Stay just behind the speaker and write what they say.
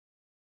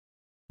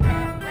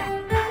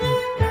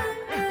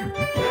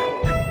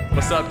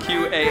What's up,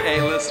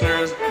 QAA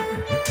listeners?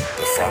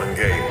 The fun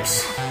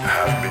games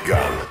have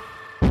begun.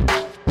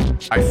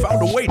 I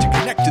found a way to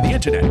connect to the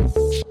internet.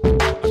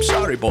 I'm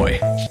sorry, boy.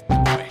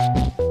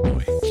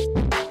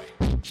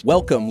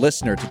 Welcome,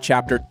 listener, to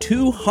Chapter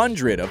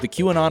 200 of the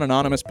QAnon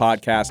Anonymous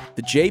podcast,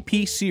 the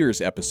J.P.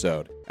 Sears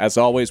episode. As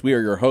always, we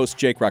are your hosts,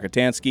 Jake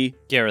Rockatansky,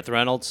 Gareth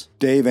Reynolds,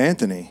 Dave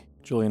Anthony,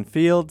 Julian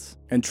Fields,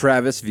 and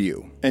Travis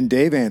View. and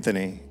Dave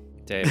Anthony.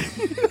 Dave.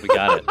 We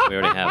got it. We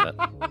already have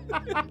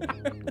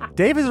it.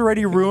 Dave has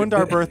already ruined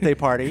our birthday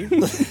party.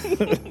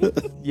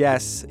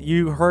 Yes,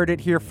 you heard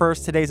it here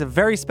first. Today's a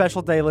very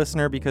special day,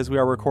 listener, because we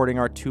are recording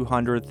our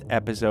 200th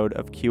episode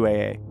of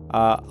QAA.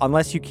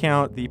 Unless you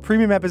count the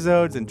premium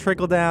episodes and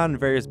trickle down and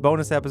various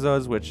bonus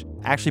episodes, which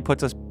actually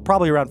puts us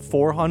probably around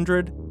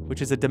 400,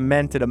 which is a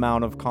demented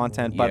amount of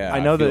content. But Yeah, I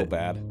know I feel that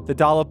bad. the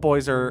Dollop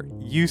Boys are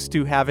used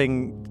to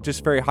having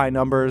just very high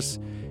numbers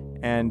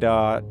and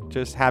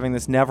just having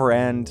this never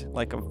end,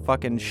 like a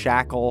fucking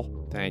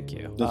shackle. Thank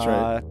you. That's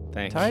right.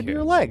 Thank Tied you. to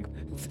your leg.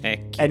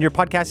 Thank you. And your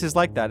podcast is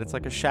like that. It's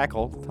like a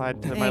shackle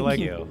tied to my Thank leg.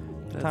 you.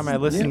 The time I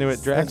listen to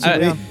it drags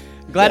that's me what down.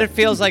 Glad it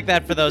feels like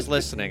that for those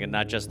listening and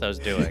not just those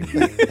doing.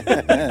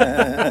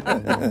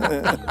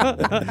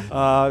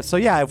 So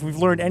yeah, if we've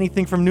learned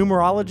anything from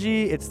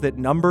numerology, it's that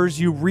numbers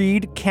you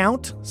read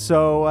count.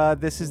 So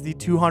this is the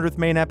 200th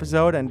main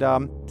episode, and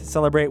to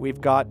celebrate,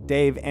 we've got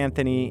Dave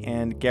Anthony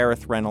and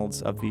Gareth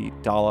Reynolds of the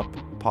Dollop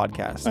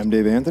podcast. I'm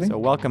Dave Anthony. So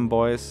welcome,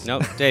 boys.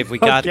 Nope, Dave, we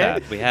got Okay.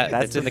 that. We had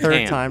That's it's in the third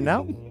can. time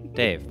now.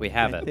 Dave, we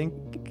have I it.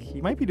 think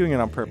he might be doing it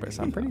on purpose.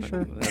 I'm pretty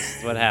sure.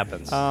 That's what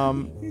happens.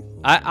 Um,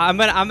 I'm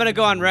gonna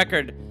go on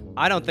record.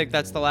 I don't think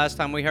that's the last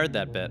time we heard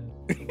that bit.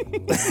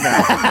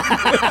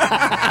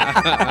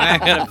 I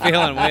got a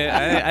feeling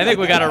I think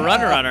we got a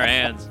runner on our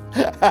hands.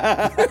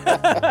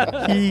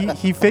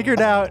 he figured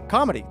out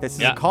comedy. This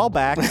is Yeah. a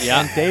callback,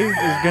 Yeah. and Dave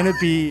is going to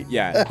be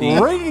Yeah,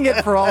 ringing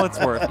it for all it's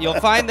worth. You'll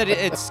find that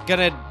it's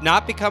gonna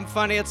not become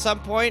funny at some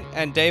point,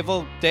 and Dave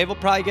will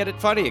probably get it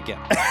funny again.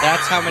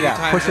 That's how many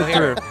times push you'll it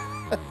hear through.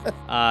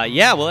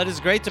 Yeah, well, it is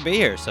great to be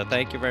here. So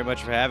thank you very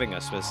much for having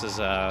us. This is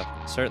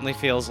certainly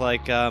feels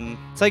like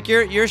it's like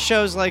your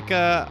show's like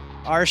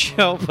our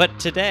show, but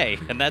today,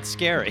 and that's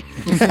scary.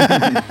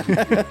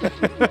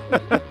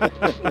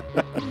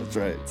 That's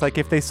right. It's like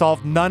if they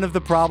solved none of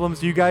the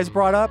problems you guys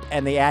brought up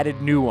and they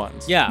added new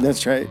ones. Yeah.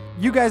 That's right.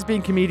 You guys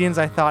being comedians,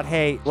 I thought,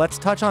 hey, let's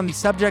touch on the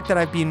subject that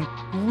I've been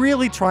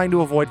really trying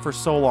to avoid for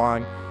so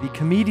long, the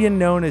comedian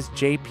known as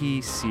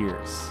J.P.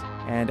 Sears.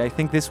 And I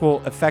think this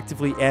will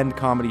effectively end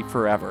comedy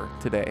forever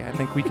today. I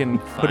think we can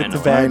put it to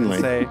bed Finally.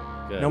 and say,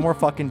 Good. no more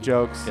fucking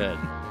jokes. Good.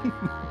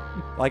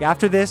 Like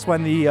after this,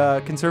 when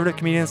the conservative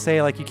comedians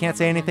say like you can't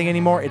say anything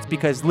anymore, it's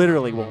because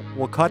literally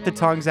we'll cut the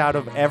tongues out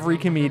of every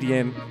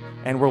comedian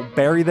and we'll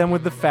bury them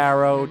with the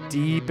pharaoh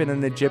deep in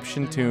an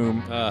Egyptian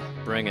tomb.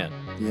 Bring it.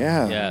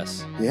 Yeah.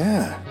 Yes.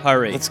 Yeah.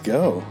 Hurry. Let's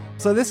go.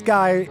 So this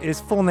guy, his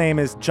full name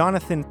is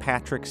Jonathan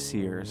Patrick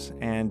Sears,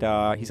 and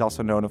he's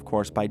also known, of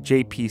course, by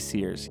J.P.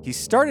 Sears. He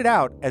started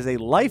out as a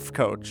life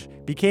coach,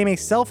 became a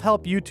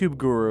self-help YouTube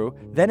guru,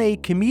 then a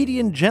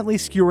comedian gently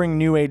skewering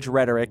New Age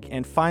rhetoric,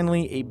 and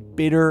finally a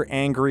bitter,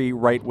 angry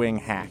right-wing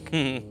hack.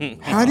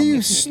 How do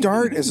you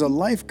start as a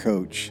life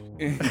coach?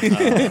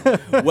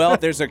 well,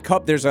 there's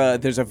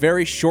a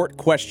very short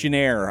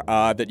questionnaire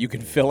that you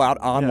can fill out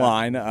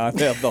online.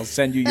 They'll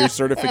send you your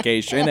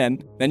certification,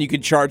 and then you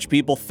can charge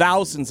people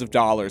thousands of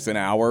dollars an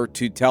hour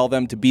to tell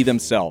them to be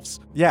themselves.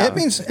 Yeah. It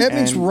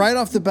means right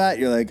off the bat,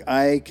 you're like,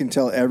 I can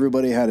tell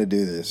everybody how to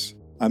do this.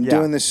 I'm Yeah.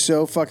 doing this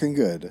so fucking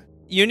good.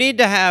 You need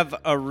to have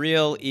a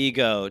real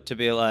ego to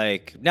be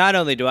like, not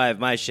only do I have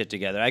my shit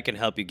together, I can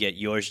help you get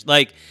yours.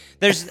 Like,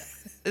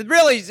 it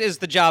really is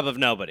the job of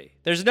nobody.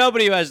 There's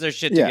nobody who has their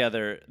shit Yeah.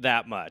 together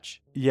that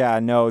much. Yeah,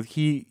 no,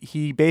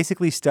 he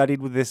basically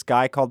studied with this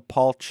guy called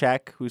Paul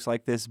Chek, who's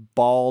like this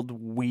bald,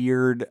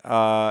 weird,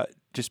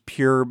 just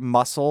pure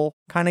muscle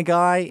kind of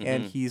guy,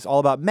 and he's all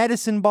about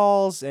medicine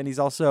balls, and he's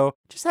also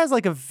just has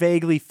like a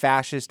vaguely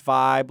fascist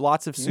vibe,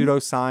 lots of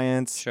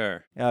pseudoscience,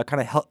 Sure.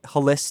 kind of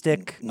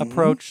holistic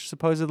approach,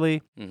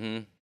 supposedly.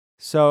 Mm-hmm.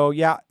 So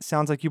yeah,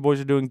 sounds like you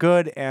boys are doing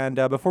good. And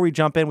before we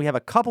jump in, we have a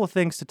couple of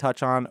things to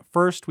touch on.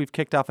 First, we've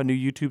kicked off a new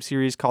YouTube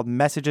series called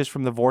Messages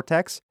from the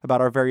Vortex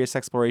about our various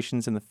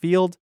explorations in the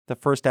field. The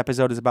first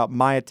episode is about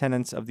my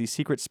attendance of the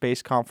Secret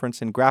Space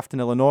Conference in Grafton,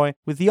 Illinois,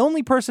 with the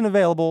only person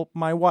available,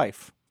 my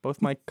wife. Both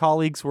my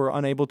colleagues were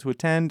unable to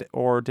attend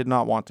or did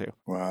not want to.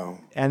 Wow.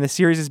 And the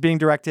series is being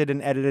directed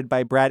and edited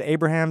by Brad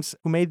Abrahams,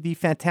 who made the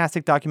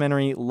fantastic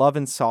documentary Love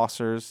and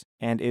Saucers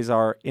and is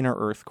our Inner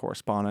Earth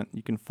correspondent.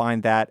 You can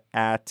find that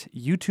at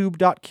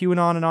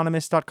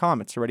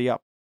youtube.QAnonanonymous.com. It's already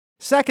up.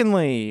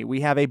 Secondly,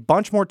 we have a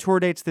bunch more tour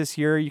dates this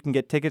year. You can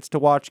get tickets to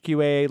watch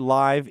QA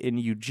live in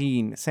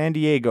Eugene, San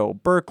Diego,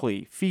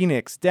 Berkeley,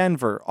 Phoenix,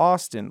 Denver,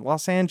 Austin,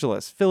 Los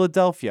Angeles,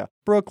 Philadelphia,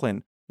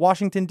 Brooklyn,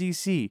 Washington,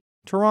 D.C.,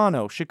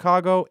 Toronto,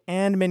 Chicago,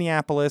 and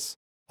Minneapolis.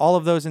 All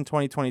of those in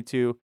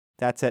 2022.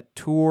 That's at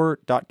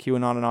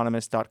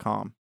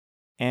tour.QAnonanonymous.com.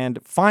 And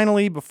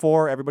finally,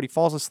 before everybody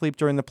falls asleep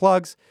during the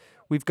plugs,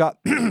 we've got,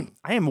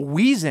 I am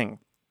wheezing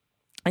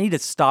I need to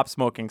stop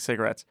smoking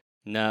cigarettes.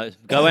 No,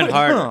 go in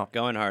harder.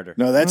 Go in harder.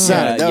 No, that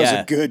sounded, that was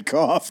yeah. a good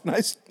cough.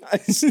 Nice.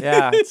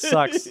 Yeah, it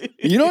sucks.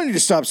 You don't need to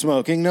stop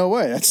smoking. No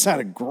way. That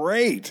sounded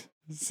great.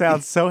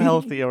 Sounds so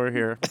healthy over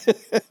here.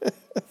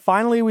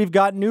 Finally, we've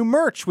got new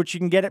merch, which you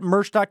can get at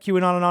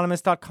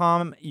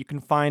merch.QAnonanonymous.com. You can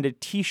find a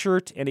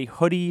t-shirt and a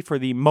hoodie for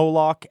the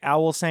Moloch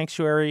Owl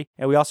Sanctuary.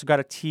 And we also got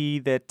a tee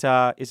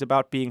that is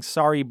about being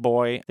sorry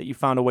boy, that you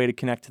found a way to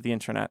connect to the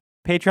internet.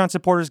 Patreon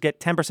supporters get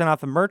 10% off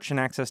the merch and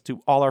access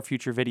to all our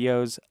future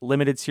videos,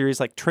 limited series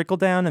like Trickle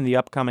Down and the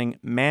upcoming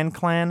Man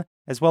Clan,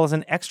 as well as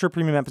an extra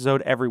premium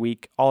episode every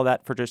week. All of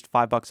that for just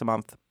 $5 a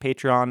month.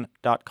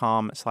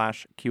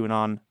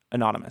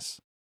 Patreon.com/QAnonAnonymous.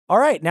 All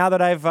right, now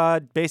that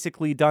I've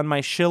basically done my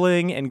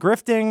shilling and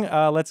grifting,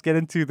 let's get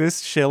into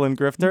this shill and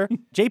grifter,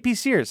 JP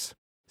Sears.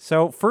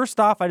 So first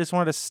off, I just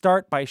wanted to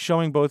start by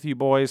showing both of you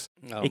boys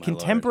a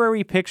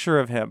contemporary picture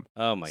of him.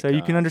 Oh my god. So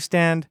you can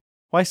understand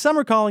why some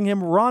are calling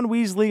him Ron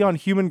Weasley on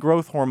human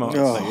growth hormones.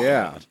 Oh,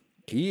 Yeah.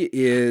 He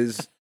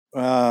is,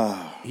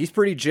 he's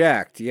pretty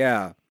jacked,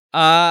 yeah.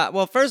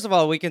 Well, first of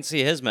all, we can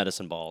see his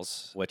medicine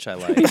balls, which I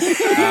like.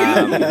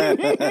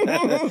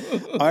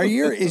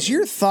 Is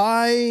your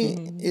thigh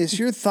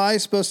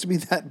supposed to be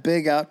that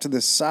big out to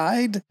the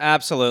side?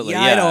 Absolutely.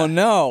 Yeah, Yeah, I don't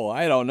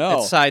know.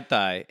 It's side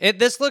thigh.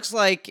 This looks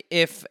like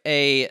if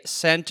a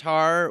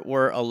centaur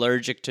were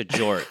allergic to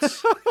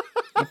jorts.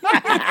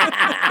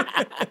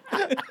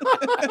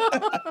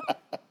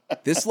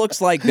 This looks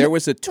like there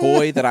was a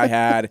toy that I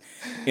had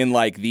in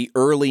like the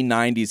early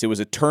 90s. It was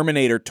a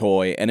Terminator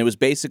toy, and it was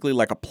basically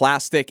like a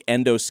plastic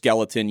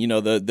endoskeleton, you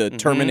know, the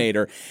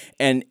Terminator.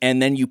 And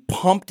then you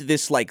pumped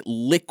this like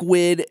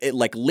liquid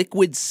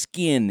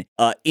skin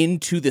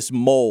into this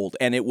mold,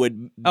 and it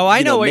would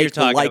I know what make you're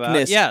talking the about.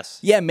 likeness, Yes.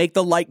 Yeah, make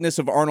the likeness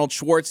of Arnold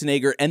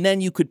Schwarzenegger, and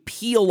then you could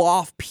peel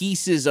off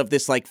pieces of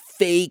this like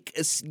fake,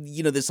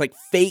 this like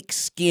fake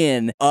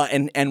skin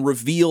and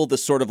reveal the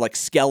sort of like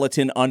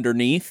skeleton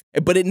underneath.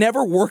 But it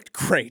never worked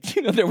great.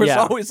 You know, there was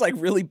always like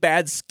really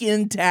bad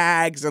skin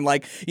tags and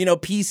like,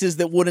 pieces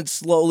that wouldn't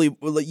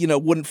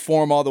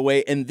form all the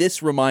way. And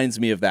this reminds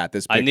me of that,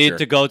 this picture. I need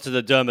to go to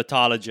the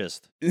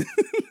dermatologist.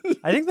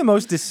 I think the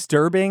most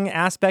disturbing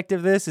aspect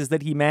of this is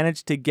that he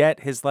managed to get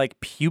his like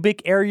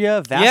pubic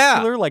area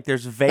vascular, like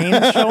there's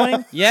veins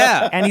showing.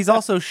 Yeah. And he's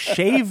also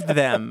shaved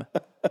them.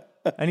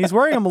 And he's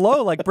wearing them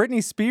low like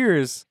Britney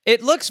Spears.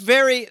 It looks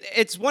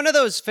it's one of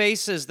those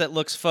faces that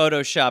looks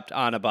photoshopped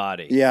on a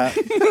body. Yeah.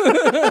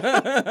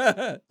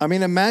 I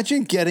mean,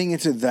 imagine getting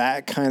into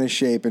that kind of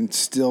shape and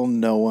still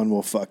no one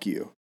will fuck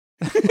you.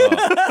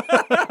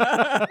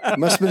 It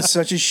must have been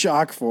such a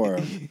shock for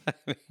him.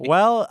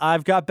 Well,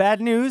 I've got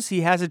bad news.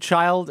 He has a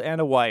child and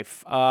a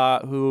wife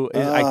who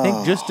is, I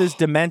think, just as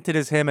demented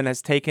as him and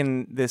has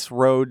taken this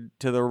road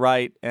to the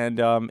right and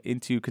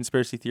into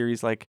conspiracy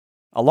theories like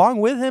along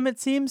with him, it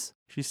seems.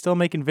 She's still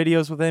making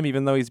videos with him,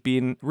 even though he's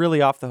been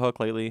really off the hook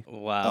lately.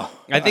 Wow.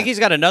 I think he's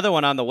got another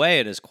one on the way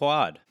at his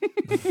quad.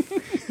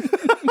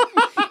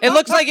 It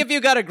looks like if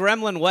you got a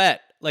gremlin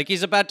wet, like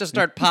he's about to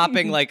start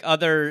popping like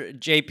other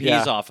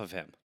JPs off of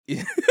him.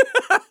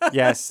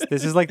 Yes,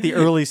 this is like the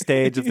early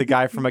stage of the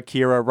guy from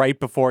Akira right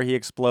before he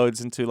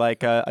explodes into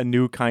like a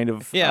new kind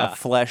of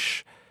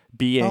flesh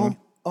being.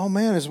 Oh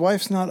man, his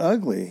wife's not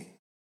ugly.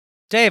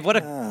 Dave, what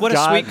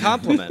a sweet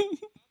compliment.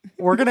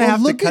 We're gonna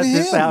have to cut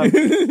this out.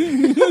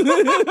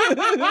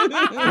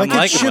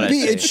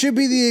 It should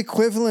be the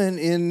equivalent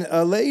in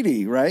a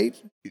lady, right?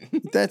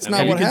 That's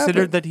not what happened. Have you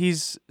considered that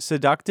he's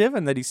seductive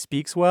and that he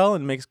speaks well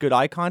and makes good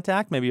eye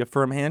contact, maybe a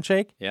firm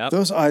handshake? Yeah.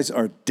 Those eyes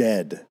are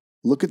dead.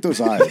 Look at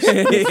those eyes.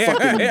 They're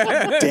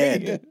fucking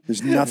dead.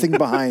 There's nothing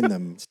behind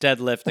them. It's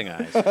deadlifting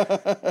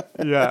eyes.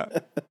 Yeah.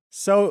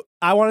 So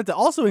I wanted to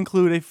also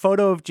include a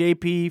photo of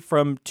JP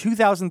from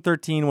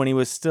 2013 when he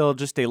was still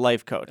just a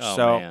life coach. Oh,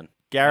 so man.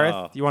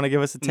 Gareth, you want to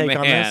give us a take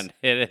on this?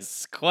 It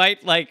is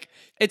quite like,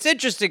 it's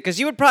interesting because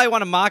you would probably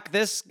want to mock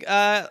this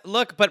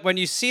look, but when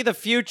you see the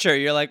future,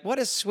 you're like, what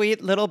a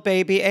sweet little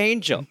baby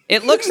angel.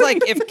 It looks like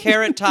if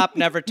Carrot Top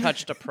never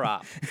touched a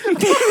prop.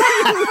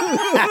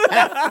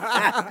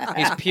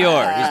 He's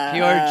pure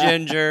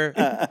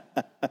ginger.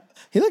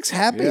 He looks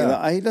happy.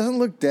 He doesn't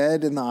look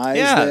dead in the eyes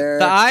there.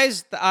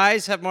 The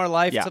eyes have more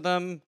life to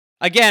them.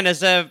 Again,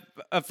 as a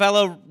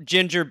fellow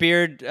ginger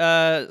beard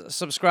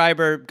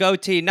subscriber,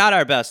 goatee, not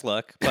our best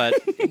look, but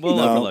we'll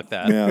overlook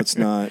that. Yeah, it's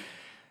not.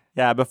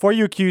 Yeah, before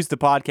you accused the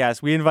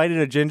podcast, we invited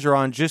a ginger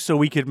on just so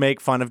we could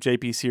make fun of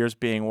JP Sears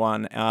being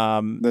one,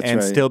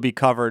 still be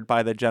covered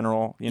by the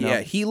general, Yeah,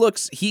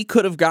 he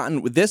could have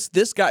gotten,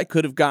 this guy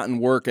could have gotten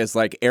work as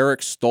like Eric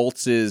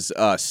Stoltz's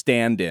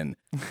stand-in.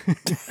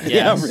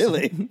 Yeah,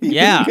 really.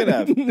 Yeah. Could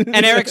have.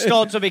 And Eric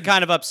Stoltz would be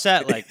kind of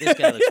upset, like, this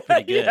guy looks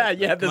pretty good.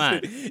 Come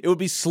on. It would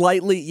be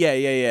slightly,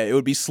 It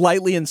would be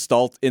slightly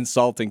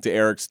insulting to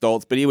Eric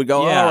Stoltz, but he would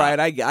go, all right,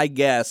 I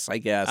guess. All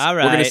We're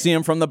right. going to see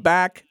him from the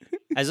back.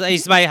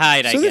 He's my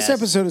height, I guess. So this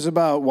episode is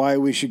about why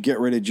we should get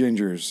rid of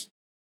gingers.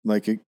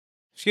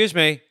 Excuse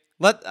me.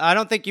 I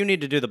don't think you need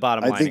to do the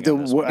bottom line.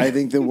 I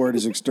think the word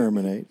is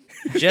exterminate.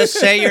 Just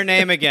say your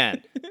name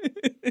again.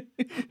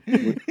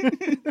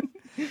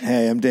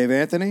 Hey, I'm Dave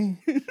Anthony.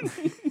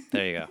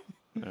 There you go.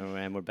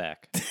 And we're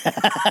back.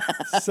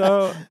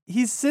 So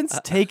he's since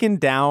taken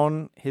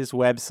down his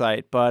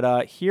website,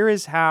 but here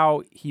is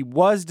how he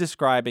was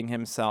describing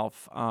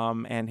himself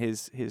and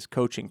his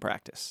coaching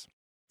practice.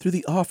 Through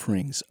the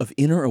offerings of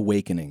inner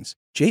awakenings,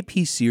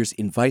 J.P. Sears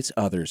invites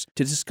others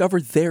to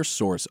discover their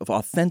source of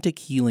authentic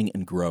healing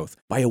and growth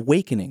by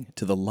awakening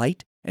to the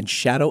light and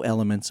shadow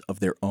elements of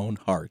their own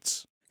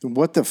hearts.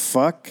 What the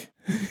fuck?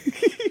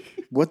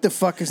 What the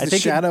fuck is the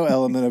shadow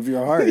element of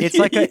your heart? It's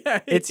like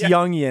it's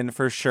Jungian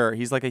for sure.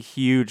 He's like a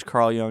huge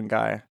Carl Jung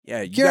guy.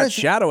 Yeah, you got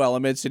shadow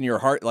elements in your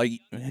heart, like.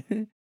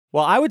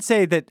 Well, I would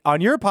say that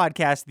on your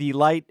podcast, the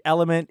light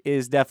element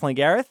is definitely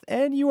Gareth,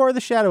 and you are the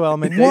shadow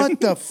element. Dave. What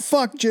the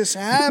fuck just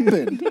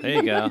happened? There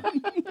you go.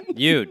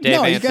 You, Dave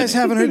No, Anthony. you guys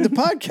haven't heard the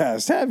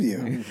podcast, have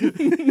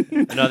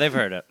you? No, they've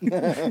heard it.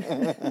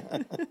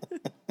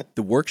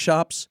 The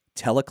workshops,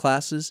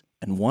 teleclasses,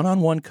 and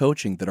one-on-one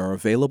coaching that are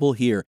available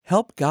here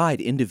help guide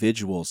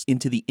individuals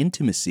into the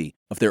intimacy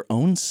of their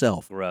own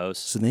self. Gross.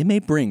 So they may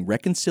bring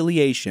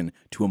reconciliation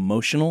to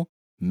emotional,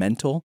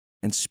 mental,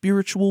 and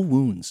spiritual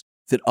wounds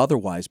that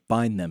otherwise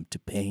bind them to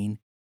pain,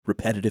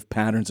 repetitive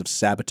patterns of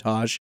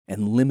sabotage,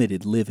 and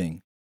limited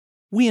living.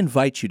 We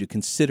invite you to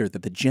consider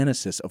that the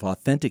genesis of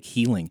authentic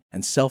healing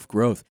and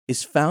self-growth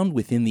is found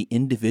within the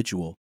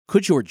individual.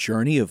 Could your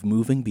journey of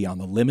moving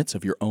beyond the limits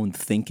of your own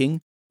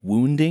thinking,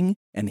 wounding,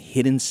 and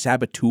hidden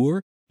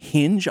saboteur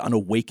hinge on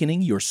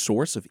awakening your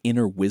source of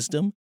inner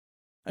wisdom?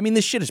 I mean,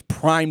 this shit is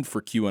primed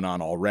for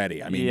QAnon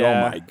already. I mean,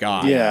 Yeah. Oh my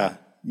God.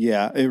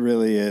 Yeah, it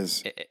really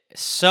is.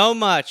 So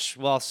much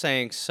while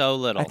saying so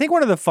little. I think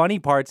one of the funny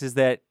parts is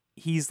that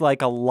he's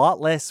like a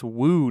lot less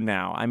woo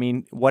now. I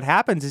mean, what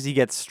happens is he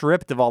gets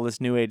stripped of all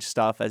this new age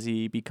stuff as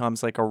he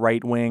becomes like a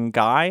right-wing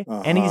guy.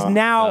 And he's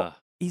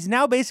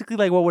now basically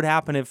like what would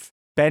happen if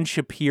Ben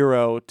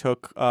Shapiro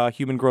took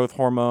human growth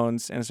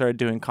hormones and started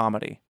doing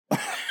comedy.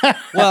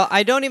 Well,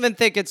 I don't even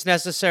think it's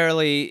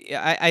necessarily.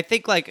 I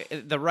think like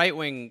the right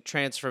wing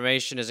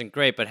transformation isn't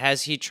great, but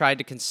has he tried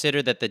to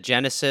consider that the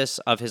genesis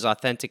of his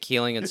authentic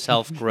healing and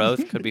self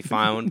growth could be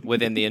found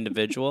within the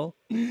individual?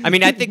 I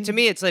mean, I think to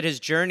me it's that his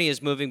journey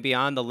is moving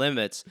beyond the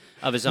limits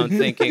of his own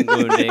thinking,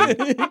 wounding,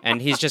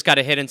 and he's just got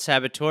a hidden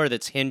saboteur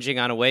that's hinging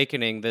on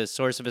awakening the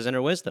source of his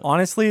inner wisdom.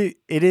 Honestly,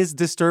 it is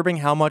disturbing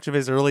how much of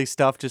his early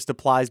stuff just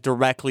applies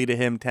directly to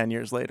him 10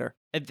 years later.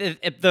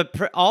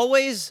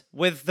 Always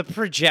with the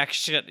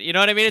projection. You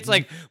know what I mean? It's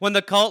like when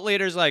the cult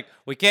leader's like,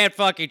 we can't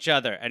fuck each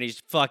other, and he's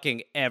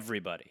fucking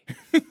everybody.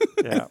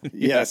 Yeah.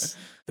 Yes.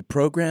 The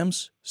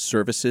programs,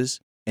 services,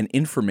 and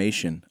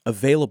information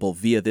available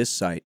via this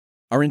site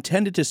are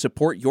intended to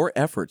support your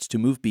efforts to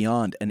move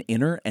beyond an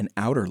inner and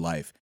outer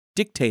life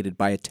dictated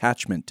by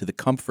attachment to the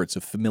comforts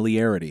of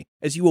familiarity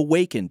as you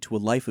awaken to a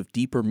life of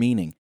deeper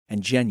meaning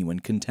and genuine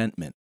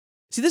contentment.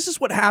 See, this is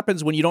what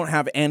happens when you don't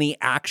have any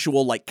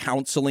actual like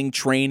counseling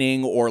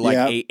training or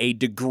like a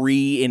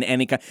degree in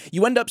any kind.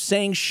 You end up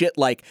saying shit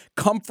like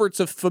comforts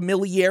of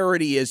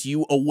familiarity as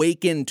you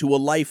awaken to a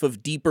life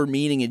of deeper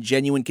meaning and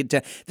genuine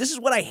content. This is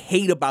what I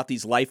hate about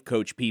these life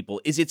coach people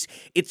is it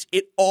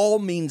all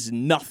means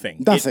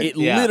nothing. Nothing. It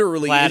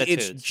literally it's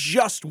platitudes.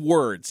 just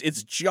words.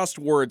 It's just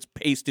words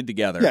pasted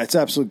together. Yeah, it's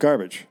absolute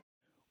garbage.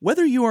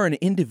 Whether you are an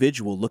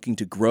individual looking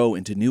to grow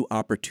into new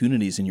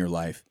opportunities in your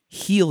life,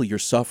 heal your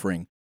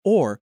suffering,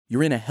 or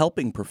you're in a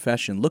helping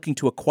profession looking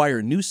to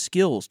acquire new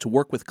skills to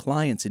work with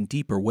clients in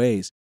deeper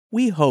ways,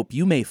 we hope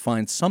you may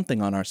find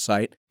something on our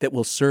site that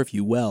will serve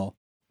you well.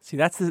 See,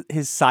 that's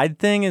his side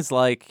thing is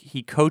like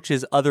he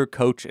coaches other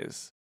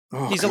coaches.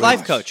 Oh, He's a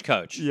gosh. life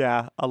coach.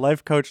 Yeah, a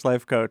life coach.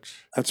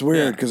 That's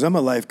weird because I'm a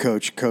life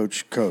coach.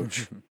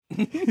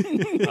 We've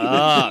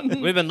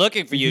been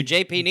looking for you.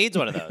 JP needs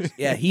one of those.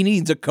 Yeah, he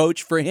needs a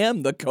coach for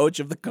him, the coach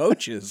of the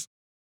coaches.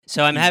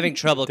 So I'm having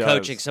trouble does.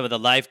 coaching some of the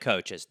life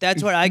coaches.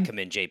 That's where I come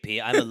in,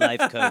 JP. I'm a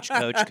life coach.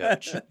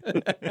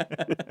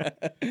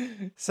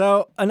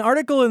 So an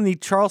article in the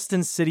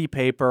Charleston City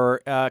paper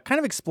kind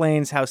of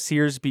explains how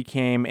Sears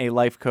became a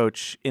life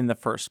coach in the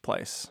first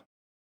place.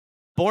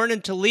 Born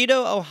in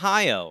Toledo,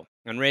 Ohio,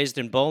 and raised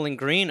in Bowling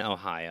Green,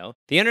 Ohio,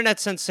 the internet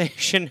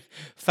sensation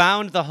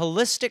found the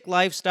holistic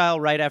lifestyle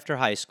right after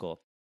high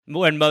school,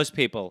 when most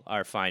people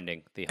are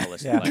finding the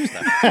holistic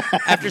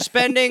lifestyle. After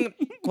spending,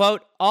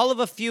 quote, all of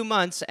a few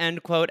months,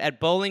 end quote, at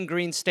Bowling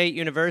Green State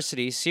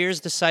University, Sears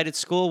decided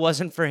school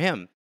wasn't for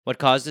him. What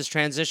caused his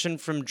transition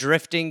from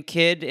drifting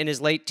kid in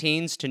his late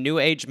teens to new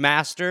age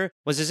master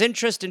was his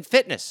interest in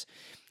fitness.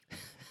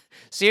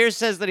 Sears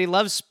says that he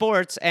loves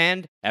sports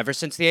and, ever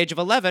since the age of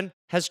 11,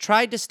 has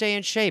tried to stay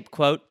in shape.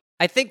 Quote,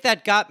 I think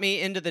that got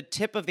me into the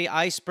tip of the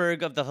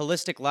iceberg of the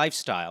holistic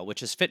lifestyle,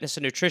 which is fitness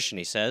and nutrition,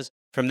 he says.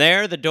 From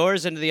there, the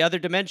doors into the other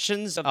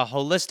dimensions of a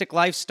holistic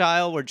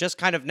lifestyle were just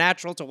kind of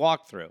natural to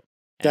walk through.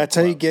 That's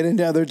how you get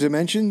into other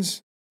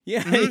dimensions?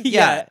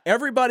 Yeah.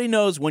 Everybody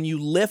knows when you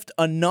lift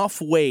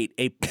enough weight,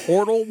 a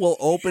portal will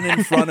open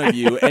in front of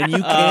you, and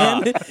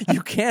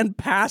you can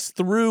pass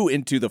through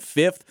into the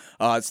fifth.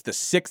 It's the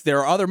sixth. There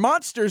are other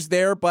monsters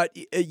there, but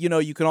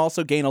you can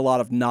also gain a lot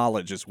of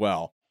knowledge as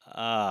well.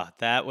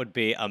 That would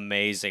be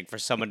amazing for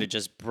someone to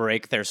just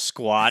break their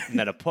squat and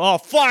then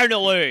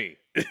finally!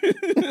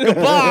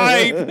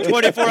 Goodbye,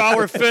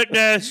 24-hour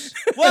fitness!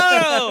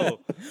 Whoa!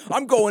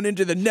 I'm going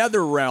into the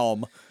nether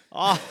realm.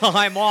 Oh,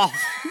 I'm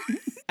off.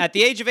 At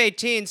the age of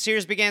 18,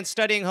 Sears began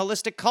studying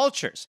holistic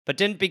cultures, but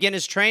didn't begin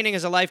his training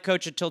as a life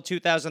coach until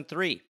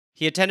 2003.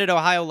 He attended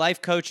Ohio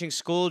life coaching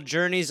school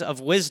Journeys of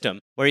Wisdom,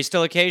 where he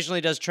still occasionally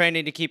does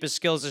training to keep his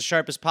skills as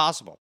sharp as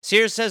possible.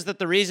 Sears says that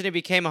the reason he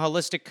became a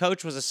holistic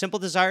coach was a simple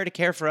desire to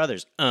care for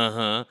others.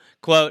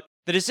 Quote,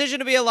 the decision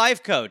to be a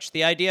life coach,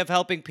 the idea of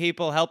helping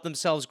people help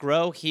themselves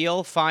grow,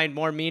 heal, find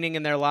more meaning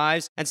in their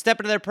lives, and step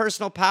into their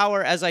personal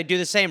power as I do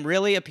the same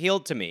really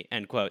appealed to me,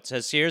 end quote,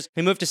 says Sears.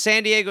 He moved to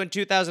San Diego in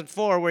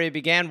 2004, where he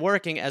began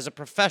working as a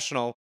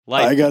professional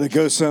life coach. I gotta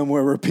go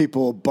somewhere where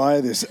people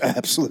buy this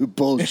absolute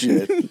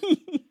bullshit.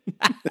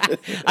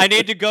 I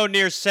need to go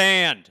near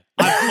sand.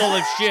 I'm full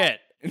of shit.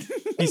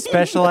 He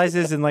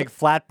specializes in like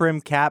flat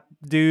brim cap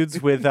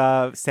dudes with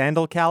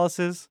sandal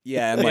calluses.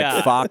 Yeah, and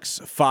like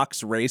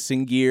Fox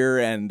racing gear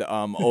and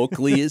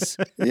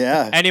Oakleys.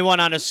 Yeah.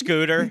 Anyone on a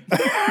scooter?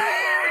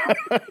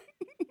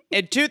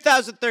 In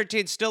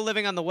 2013, still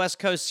living on the West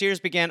Coast, Sears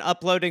began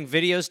uploading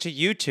videos to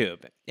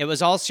YouTube. It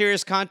was all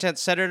serious content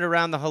centered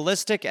around the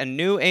holistic and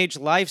new age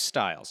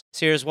lifestyles.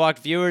 Sears walked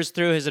viewers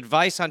through his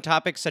advice on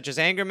topics such as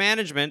anger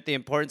management, the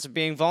importance of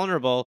being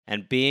vulnerable,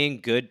 and being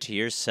good to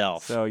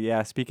yourself. So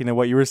yeah, speaking of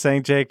what you were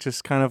saying, Jake,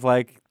 just kind of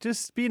like,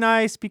 just be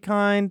nice, be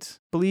kind,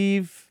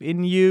 believe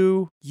in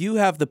you. You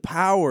have the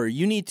power.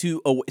 You need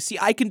to see.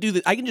 I can do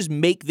that. I can just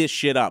make this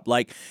shit up.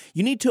 Like,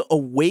 you need to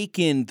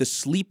awaken the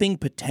sleeping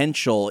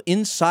potential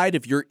inside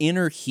of your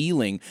inner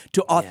healing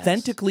to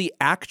authentically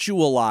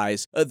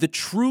actualize the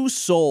true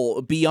soul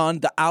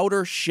beyond the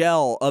outer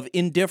shell of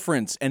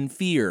indifference and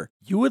fear.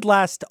 You would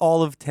last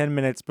all of 10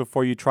 minutes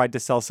before you tried to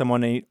sell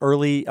someone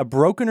a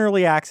broken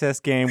early access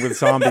game with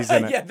zombies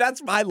in it. Yeah,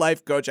 that's my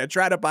life coach. I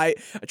try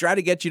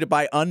to get you to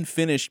buy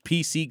unfinished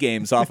PC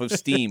games off of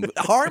Steam.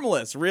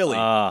 Harmless, really.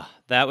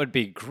 That would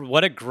be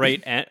what a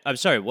great. I'm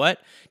sorry. What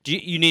do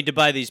you need to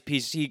buy these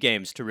PC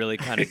games to really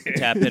kind of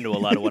tap into a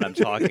lot of what I'm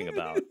talking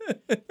about?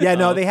 Yeah,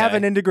 no, they have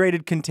an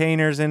integrated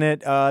containers in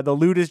it. The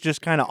loot is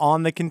just kind of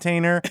on the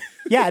container.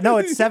 Yeah, no,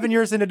 it's 7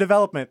 years into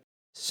development.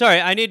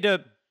 Sorry, I need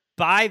to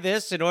buy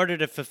this in order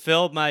to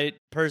fulfill my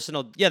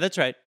personal. Yeah, that's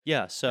right.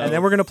 Yeah, so and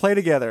then we're gonna play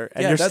together,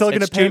 and you're still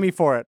gonna pay me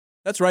for it.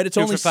 That's right. It's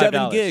only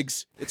 7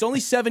 gigs. It's only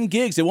 7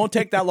 gigs. It won't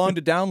take that long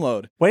to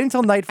download. Wait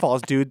until night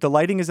falls, dude. The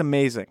lighting is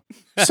amazing.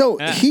 So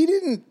he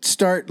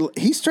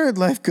started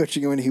life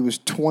coaching when he was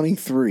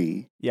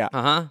 23.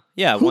 Yeah.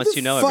 Yeah, Who once the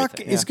you know fuck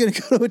everything. is going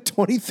to go to a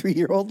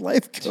 23-year-old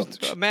life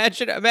coach?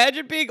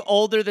 Imagine being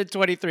older than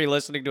 23,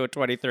 listening to a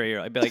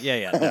 23-year-old. I'd be like,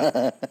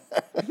 yeah.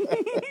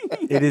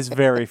 It is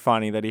very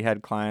funny that he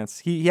had clients.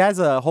 He has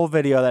a whole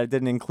video that I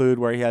didn't include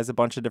where he has a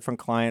bunch of different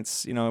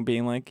clients,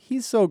 being like,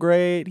 he's so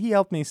great. He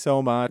helped me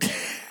so much.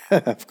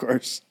 Of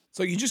course.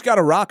 So you just got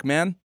to rock,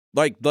 man.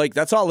 Like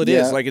that's all it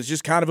is. Like, it's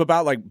just kind of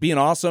about like being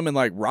awesome and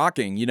like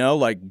rocking,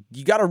 like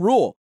you got to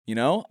rule. You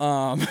just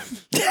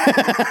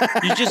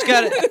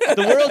got to,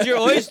 the world's your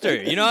oyster.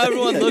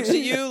 Everyone looks at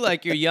you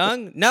like you're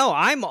young. No,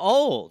 I'm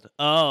old.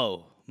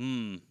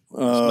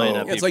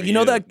 It's like,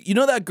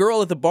 that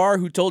girl at the bar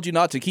who told you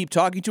not to keep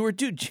talking to her?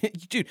 Dude,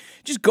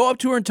 just go up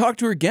to her and talk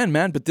to her again,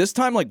 man. But this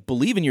time, like,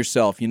 believe in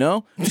yourself,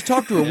 Just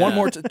talk to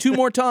her two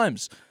more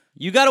times.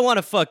 You got to want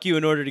to fuck you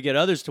in order to get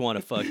others to want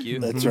to fuck you.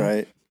 That's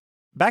right.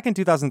 Back in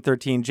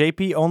 2013,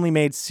 JP only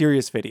made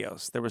serious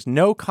videos. There was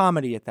no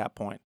comedy at that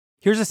point.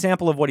 Here's a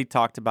sample of what he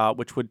talked about,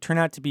 which would turn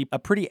out to be a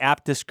pretty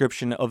apt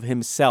description of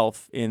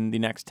himself in the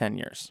next 10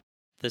 years.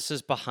 This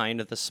is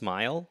Behind the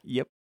Smile?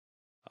 Yep.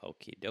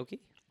 Okie dokie.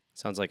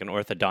 Sounds like an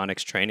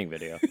orthodontics training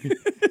video.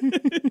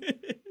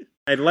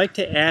 I'd like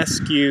to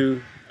ask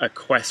you a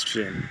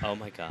question. Oh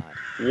my God.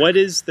 What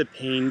is the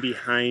pain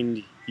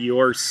behind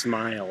your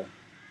smile?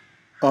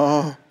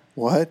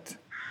 What?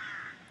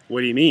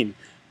 What do you mean?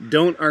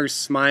 Don't our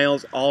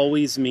smiles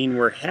always mean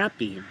we're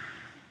happy?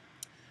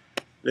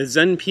 The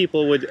Zen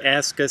people would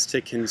ask us to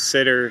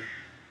consider,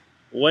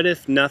 what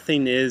if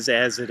nothing is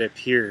as it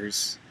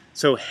appears?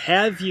 So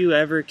have you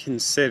ever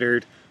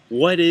considered,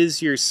 what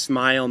is your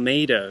smile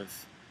made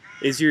of?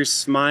 Is your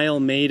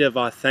smile made of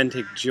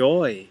authentic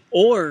joy?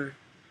 Or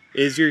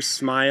is your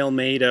smile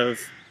made of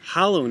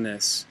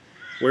hollowness,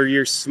 where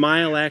your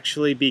smile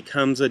actually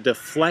becomes a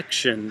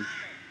deflection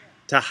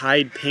to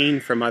hide pain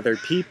from other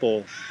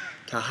people,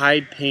 to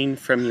hide pain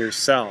from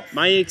yourself?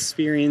 My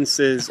experience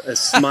is a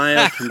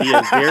smile can be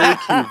a very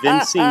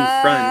convincing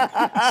front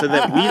so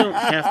that we don't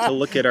have to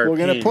look at our pain.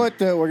 We're gonna put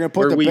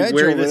the we bench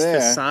wear over this there.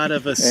 facade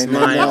of a And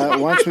smile.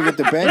 then, once we get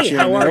the bench in,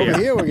 how are over you?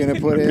 here we're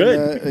gonna put in.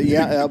 Good.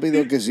 That'll be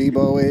the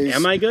gazebo is.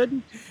 Am I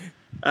good?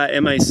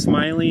 Am I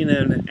smiling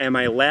and am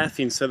I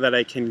laughing so that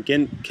I can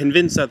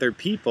convince other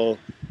people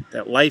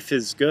that life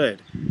is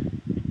good?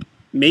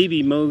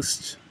 Maybe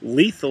most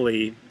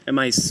lethally, am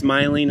I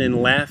smiling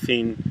and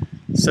laughing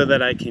so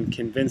that I can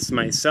convince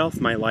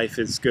myself my life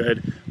is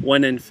good,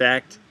 when in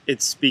fact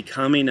it's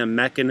becoming a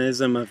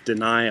mechanism of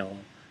denial,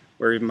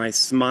 where my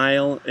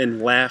smile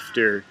and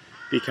laughter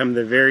become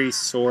the very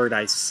sword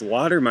I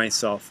slaughter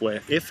myself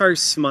with. If our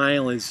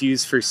smile is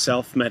used for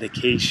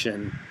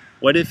self-medication,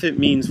 what if it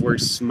means we're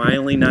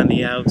smiling on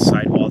the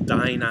outside while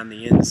dying on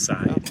the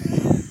inside?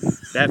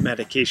 That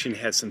medication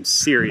has some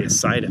serious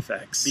side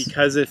effects.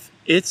 Because if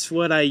it's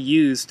what I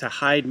use to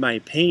hide my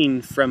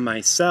pain from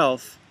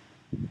myself,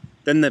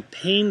 then the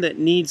pain that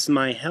needs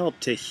my help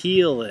to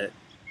heal it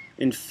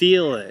and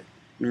feel it,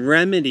 and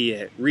remedy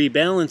it,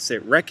 rebalance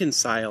it,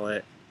 reconcile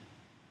it,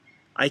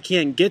 I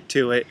can't get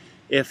to it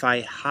if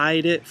I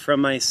hide it from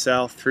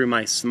myself through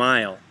my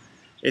smile.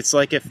 It's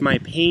like if my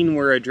pain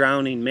were a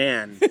drowning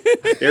man.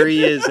 There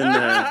he is in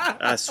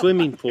the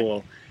swimming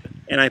pool,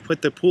 and I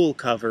put the pool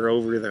cover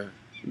over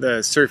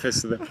the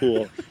surface of the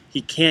pool.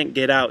 He can't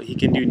get out. He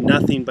can do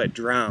nothing but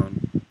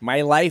drown.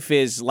 My life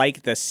is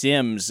like The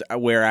Sims,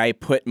 where I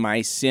put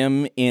my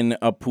sim in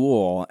a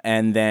pool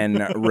and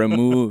then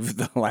remove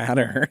the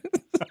ladder.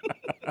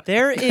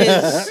 There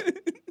is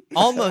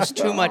almost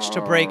too much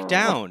to break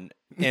down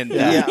in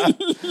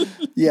that.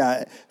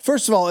 Yeah.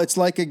 First of all, it's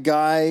like a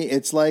guy.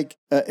 It's like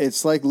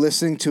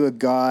listening to a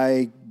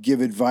guy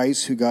give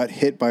advice who got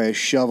hit by a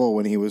shovel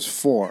when he was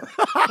 4.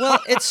 Well,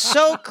 it's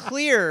so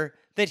clear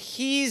that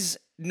he's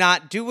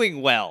not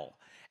doing well.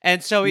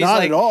 And so he's Not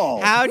like, at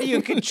all. how do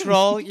you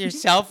control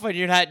yourself when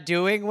you're not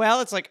doing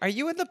well? It's like, are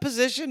you in the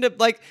position to,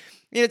 like,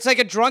 it's like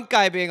a drunk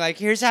guy being like,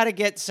 here's how to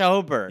get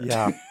sober.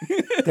 Yeah.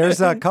 There's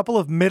a couple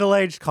of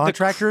middle-aged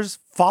contractors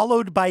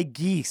followed by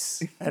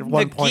geese at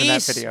one point in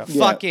that video.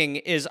 Fucking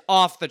is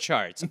off the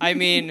charts. I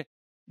mean,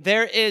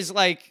 there is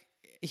like,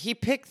 he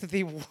picked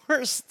the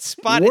worst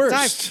spot in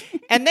time.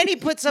 And then he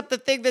puts up the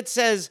thing that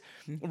says,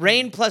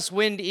 rain plus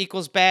wind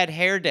equals bad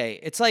hair day.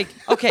 It's like,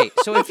 okay,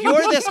 so if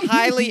you're this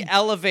highly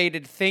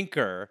elevated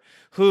thinker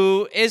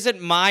who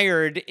isn't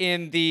mired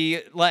in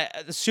the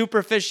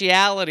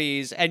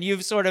superficialities and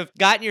you've sort of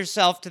gotten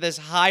yourself to this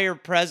higher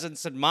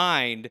presence in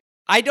mind,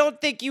 I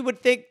don't think you would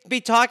be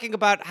talking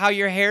about how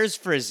your hair's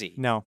frizzy.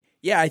 No.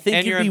 Yeah, I think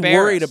And you'd you're be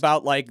worried embarrassed.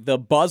 about like the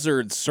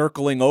buzzards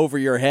circling over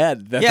your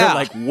head that Yeah. are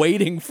like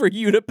waiting for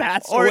you to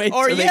pass away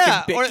so they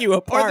can pick you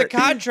apart. Or the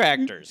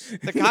contractors.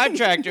 The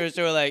contractors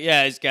who are like,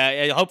 yeah, this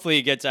guy, hopefully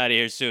he gets out of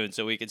here soon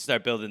so we can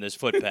start building this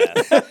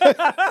footpath.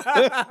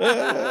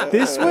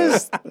 This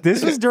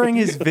was during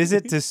his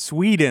visit to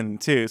Sweden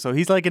too. So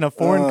he's like in a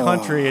foreign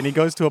country and he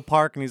goes to a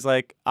park and he's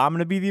like, I'm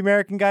gonna be the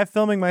American guy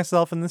filming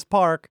myself in this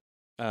park.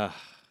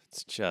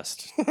 It's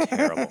just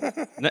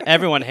terrible.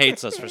 Everyone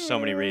hates us for so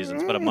many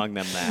reasons, but among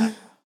them that.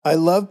 I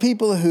love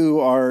people who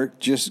are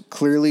just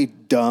clearly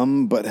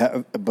dumb, but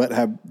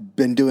have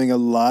been doing a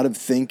lot of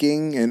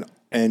thinking,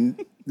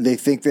 and they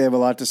think they have a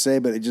lot to say,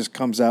 but it just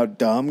comes out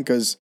dumb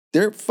because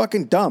they're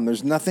fucking dumb.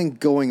 There's nothing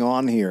going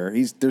on here.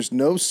 There's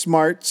no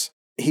smarts.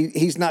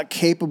 He's not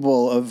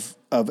capable of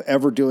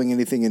ever doing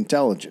anything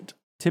intelligent.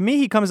 To me,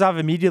 he comes off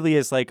immediately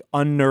as like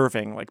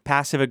unnerving, like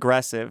passive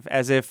aggressive,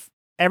 as if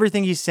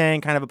everything he's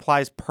saying kind of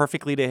applies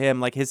perfectly to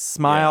him. Like his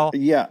smile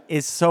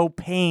is so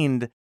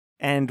pained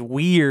and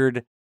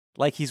weird,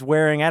 like he's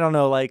wearing, I don't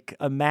know, like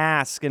a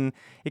mask. And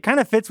it kind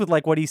of fits with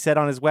like what he said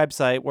on his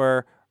website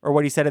or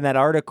what he said in that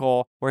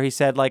article where he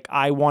said like,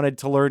 I wanted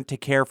to learn to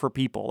care for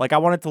people. Like I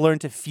wanted to learn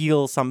to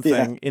feel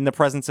something in the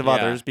presence of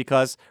others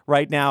because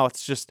right now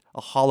it's just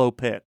a hollow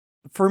pit.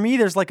 For me,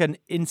 there's like an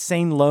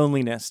insane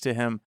loneliness to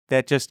him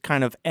that just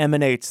kind of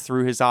emanates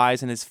through his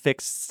eyes and his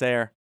fixed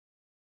stare.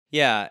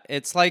 Yeah,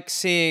 it's like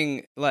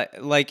seeing,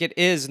 like it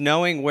is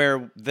knowing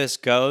where this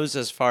goes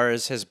as far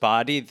as his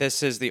body.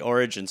 This is the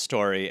origin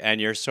story,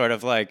 and you're sort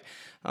of like,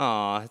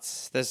 oh,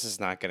 this is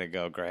not going to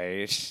go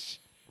great.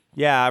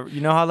 Yeah,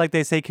 you know how like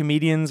they say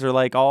comedians are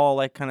like all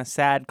like kind of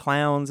sad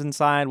clowns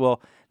inside?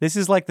 Well, this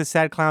is like the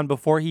sad clown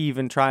before he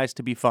even tries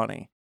to be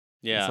funny.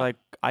 Yeah. It's like,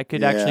 I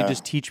could actually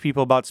just teach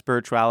people about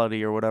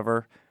spirituality or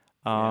whatever.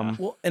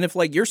 Well, and if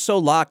like you're so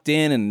locked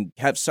in and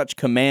have such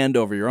command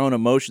over your own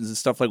emotions and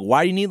stuff, like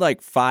why do you need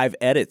like 5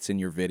 edits in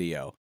your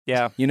video?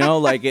 Yeah, you know,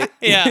 like it.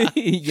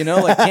 You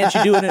know, like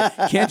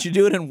can't you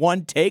do it in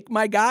one take,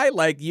 my guy?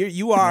 Like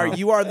you are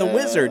the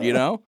wizard, you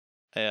know.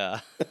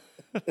 Yeah.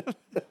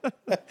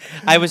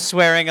 I was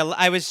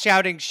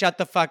shouting, "Shut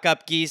the fuck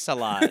up, geese!" a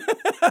lot.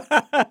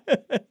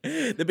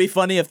 It'd be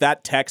funny if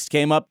that text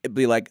came up. It'd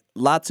be like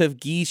lots of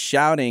geese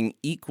shouting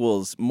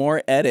equals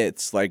more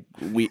edits, like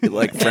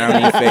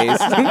frowny face,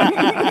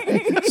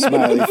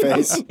 smiley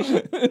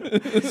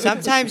face.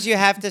 Sometimes you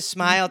have to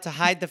smile to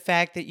hide the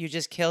fact that you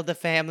just killed a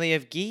family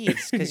of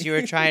geese because you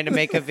were trying to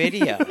make a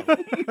video.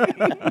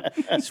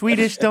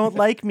 Swedish don't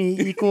like me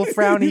equal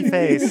frowny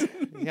face.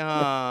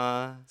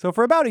 Aww. So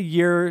for about a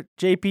year,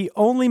 JP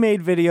only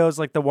made videos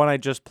like the one I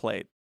just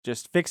played.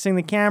 Just fixing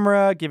the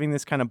camera, giving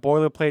this kind of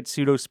boilerplate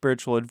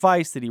pseudo-spiritual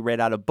advice that he read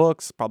out of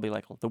books, probably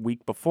like the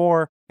week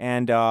before.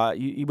 And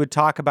he would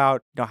talk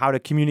about how to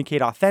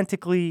communicate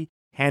authentically,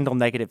 handle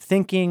negative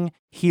thinking,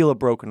 heal a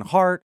broken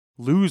heart,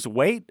 lose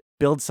weight,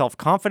 build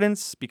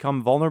self-confidence,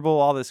 become vulnerable,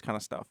 all this kind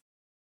of stuff.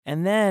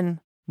 And then,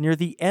 near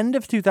the end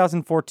of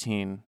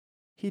 2014,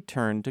 he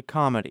turned to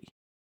comedy.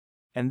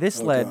 And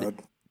this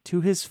led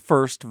to his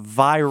first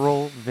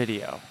viral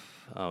video.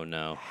 Oh,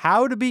 no.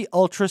 How to be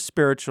ultra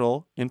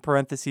spiritual, in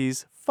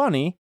parentheses,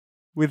 funny,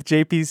 with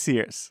JP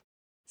Sears.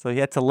 So he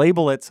had to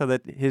label it so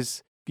that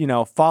his,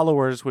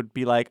 followers would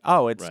be like,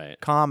 oh, it's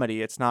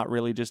comedy. It's not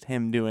really just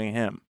him doing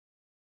him.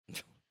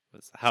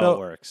 That's how it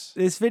works.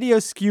 This video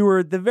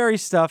skewered the very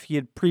stuff he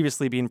had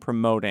previously been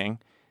promoting.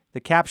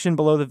 The caption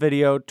below the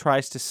video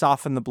tries to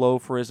soften the blow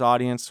for his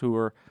audience who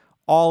are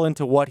all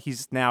into what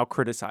he's now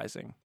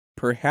criticizing.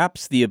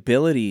 Perhaps the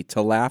ability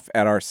to laugh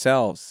at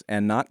ourselves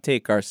and not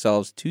take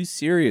ourselves too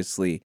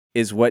seriously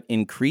is what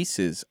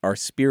increases our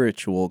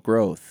spiritual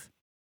growth.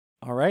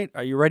 All right,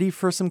 are you ready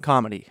for some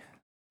comedy?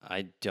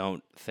 I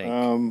don't think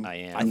I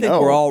am. I think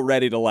we're all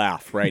ready to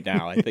laugh right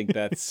now. I think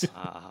that's...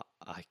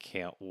 I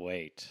can't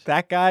wait.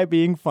 That guy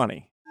being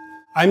funny.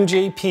 I'm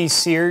JP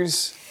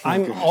Sears.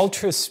 I'm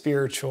ultra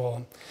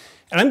spiritual,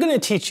 and I'm going to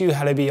teach you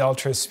how to be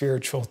ultra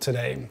spiritual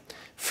today.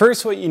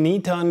 First, what you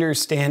need to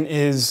understand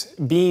is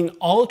being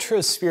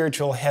ultra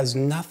spiritual has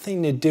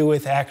nothing to do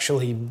with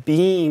actually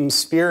being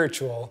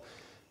spiritual,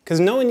 because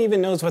no one even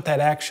knows what that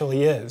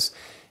actually is.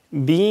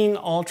 Being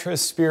ultra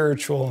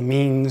spiritual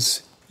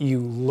means you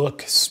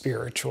look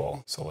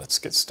spiritual. So let's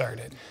get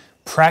started.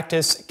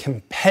 Practice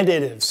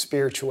competitive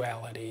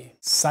spirituality.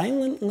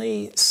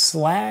 Silently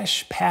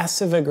 /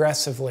 passive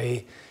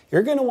aggressively,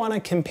 you're going to want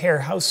to compare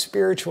how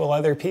spiritual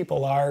other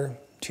people are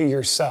to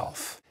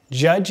yourself.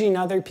 Judging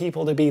other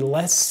people to be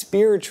less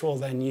spiritual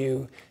than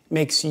you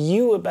makes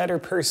you a better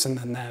person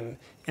than them.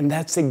 And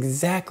that's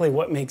exactly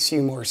what makes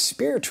you more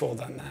spiritual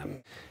than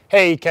them.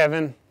 Hey,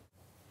 Kevin.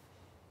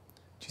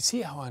 Do you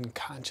see how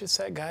unconscious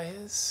that guy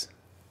is?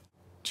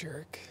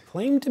 Jerk.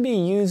 Claim to be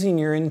using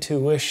your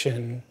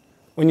intuition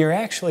when you're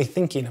actually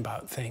thinking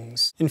about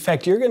things. In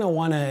fact, you're going to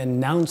want to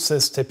announce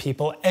this to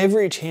people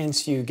every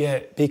chance you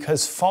get,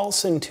 because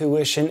false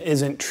intuition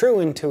isn't true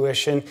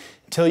intuition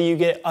until you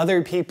get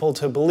other people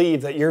to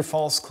believe that your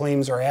false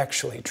claims are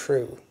actually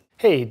true.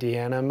 Hey,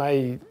 Deanna,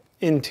 my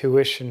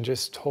intuition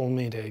just told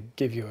me to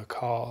give you a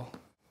call.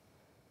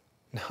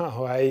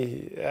 No,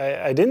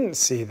 I didn't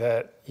see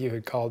that you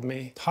had called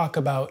me. Talk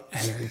about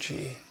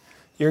energy.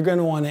 You're going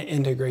to want to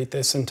integrate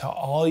this into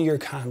all your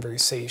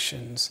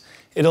conversations.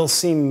 It'll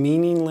seem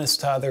meaningless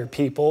to other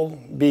people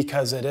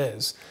because it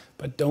is,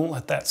 but don't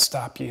let that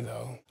stop you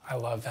though. I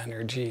love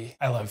energy.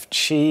 I love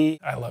chi.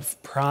 I love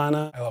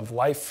prana. I love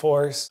life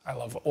force. I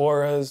love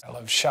auras. I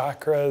love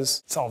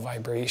chakras. It's all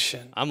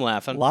vibration. I'm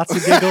laughing. Lots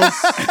of giggles.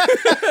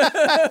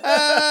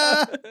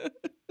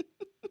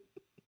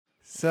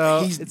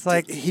 So it's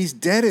like he's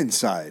dead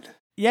inside.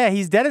 Yeah,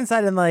 he's dead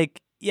inside, and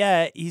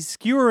he's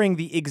skewering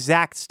the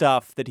exact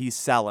stuff that he's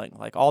selling,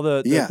 like all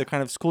the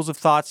kind of schools of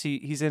thoughts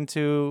he's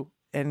into,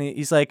 and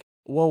he's like,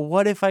 well,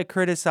 what if I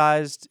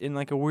criticized in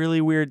like a really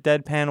weird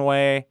deadpan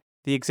way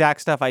the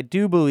exact stuff I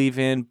do believe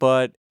in,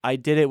 but I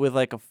did it with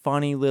like a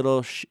funny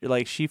little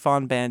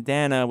chiffon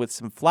bandana with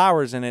some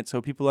flowers in it,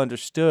 so people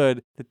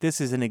understood that this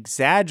is an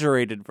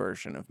exaggerated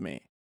version of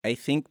me. I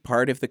think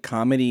part of the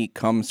comedy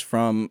comes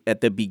from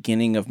at the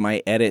beginning of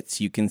my edits,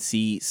 you can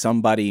see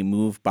somebody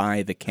move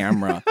by the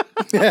camera.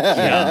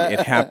 And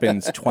it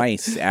happens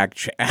twice,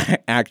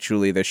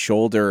 actually. The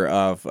shoulder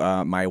of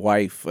my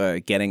wife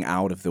getting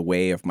out of the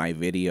way of my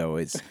video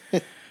is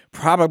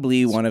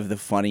probably one of the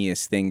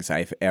funniest things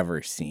I've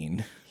ever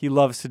seen. He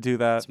loves to do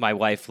that. It's my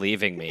wife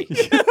leaving me.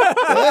 He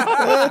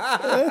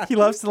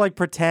loves to like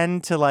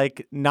pretend to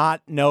like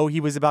not know he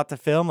was about to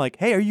film. Like,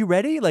 hey, are you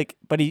ready? Like,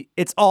 but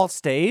it's all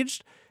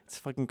staged. It's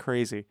fucking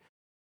crazy.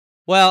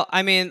 Well,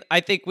 I mean,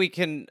 I think we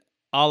can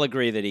all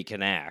agree that he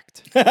can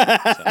act. So.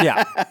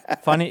 Yeah.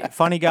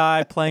 Funny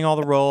guy playing all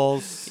the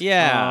roles.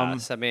 Yeah.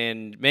 I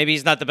mean, maybe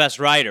he's not the best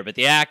writer, but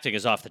the acting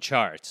is off the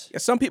charts. Yeah,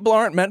 some people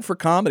aren't meant for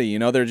comedy,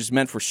 they're just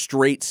meant for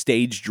straight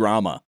stage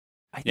drama.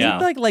 I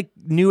think like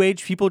new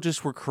age people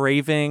just were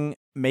craving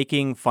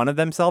making fun of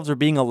themselves or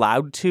being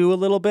allowed to a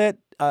little bit.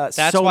 That's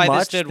so why much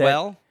this did that,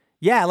 well?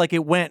 Yeah, like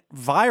it went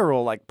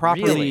viral, like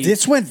properly. Really?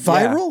 This went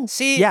viral? Yeah.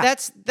 See, Yeah.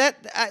 that's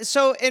that.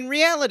 So in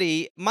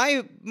reality,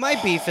 my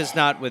beef is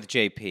not with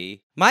JP.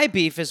 My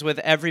beef is with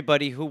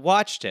everybody who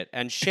watched it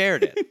and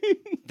shared it.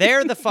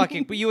 They're the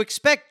fucking. But you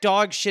expect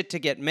dog shit to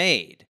get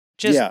made.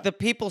 Just the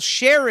people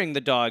sharing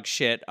the dog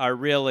shit are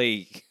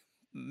really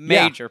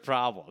major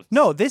problems.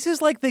 No, this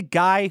is like the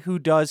guy who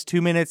does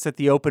 2 minutes at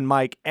the open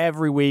mic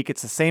every week.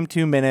 It's the same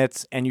 2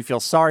 minutes, and you feel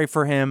sorry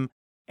for him.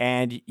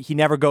 And he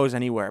never goes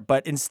anywhere.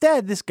 But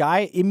instead, this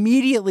guy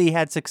immediately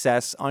had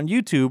success on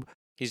YouTube.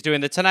 He's doing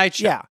the Tonight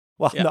Show. Yeah.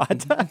 Well,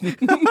 not.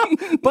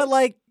 But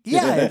like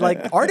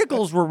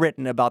articles were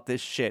written about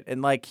this shit.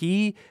 And like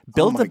he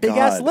built a big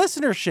ass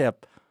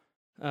listenership.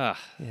 Ugh.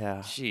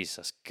 Yeah.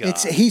 Jesus God.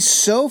 He's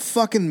so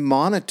fucking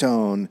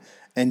monotone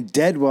and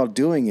dead while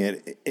doing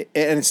it.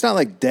 And it's not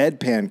like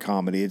deadpan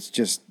comedy. It's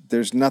just,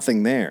 there's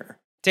nothing there.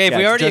 Dave, Yeah,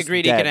 we it's already just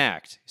agreed dead. he can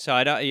act. So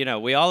I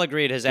don't, we all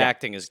agreed his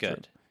acting is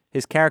good.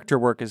 His character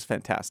work is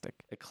fantastic.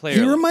 Clearly.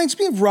 He reminds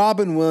me of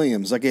Robin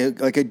Williams, like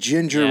a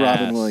ginger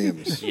Robin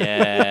Williams.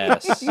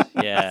 Yes.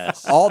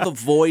 Yes. All the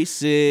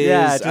voices.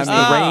 Yeah, just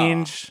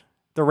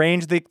the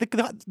range,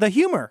 the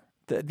humor.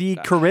 The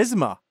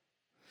charisma.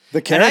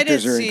 The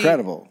characters are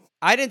incredible.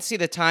 I didn't see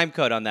the time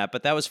code on that,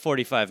 but that was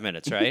 45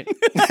 minutes, right?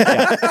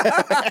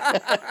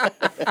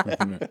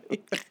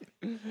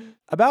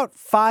 About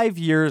 5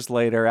 years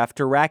later,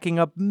 after racking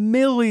up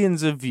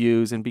millions of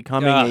views and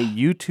becoming a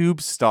YouTube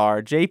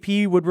star,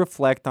 JP would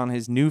reflect on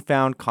his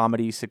newfound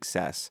comedy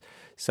success.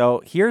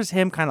 So here's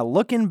him kind of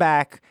looking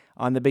back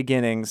on the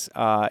beginnings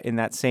in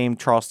that same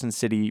Charleston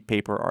City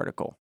paper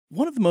article.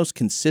 One of the most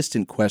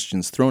consistent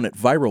questions thrown at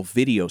viral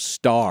video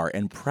star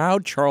and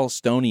proud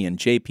Charlestonian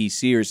JP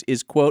Sears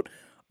is, quote,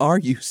 "Are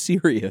you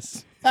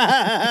serious?"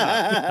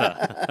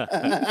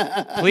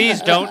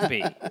 Please don't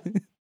be.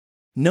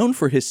 Known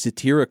for his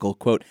satirical,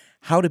 quote,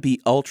 "How to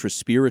Be Ultra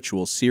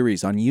Spiritual"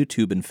 series on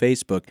YouTube and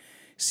Facebook,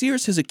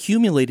 Sears has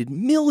accumulated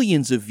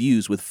millions of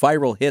views with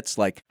viral hits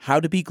like How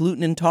to Be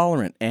Gluten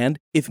Intolerant and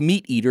If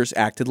Meat Eaters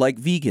Acted Like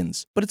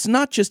Vegans. But it's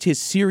not just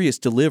his serious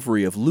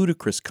delivery of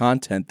ludicrous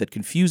content that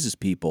confuses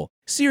people.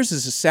 Sears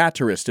is a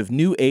satirist of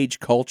New Age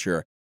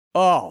culture.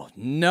 Oh,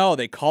 no,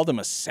 they called him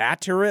a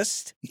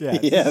satirist? Yeah,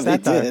 they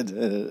did.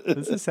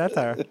 This is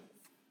satire.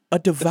 A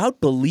devout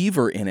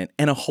believer in it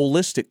and a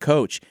holistic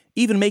coach,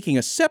 even making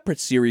a separate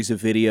series of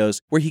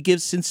videos where he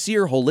gives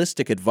sincere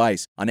holistic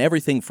advice on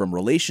everything from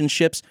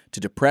relationships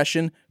to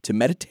depression to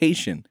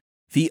meditation.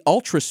 The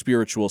Ultra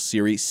Spiritual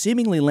series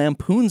seemingly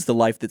lampoons the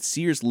life that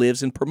Sears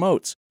lives and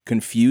promotes.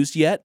 Confused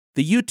yet?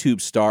 The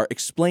YouTube star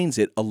explains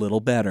it a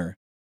little better.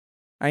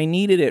 I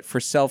needed it for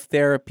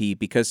self-therapy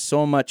because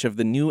so much of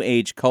the New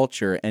Age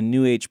culture and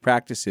New Age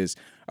practices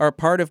are a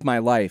part of my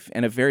life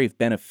and a very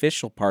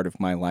beneficial part of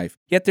my life.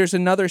 Yet there's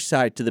another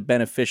side to the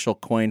beneficial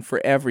coin for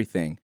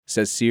everything,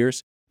 says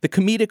Sears. The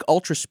comedic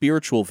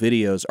ultra-spiritual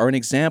videos are an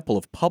example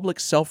of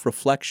public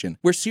self-reflection,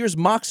 where Sears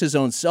mocks his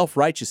own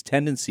self-righteous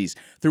tendencies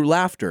through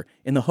laughter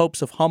in the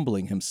hopes of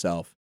humbling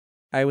himself.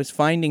 I was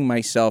finding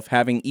myself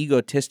having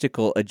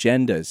egotistical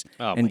agendas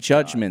and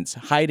judgments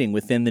hiding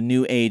within the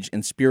New Age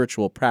and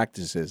spiritual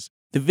practices.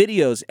 The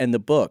videos and the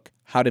book,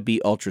 How to Be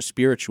Ultra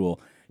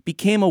Spiritual,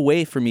 became a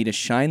way for me to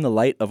shine the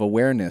light of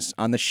awareness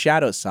on the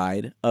shadow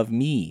side of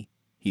me,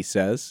 he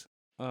says.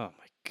 Oh,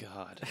 my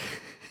God.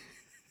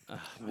 Oh,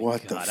 my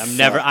what God. the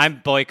fuck?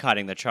 I'm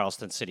boycotting the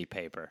Charleston City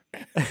paper.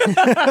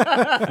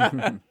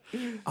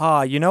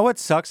 You know what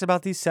sucks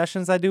about these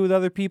sessions I do with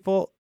other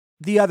people?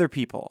 The other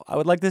people. I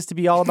would like this to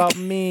be all about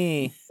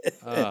me.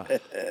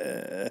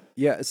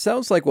 Yeah, it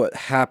sounds like what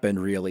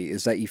happened really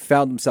is that he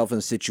found himself in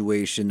a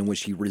situation in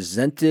which he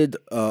resented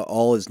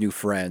all his new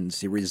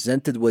friends. He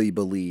resented what he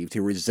believed. He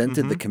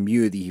resented the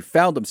community he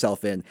found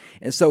himself in.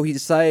 And so he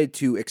decided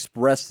to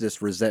express this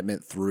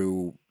resentment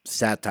through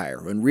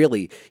satire. And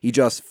really, he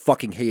just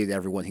fucking hated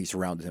everyone he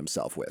surrounded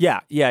himself with. Yeah.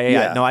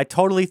 No, I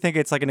totally think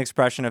it's like an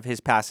expression of his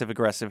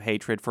passive-aggressive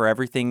hatred for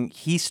everything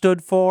he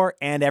stood for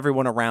and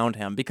everyone around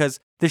him. Because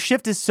the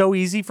shift is so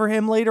easy for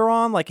him later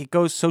on. Like, it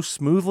goes so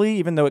smoothly,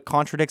 even though it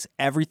contradicts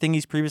everything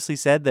he's previously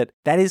said,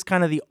 that is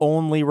kind of the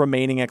only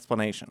remaining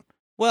explanation.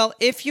 Well,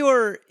 if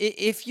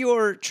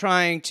you're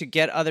trying to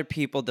get other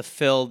people to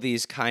fill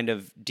these kind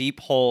of deep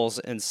holes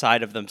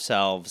inside of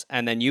themselves,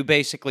 and then you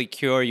basically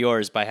cure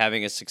yours by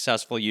having a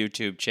successful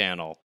YouTube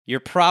channel, you're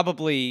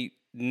probably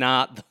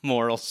not the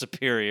moral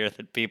superior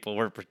that people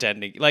were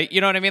pretending. Like, you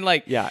know what I mean?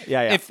 Like, Yeah.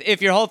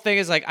 If your whole thing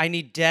is like, I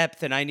need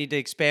depth and I need to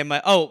expand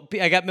my,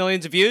 I got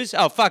millions of views?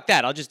 Oh, fuck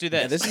that. I'll just do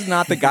this. Yeah, this is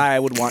not the guy I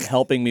would want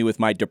helping me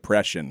with my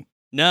depression.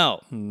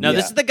 No,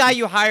 this is the guy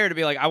you hire to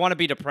be like, I want to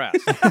be depressed.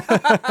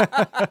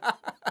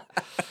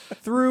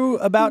 Through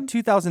about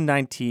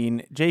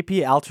 2019,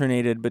 JP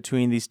alternated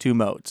between these two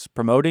modes,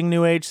 promoting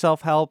New Age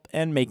self-help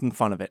and making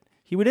fun of it.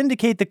 He would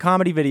indicate the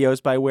comedy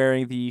videos by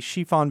wearing the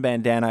chiffon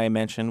bandana I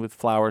mentioned with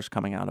flowers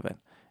coming out of it.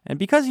 And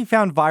because he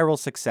found viral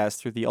success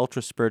through the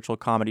ultra-spiritual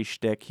comedy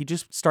shtick, he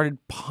just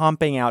started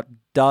pumping out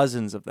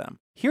dozens of them.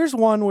 Here's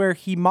one where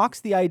he mocks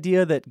the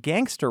idea that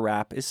gangster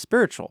rap is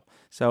spiritual.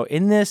 So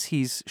in this,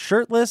 he's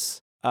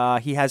shirtless.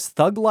 He has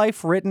Thug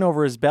Life written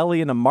over his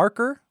belly in a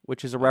marker,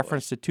 which is a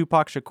reference to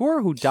Tupac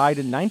Shakur, who died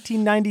in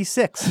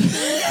 1996.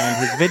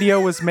 And his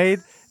video was made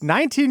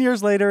 19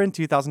 years later in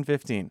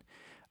 2015.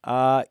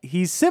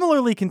 He's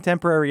similarly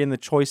contemporary in the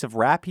choice of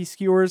rap he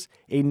skewers,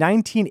 a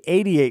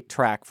 1988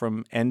 track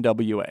from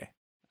NWA.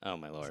 Oh,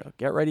 my Lord. So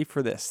get ready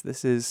for this.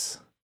 This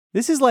is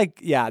like,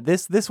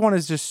 this one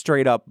is just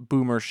straight up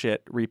boomer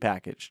shit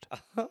repackaged.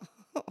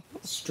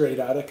 Straight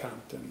out of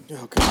Compton.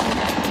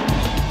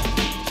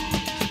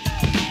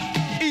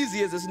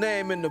 Easy as his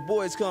name and the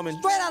boys coming.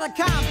 Straight out of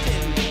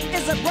Compton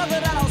is a brother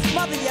that'll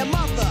smother your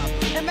mother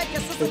and make your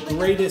sister. The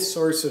greatest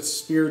source of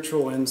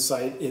spiritual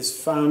insight is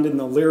found in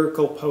the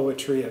lyrical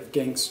poetry of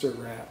gangster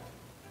rap.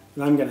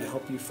 And I'm going to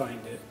help you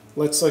find it.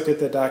 Let's look at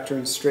the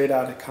doctrine Straight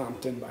Outta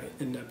Compton by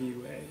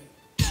NWA.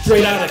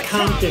 Straight Outta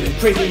Compton,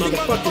 crazy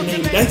motherfucker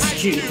named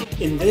Ice Cube.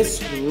 In this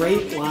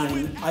great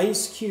line,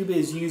 Ice Cube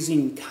is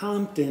using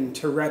Compton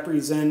to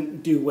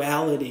represent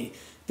duality,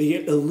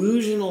 the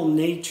illusional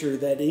nature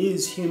that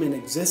is human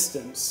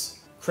existence.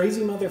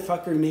 Crazy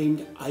motherfucker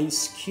named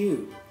Ice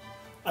Cube.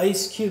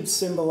 Ice Cube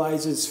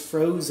symbolizes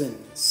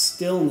frozen,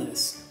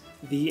 stillness,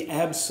 the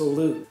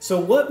absolute. So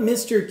what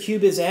Mr.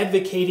 Cube is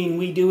advocating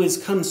we do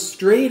is come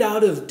straight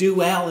out of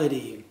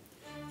duality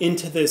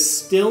into the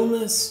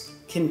stillness,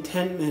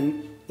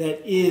 contentment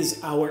that is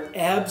our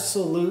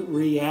absolute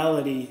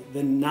reality,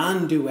 the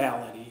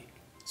non-duality,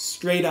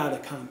 straight out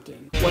of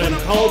Compton. When I'm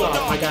called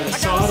off, I gotta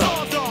saw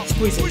it off,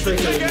 squeeze the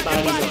trigger, and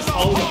bodies are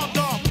hauled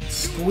off.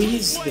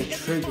 Squeeze the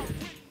trigger.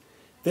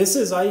 This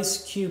is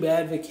Ice Cube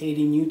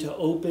advocating you to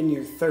open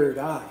your third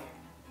eye,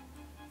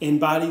 and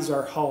bodies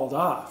are hauled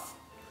off.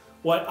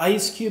 What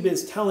Ice Cube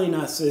is telling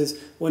us is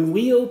when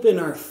we open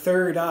our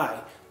third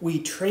eye, we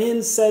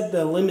transcend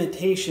the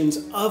limitations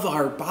of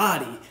our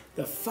body,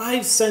 the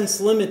 5 sense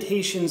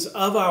limitations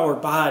of our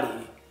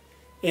body,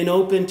 and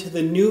open to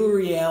the new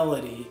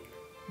reality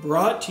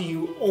brought to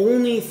you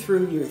only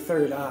through your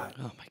third eye.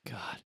 Oh my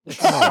God. It's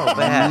so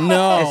bad.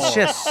 No. It's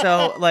just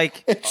so,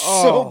 like... It's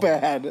so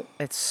bad.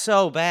 It's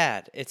so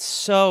bad. It's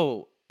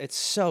so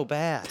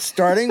bad.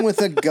 Starting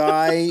with a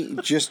guy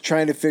just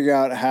trying to figure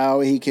out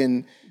how he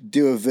can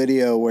do a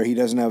video where he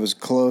doesn't have his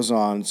clothes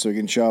on so he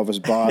can show off his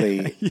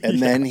body.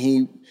 And then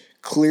he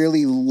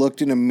clearly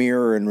looked in a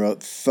mirror and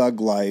wrote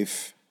Thug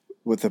Life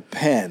with a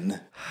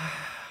pen.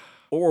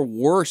 Or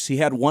worse, he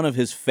had one of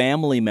his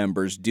family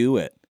members do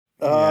it.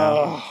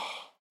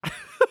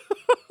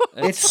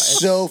 It's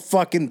so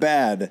fucking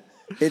bad.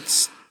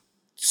 It's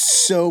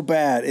so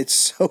bad. It's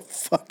so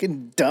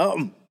fucking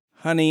dumb.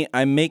 Honey,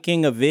 I'm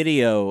making a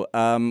video.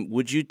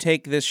 Would you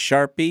take this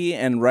Sharpie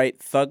and write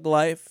Thug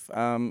Life?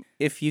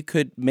 If you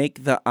could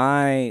make the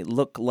eye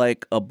look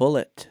like a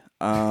bullet,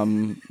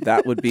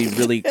 that would be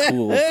really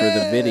cool for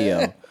the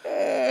video.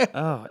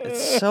 Oh,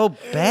 it's so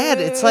bad.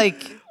 It's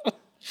like...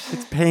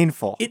 It's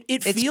painful. It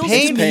It's feels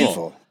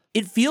painful.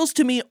 It feels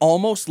to me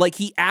almost like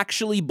he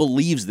actually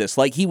believes this.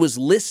 Like he was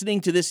listening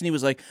to this and he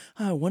was like,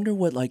 oh, I wonder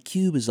what like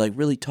Cube is like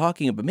really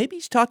talking about. Maybe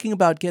he's talking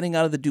about getting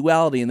out of the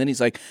duality. And then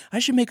he's like, I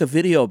should make a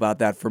video about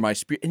that for my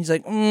spirit. And he's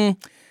like,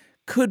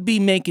 could be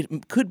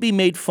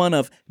made fun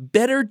of.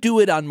 Better do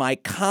it on my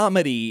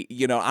comedy,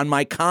 on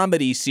my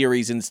comedy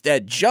series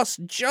instead, just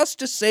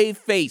to save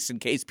face in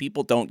case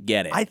people don't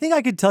get it. I think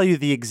I could tell you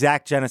the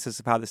exact genesis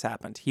of how this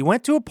happened. He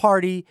went to a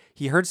party,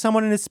 he heard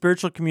someone in his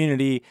spiritual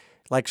community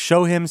like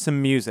show him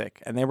some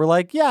music. And they were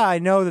like, yeah, I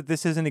know that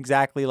this isn't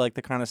exactly like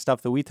the kind of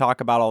stuff that we talk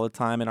about all the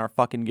time in our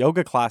fucking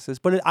yoga classes,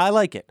 but I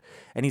like it.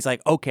 And he's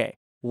like, okay,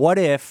 what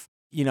if,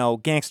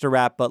 gangster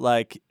rap, but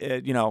like,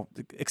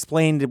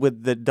 explained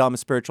with the dumb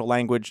spiritual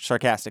language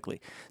sarcastically.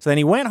 So then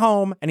he went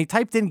home and he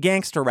typed in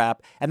gangster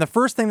rap. And the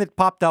first thing that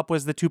popped up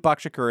was the Tupac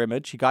Shakur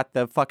image. He got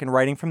the fucking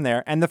writing from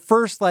there. And the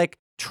first like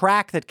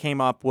track that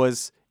came up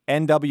was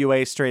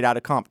NWA Straight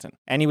Outta Compton.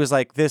 And he was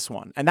like, this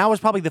one. And that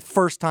was probably the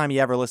first time he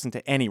ever listened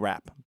to any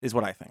rap, is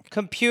what I think.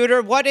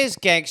 Computer, what is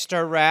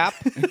gangster rap?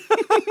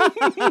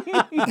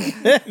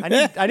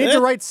 I need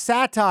to write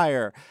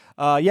satire.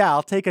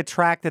 I'll take a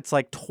track that's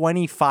like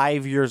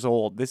 25 years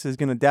old. This is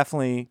going to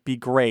definitely be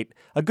great.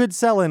 A good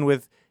sell-in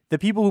with the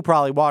people who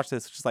probably watch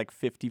this, which is like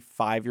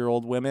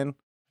 55-year-old women.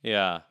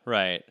 Yeah,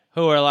 right.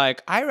 Who are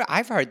like,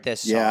 I've heard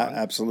this song. Yeah,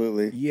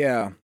 absolutely.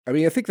 Yeah. I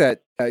mean, I think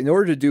that in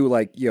order to do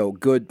like,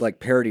 good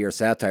like parody or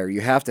satire, you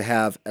have to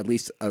have at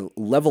least a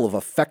level of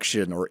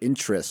affection or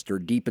interest or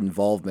deep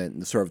involvement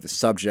in sort of the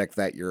subject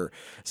that you're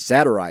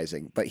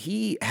satirizing. But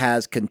he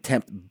has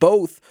contempt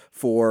both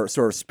for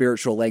sort of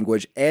spiritual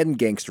language and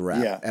gangster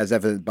rap, as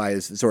evident by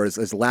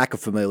his lack of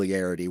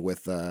familiarity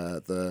with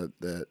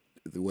the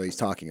way he's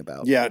talking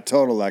about. Yeah,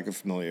 total lack of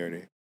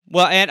familiarity.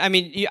 Well, and I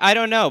mean, I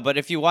don't know, but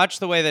if you watch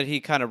the way that he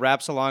kind of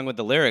raps along with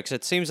the lyrics,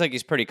 it seems like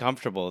he's pretty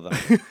comfortable with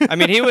them. I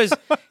mean,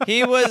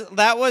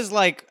 that was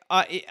like,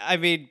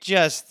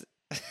 just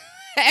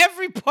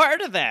every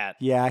part of that.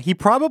 Yeah, he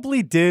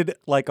probably did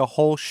like a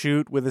whole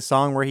shoot with a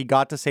song where he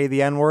got to say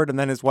the N-word, and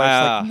then his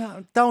wife's like,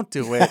 no, don't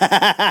do it.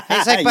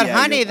 He's like, but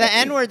honey, the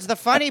N-word's the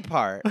funny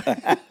part.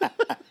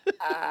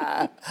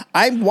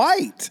 I'm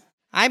white.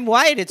 I'm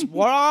white. It's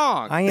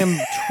wrong. I am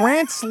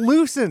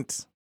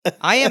translucent.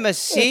 I am a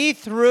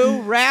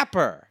see-through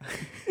rapper.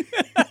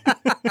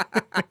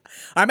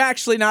 I'm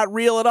actually not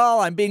real at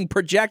all. I'm being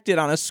projected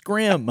on a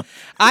scrim.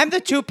 I'm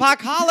the Tupac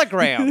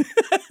hologram.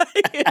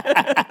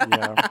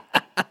 Yeah.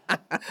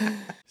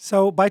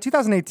 So by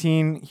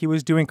 2018, he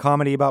was doing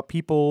comedy about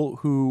people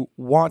who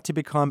want to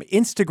become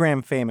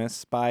Instagram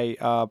famous by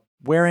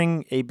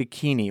wearing a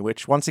bikini,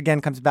 which once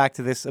again comes back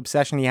to this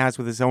obsession he has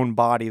with his own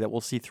body that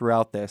we'll see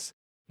throughout this.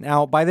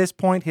 Now, by this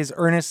point, his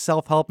earnest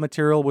self-help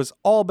material was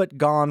all but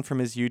gone from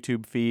his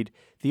YouTube feed.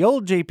 The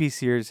old JP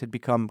Sears had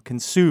become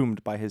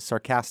consumed by his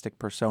sarcastic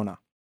persona.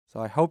 So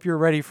I hope you're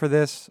ready for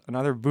this,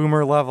 another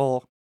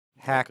boomer-level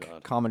hack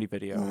comedy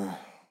video.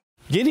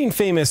 Getting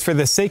famous for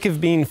the sake of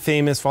being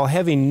famous while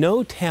having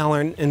no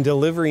talent and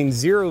delivering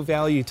zero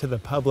value to the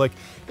public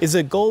is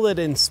a goal that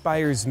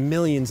inspires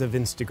millions of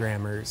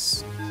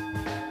Instagrammers.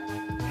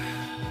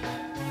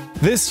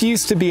 This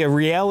used to be a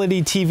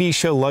reality TV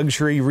show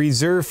luxury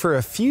reserved for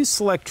a few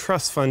select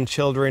trust fund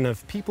children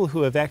of people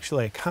who have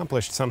actually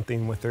accomplished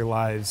something with their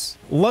lives.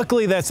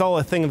 Luckily, that's all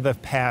a thing of the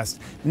past.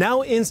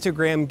 Now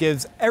Instagram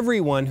gives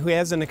everyone who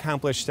hasn't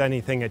accomplished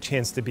anything a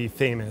chance to be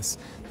famous.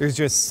 There's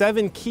just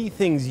 7 key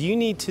things you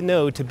need to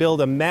know to build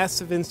a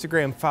massive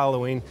Instagram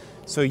following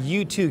so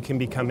you too can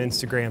become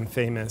Instagram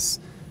famous.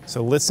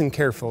 So listen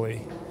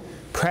carefully.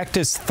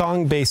 Practice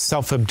thong-based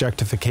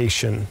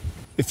self-objectification.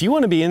 If you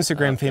want to be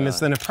Instagram famous,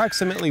 then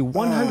approximately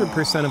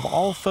 100% of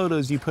all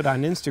photos you put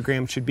on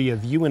Instagram should be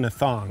of you in a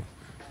thong.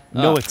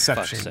 No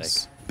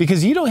exceptions.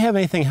 Because you don't have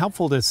anything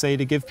helpful to say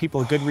to give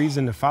people a good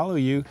reason to follow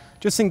you.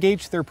 Just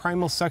engage their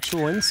primal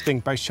sexual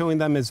instinct by showing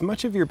them as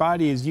much of your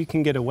body as you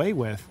can get away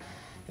with.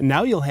 And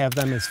now you'll have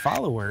them as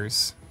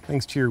followers,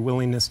 thanks to your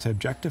willingness to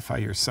objectify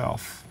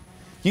yourself.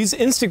 Use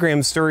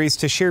Instagram stories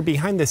to share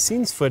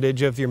behind-the-scenes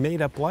footage of your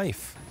made-up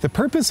life. The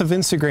purpose of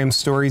Instagram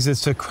stories is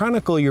to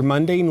chronicle your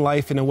mundane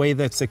life in a way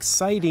that's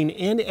exciting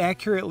and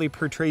accurately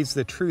portrays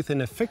the truth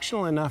in a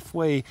fictional enough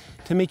way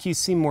to make you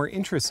seem more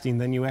interesting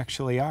than you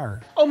actually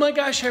are. Oh my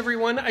gosh,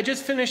 everyone, I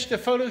just finished a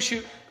photo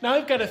shoot. Now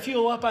I've got to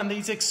fuel up on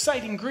these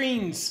exciting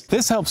greens.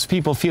 This helps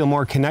people feel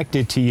more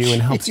connected to you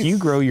and helps you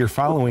grow your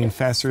following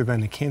faster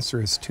than a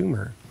cancerous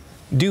tumor.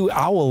 Do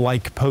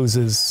owl-like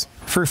poses.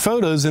 For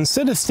photos,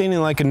 instead of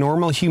standing like a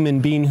normal human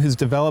being who's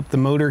developed the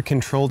motor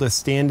control to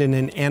stand in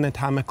an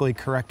anatomically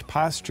correct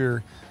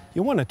posture,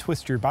 you'll want to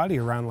twist your body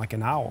around like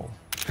an owl.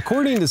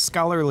 According to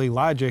scholarly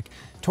logic,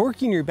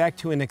 torquing your back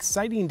to an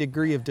exciting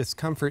degree of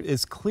discomfort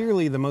is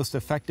clearly the most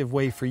effective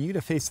way for you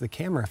to face the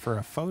camera for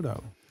a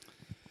photo.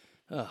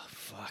 Oh,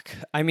 fuck.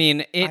 I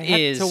mean, I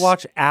had to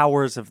watch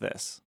hours of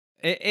this.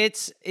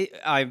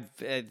 I'm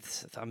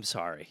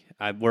sorry.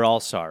 We're all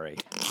sorry.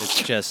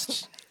 It's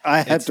just...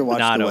 I had to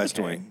watch The West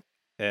Wing.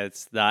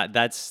 It's not,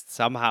 that's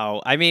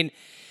somehow, I mean,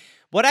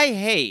 what I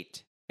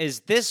hate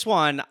is this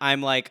one,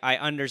 I'm like, I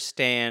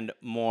understand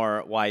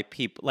more why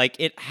people, like,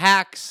 it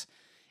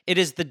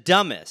is the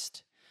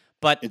dumbest,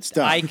 but it's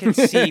dumb. I can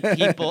see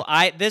people,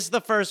 this is the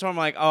first one I'm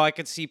like, oh, I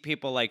could see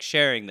people, like,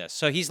 sharing this.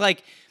 So he's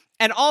like,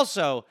 and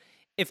also,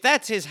 if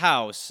that's his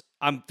house,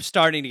 I'm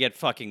starting to get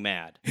fucking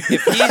mad.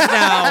 If he's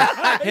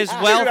now, his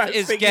wealth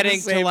is getting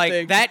to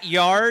like, that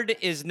yard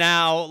is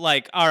now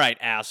like, all right,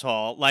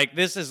 asshole. Like,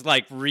 this is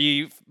like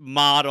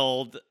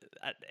remodeled.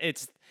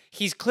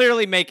 He's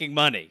clearly making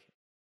money.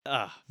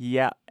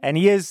 Yeah. And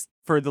he is,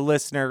 for the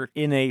listener,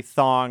 in a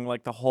thong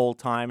like the whole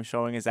time,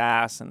 showing his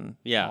ass and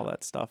all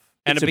that stuff.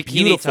 And it's a a bikini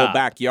beautiful top.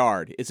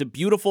 backyard. It's a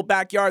beautiful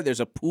backyard.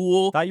 There's a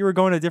pool. Thought you were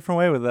going a different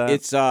way with that.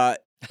 It's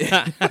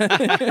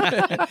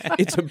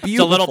it's a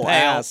beautiful little pale.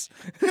 ass.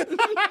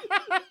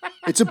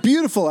 It's a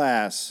beautiful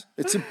ass.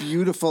 It's a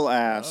beautiful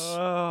ass.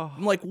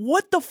 I'm like,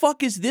 what the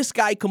fuck is this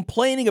guy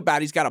complaining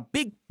about? He's got a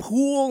big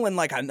pool and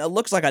like it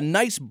looks like a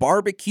nice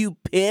barbecue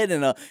pit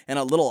and a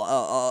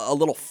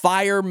little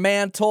fire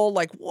mantle.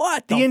 Like,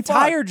 what the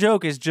entire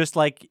joke is just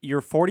like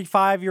your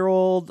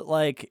 45-year-old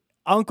like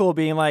uncle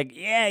being like,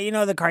 yeah, you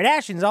know, the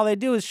Kardashians, all they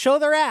do is show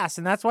their ass,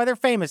 and that's why they're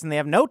famous, and they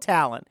have no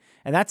talent.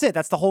 And that's it.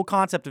 That's the whole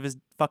concept of his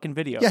fucking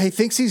video. Yeah, he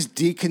thinks he's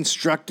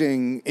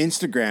deconstructing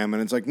Instagram, and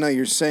it's like, no,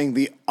 you're saying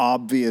the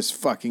obvious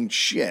fucking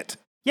shit.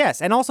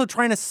 Yes, and also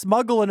trying to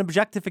smuggle an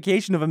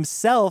objectification of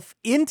himself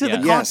into the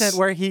content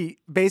where he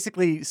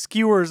basically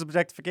skewers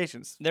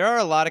objectifications. There are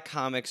a lot of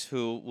comics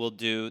who will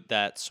do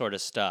that sort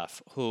of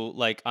stuff, who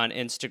like on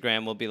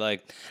Instagram will be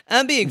like,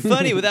 I'm being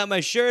funny without my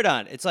shirt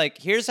on. It's like,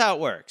 here's how it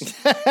works.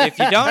 If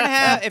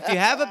you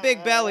have a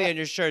big belly and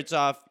your shirt's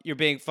off, you're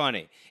being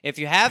funny. If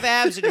you have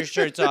abs and your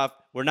shirt's off,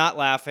 we're not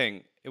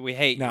laughing. We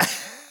hate you. No,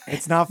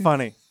 it's not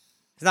funny.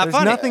 It's not There's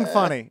funny. nothing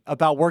funny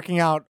about working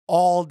out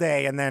all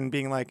day and then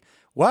being like,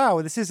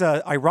 wow, this is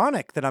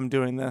ironic that I'm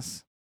doing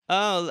this.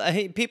 Oh, I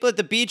hate people at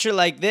the beach are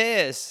like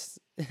this.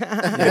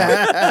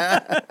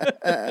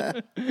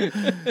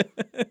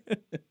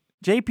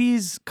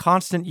 JP's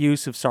constant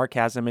use of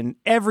sarcasm in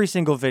every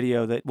single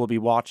video that we'll be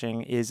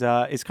watching is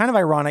kind of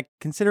ironic,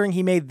 considering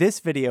he made this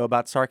video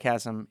about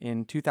sarcasm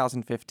in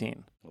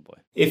 2015. Oh boy!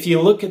 If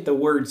you look at the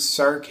word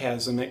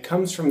sarcasm, it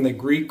comes from the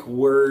Greek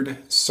word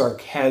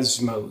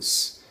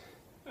sarkasmos.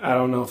 I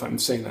don't know if I'm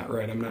saying that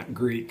right. I'm not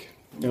Greek.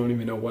 I don't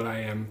even know what I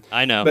am.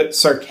 I know. But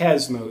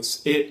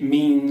sarkasmos, it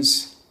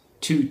means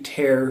to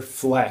tear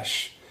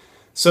flesh.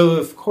 So,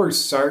 of course,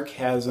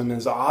 sarcasm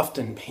is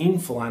often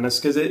painful on us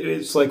because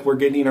it's like we're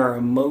getting our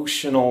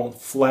emotional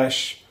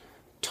flesh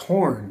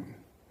torn.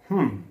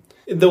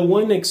 The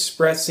one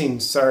expressing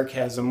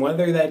sarcasm,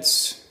 whether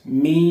that's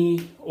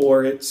me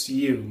or it's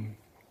you,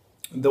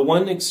 the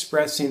one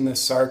expressing the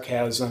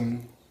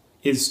sarcasm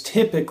is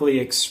typically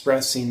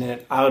expressing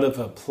it out of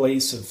a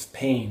place of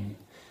pain.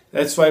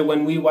 That's why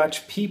when we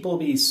watch people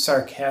be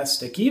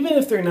sarcastic, even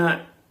if they're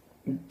not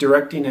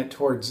directing it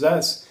towards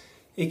us,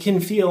 it can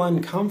feel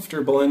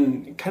uncomfortable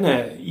and kind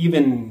of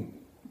even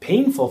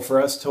painful for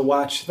us to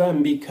watch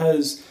them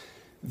because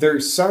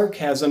their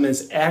sarcasm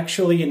is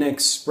actually an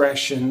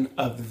expression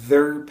of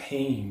their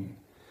pain,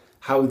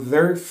 how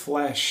their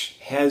flesh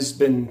has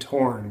been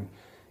torn.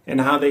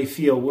 and how they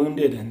feel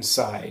wounded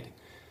inside.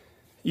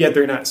 Yet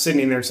they're not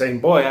sitting there saying,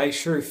 boy, I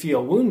sure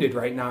feel wounded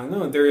right now.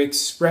 No, they're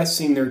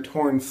expressing their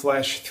torn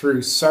flesh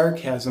through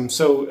sarcasm.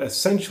 So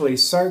essentially,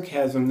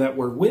 sarcasm that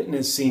we're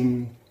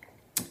witnessing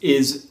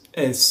is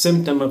a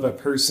symptom of a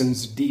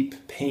person's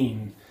deep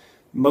pain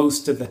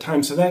most of the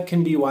time. So that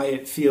can be why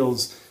it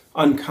feels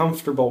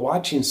uncomfortable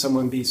watching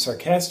someone be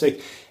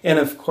sarcastic. And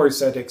of course,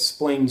 that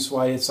explains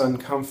why it's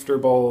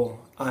uncomfortable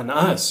on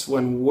us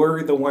when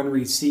we're the one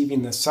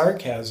receiving the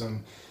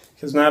sarcasm.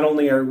 Because not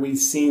only are we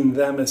seeing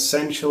them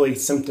essentially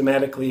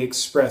symptomatically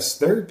express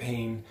their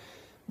pain,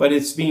 but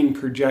it's being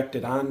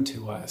projected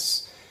onto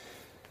us.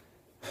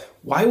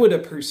 Why would a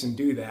person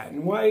do that?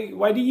 And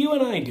why do you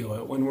and I do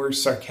it when we're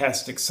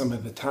sarcastic some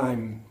of the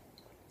time?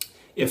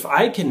 If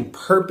I can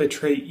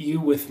perpetrate you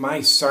with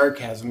my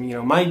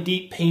sarcasm, my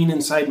deep pain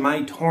inside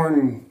my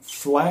torn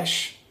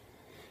flesh,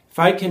 if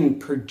I can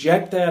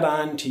project that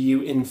onto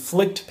you,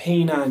 inflict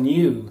pain on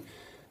you,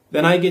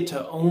 then I get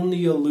to own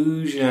the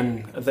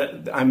illusion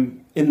that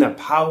I'm in the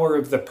power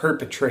of the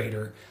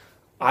perpetrator.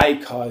 I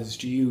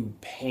caused you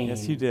pain.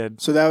 Yes, you did.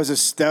 So that was a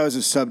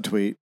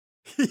subtweet.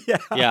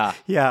 Yeah.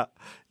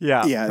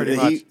 Yeah, pretty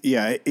much.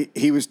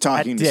 He was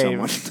talking to Dave.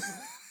 someone.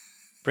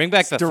 Bring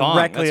back the thong.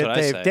 Directly That's what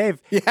at Dave. I say.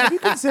 Dave, have you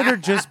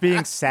considered just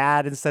being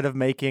sad instead of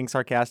making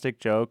sarcastic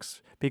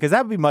jokes? Because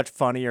that would be much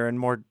funnier and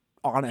more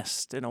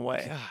honest in a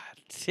way. Damn.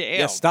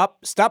 Yeah,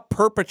 stop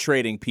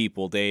perpetrating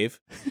people, Dave.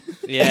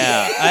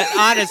 Yeah.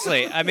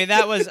 Honestly, I mean,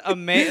 that was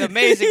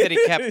amazing that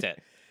he kept it.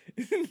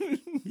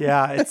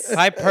 Yeah, If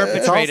I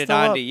perpetrated still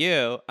onto up.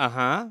 you,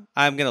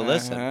 I'm going to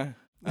listen.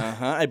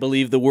 I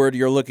believe the word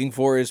you're looking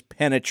for is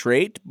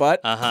penetrate,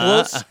 but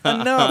close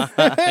enough.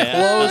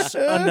 Close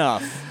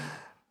enough.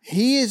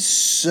 He is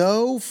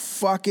so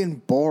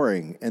fucking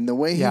boring, and the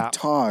way he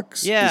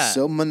talks is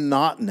so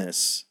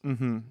monotonous.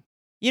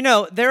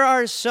 Mm-hmm. There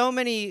are so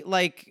many,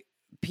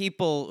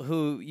 people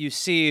who you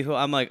see who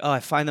I'm like, oh,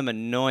 I find them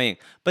annoying.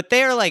 But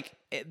they're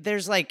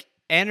there's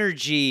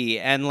energy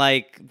and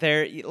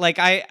they're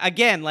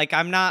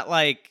I'm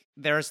not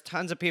there's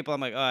tons of people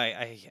I'm like, oh,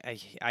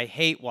 I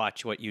hate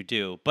watch what you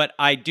do. But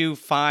I do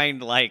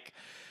find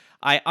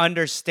I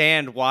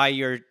understand why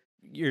you're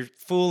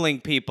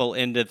fooling people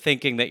into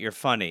thinking that you're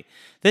funny.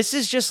 This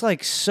is just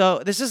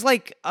this is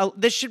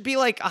this should be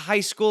a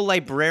high school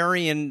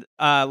librarian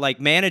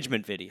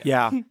management video.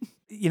 Yeah.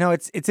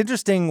 It's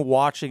interesting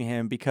watching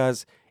him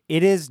because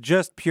it is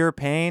just pure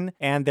pain,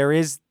 and there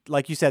is,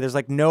 like you said, there's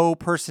no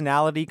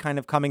personality kind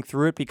of coming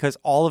through it because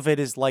all of it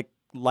is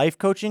life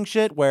coaching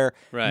shit where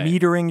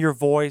metering your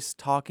voice,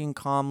 talking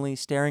calmly,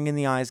 staring in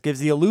the eyes gives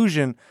the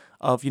illusion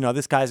of,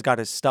 this guy's got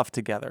his stuff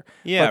together.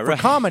 Yeah, but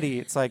for comedy,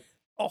 it's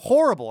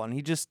horrible.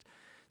 And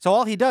so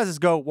all he does is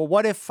go, well,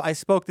 what if I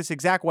spoke this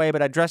exact way,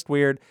 but I dressed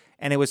weird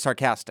and it was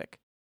sarcastic?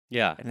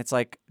 Yeah. And it's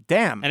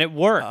damn. And it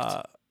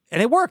worked.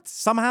 And it worked.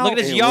 Somehow. Look at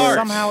his yard.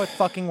 Somehow it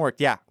fucking worked.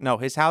 Yeah. No,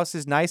 his house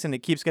is nice and it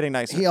keeps getting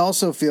nicer. He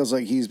also feels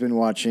like he's been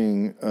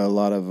watching a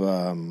lot of,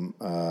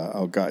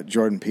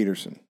 Jordan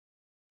Peterson.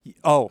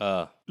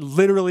 Oh,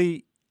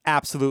 literally,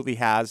 absolutely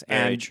has.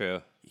 Very and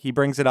true. He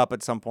brings it up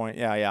at some point.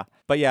 Yeah.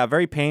 But yeah,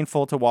 very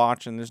painful to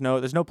watch, and there's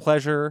no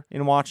pleasure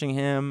in watching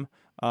him.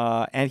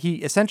 And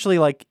he essentially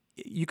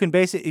you can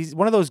he's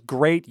one of those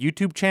great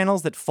YouTube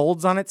channels that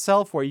folds on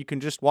itself where you can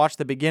just watch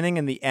the beginning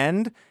and the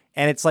end,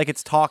 and it's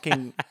it's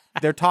talking.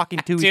 They're talking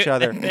to each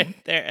other.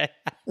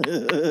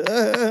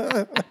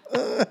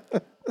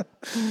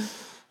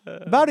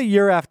 About a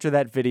year after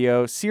that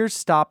video, Sears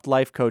stopped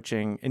life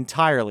coaching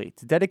entirely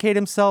to dedicate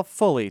himself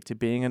fully to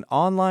being an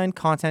online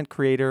content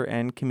creator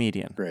and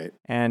comedian. Great.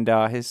 And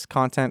his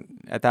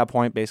content at that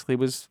point basically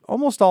was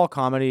almost all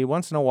comedy.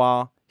 Once in a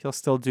while, he'll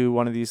still do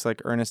one of these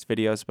earnest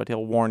videos, but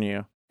he'll warn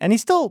you. And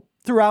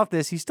throughout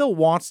this, he still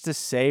wants to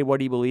say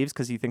what he believes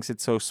because he thinks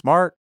it's so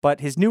smart.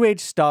 But his new age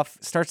stuff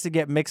starts to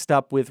get mixed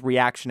up with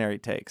reactionary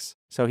takes.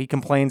 So he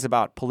complains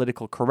about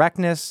political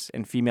correctness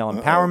and female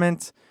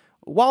empowerment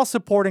while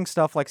supporting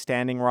stuff like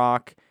Standing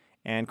Rock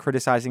and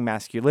criticizing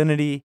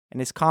masculinity.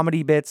 And his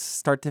comedy bits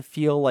start to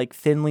feel like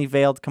thinly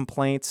veiled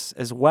complaints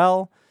as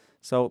well.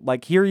 So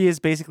here he is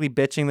basically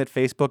bitching that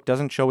Facebook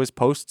doesn't show his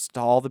posts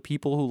to all the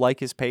people who like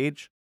his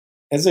page.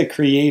 As a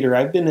creator,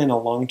 I've been in a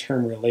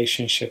long-term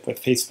relationship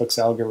with Facebook's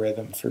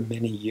algorithm for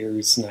many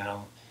years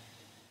now.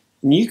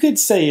 And you could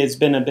say it's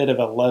been a bit of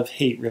a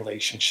love-hate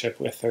relationship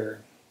with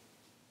her.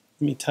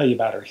 Let me tell you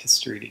about our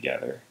history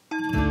together.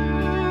 God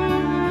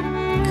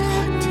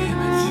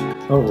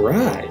damn it. All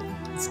right,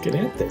 let's get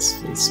at this,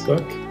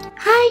 Facebook.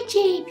 Hi,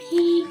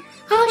 JP.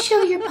 I'll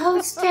show your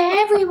posts to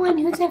everyone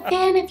who's a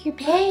fan of your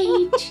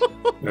page.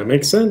 That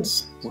makes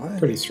sense. What?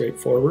 Pretty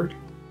straightforward.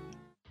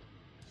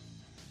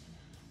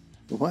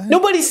 What?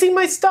 Nobody's seen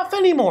my stuff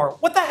anymore.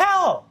 What the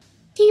hell?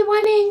 Do you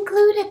want to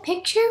include a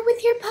picture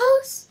with your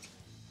post?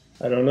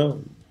 I don't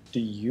know. Do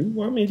you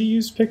want me to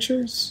use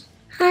pictures?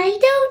 I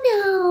don't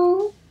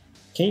know.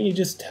 Can't you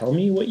just tell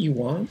me what you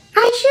want?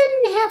 I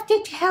shouldn't have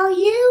to tell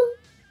you.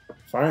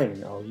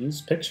 Fine, I'll use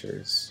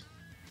pictures.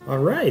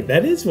 Alright,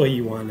 that is what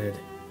you wanted.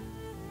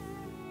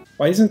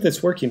 Why isn't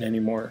this working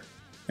anymore?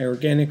 My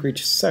organic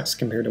reach sucks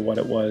compared to what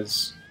it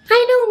was.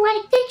 I don't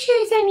like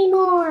pictures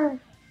anymore.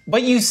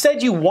 But you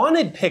said you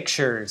wanted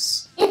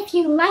pictures. If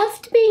you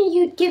loved me,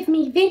 you'd give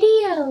me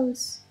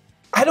videos.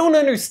 I don't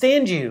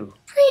understand you.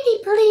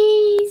 Pretty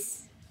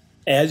please.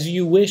 As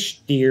you wish,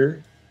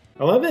 dear.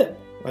 I love it.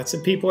 Lots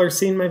of people are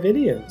seeing my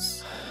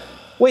videos.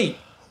 Wait,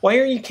 why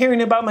aren't you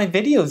caring about my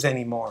videos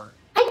anymore?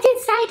 I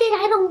decided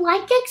I don't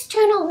like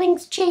external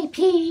links,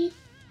 JP.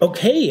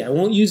 Okay, I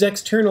won't use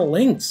external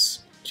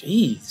links.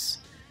 Jeez.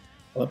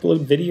 I'll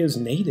upload videos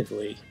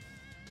natively.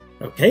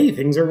 Okay,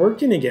 things are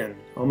working again.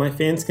 All my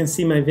fans can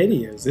see my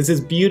videos. This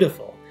is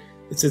beautiful.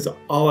 This is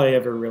all I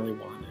ever really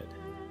wanted.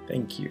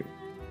 Thank you.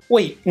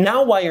 Wait,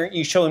 now why aren't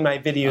you showing my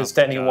videos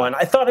to anyone?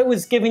 I thought I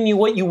was giving you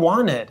what you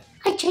wanted.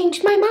 I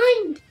changed my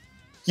mind.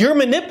 You're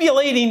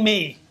manipulating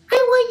me. I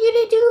want you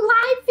to do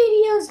live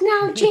videos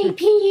now,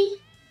 JP.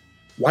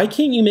 Why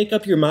can't you make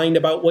up your mind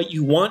about what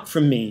you want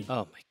from me?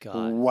 Oh my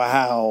god.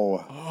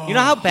 Wow. You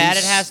know how bad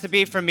it has to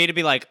be for me to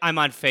be like, I'm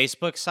on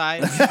Facebook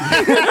side?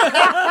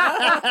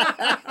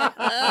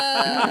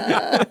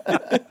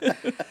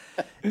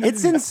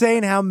 It's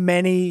insane how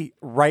many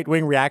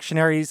right-wing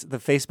reactionaries the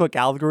Facebook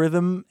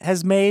algorithm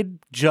has made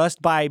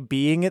just by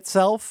being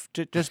itself,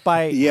 just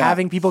by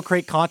having people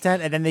create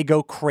content and then they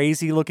go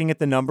crazy looking at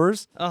the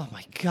numbers. Oh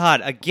my god.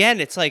 Again,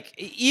 it's like,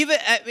 even,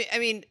 I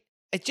mean,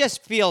 it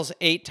just feels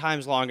 8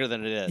 times longer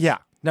than it is. Yeah.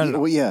 No.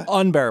 Well, yeah.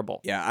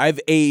 Unbearable. Yeah, I've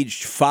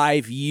aged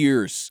 5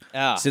 years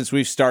since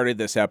we've started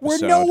this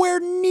episode. We're nowhere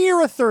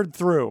near a third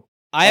through.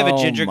 I have a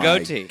ginger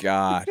goatee. Oh my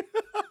god.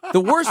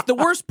 The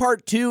worst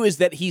part too is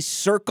that he's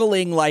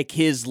circling like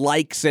his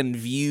likes and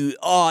views.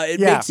 Oh, it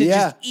makes it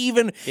just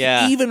even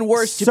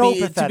worse So to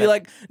be pathetic.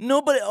 like,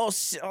 nobody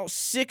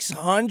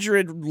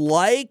 600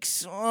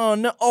 likes. Oh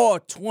no,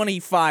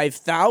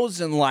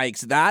 25,000 likes.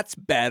 That's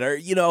better.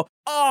 You know.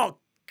 Oh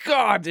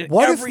god.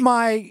 What if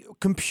my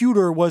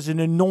computer was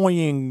an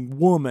annoying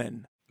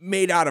woman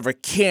made out of a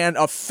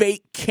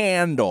fake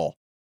candle?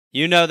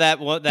 You know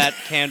that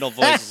candle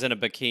voice is in a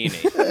bikini.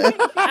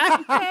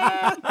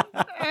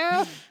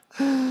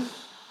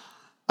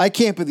 I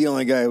can't be the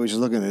only guy who was just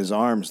looking at his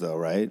arms, though,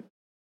 right?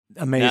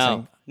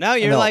 Amazing. No,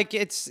 you're No. like,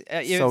 it's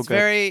good.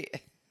 very,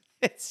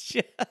 it's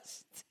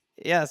just,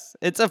 yes,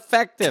 it's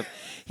effective.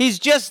 He's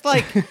just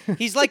like,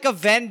 he's like a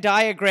Venn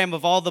diagram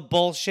of all the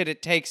bullshit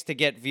it takes to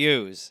get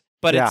views,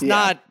 but it's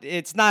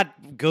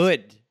not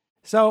good.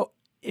 So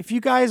if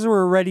you guys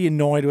were already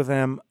annoyed with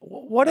him,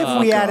 what if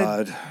we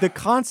added the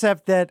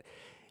concept that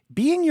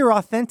being your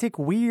authentic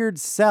weird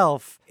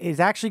self is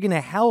actually going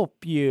to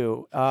help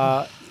you,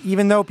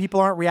 even though people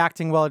aren't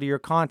reacting well to your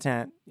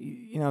content?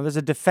 You know, there's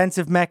a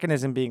defensive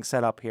mechanism being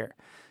set up here.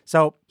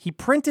 So he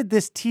printed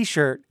this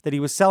T-shirt that he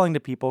was selling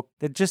to people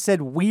that just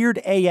said "Weird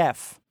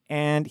AF,"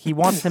 and he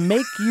wants to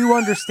make you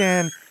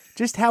understand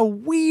just how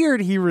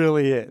weird he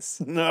really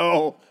is.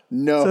 No.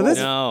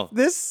 So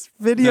this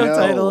video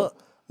title.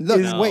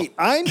 Look, wait,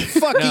 I'm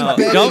fucking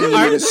begging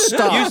you to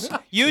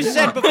stop. You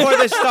said before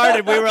this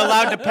started we were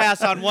allowed to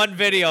pass on one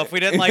video if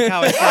we didn't like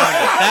how it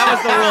sounded. That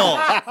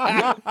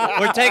was the rule.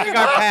 We're taking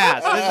our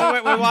pass. This is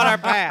what we want our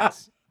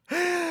pass.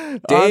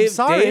 Dave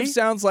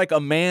sounds like a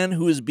man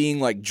who is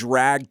being like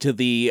dragged to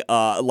the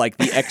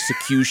the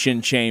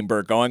execution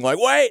chamber, going like,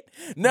 "Wait,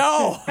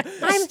 no,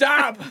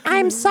 stop!"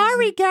 I'm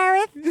sorry,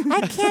 Gareth.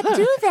 I can't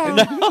do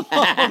that.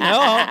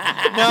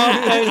 No,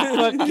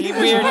 Facebook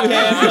weird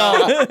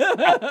candle.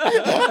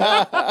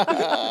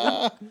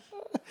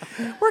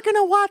 We're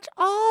gonna watch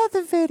all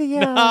the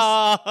videos.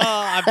 Oh,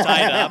 I'm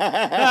tied up.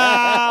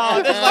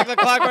 Oh, this is like the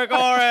Clockwork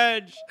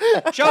Orange.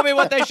 Show me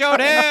what they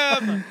showed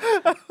him.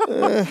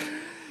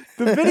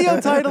 The video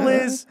title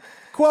is,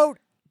 quote,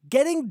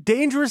 "Getting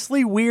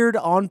Dangerously Weird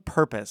on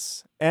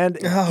Purpose." And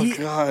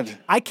God.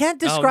 I can't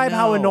describe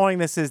how no. annoying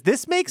this is.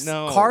 This makes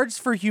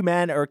Cards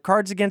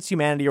Against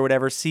Humanity or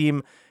whatever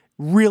seem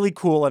really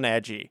cool and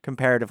edgy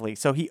comparatively.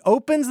 So he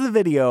opens the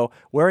video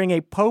wearing a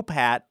Pope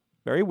hat,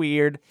 very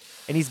weird,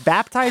 and he's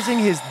baptizing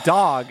his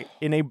dog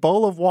in a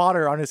bowl of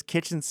water on his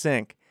kitchen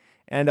sink.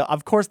 And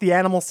of course, the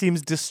animal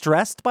seems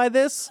distressed by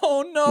this.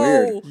 Oh no!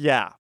 Weird.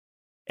 Yeah.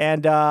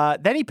 And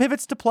then he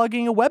pivots to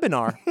plugging a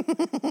webinar.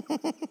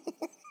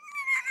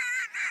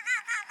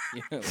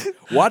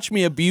 Watch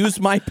me abuse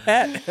my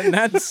pet and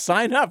then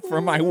sign up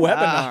for my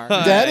webinar.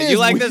 That is you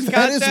like this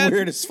that is content?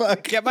 weird as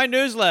fuck. Get my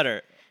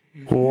newsletter.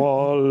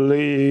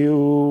 Wally, you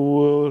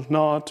will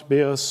not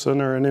be a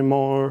sinner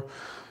anymore.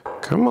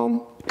 Come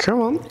on. Come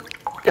on.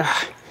 Yeah,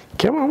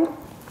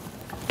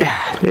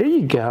 there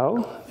you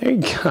go.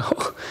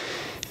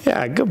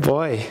 Yeah, good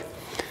boy.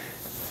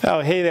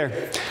 Oh, hey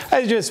there. I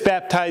was just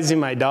baptizing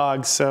my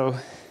dog, so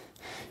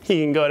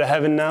he can go to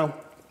heaven now.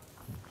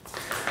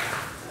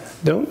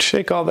 Don't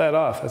shake all that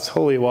off. That's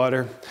holy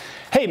water.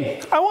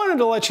 Hey, I wanted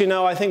to let you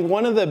know, I think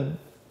one of the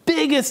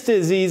biggest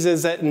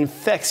diseases that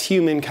infects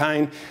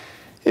humankind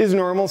is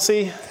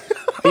normalcy.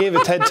 I gave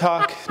a TED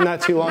Talk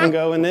not too long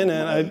ago, and in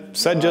it I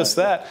said just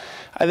that.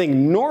 I think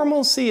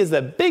normalcy is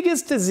the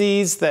biggest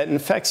disease that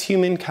infects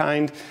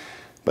humankind,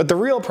 but the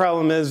real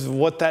problem is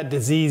what that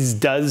disease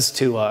does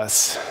to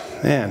us.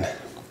 Man,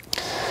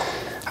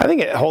 I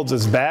think it holds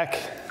us back.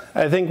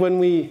 I think when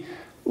we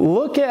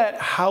look at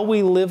how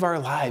we live our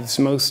lives,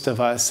 most of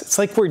us, it's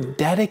like we're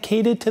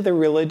dedicated to the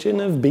religion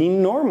of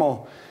being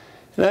normal.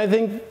 And I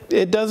think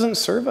it doesn't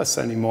serve us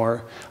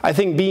anymore. I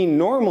think being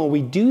normal,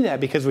 we do that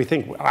because we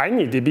think, I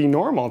need to be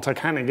normal to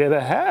kind of get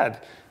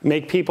ahead.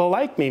 Make people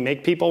like me,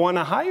 make people want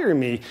to hire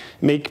me,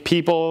 make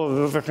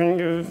people,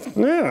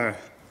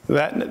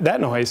 that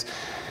noise.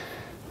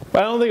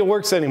 But I don't think it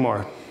works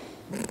anymore.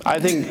 I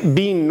think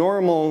being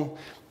normal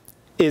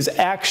is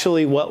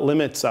actually what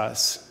limits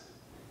us.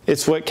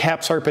 It's what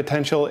caps our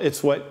potential.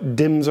 It's what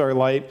dims our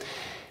light.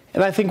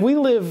 And I think we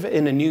live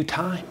in a new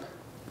time.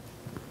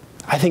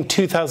 I think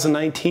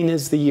 2019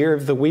 is the year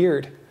of the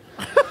weird.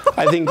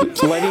 I think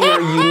letting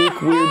our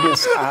unique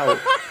weirdness out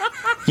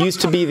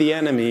used to be the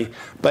enemy,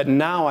 but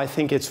now I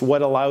think it's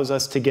what allows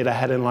us to get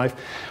ahead in life.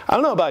 I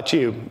don't know about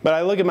you, but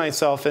I look at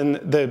myself and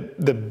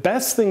the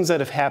best things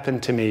that have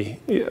happened to me,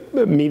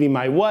 meeting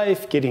my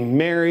wife, getting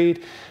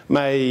married,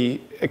 my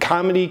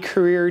comedy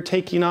career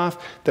taking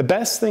off, the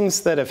best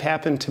things that have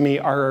happened to me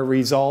are a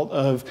result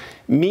of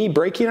me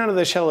breaking out of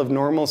the shell of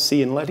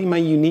normalcy and letting my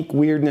unique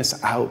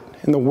weirdness out.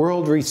 And the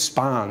world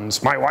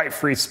responds. My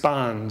wife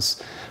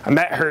responds. I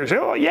met her.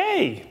 Oh,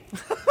 yay.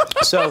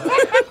 So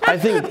I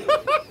think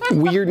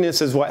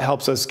weirdness is what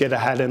helps us get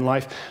ahead in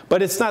life,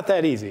 but it's not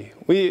that easy.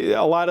 A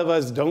lot of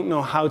us don't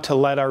know how to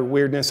let our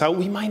weirdness out.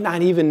 We might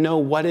not even know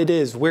what it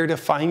is, where to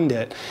find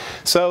it.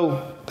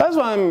 So that's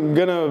why I'm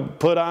going to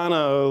put on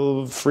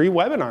a free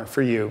webinar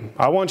for you.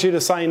 I want you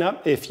to sign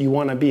up if you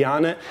want to be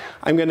on it.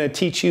 I'm going to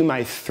teach you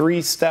my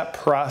 3-step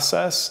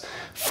process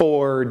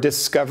for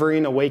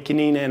discovering,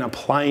 awakening, and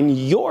applying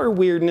your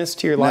weirdness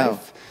to your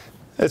life.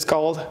 It's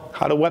called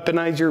How to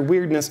Weaponize Your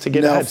Weirdness to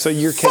Get Ahead. So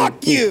you can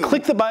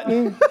click the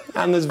button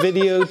on this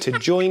video to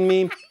join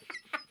me.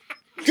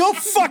 Go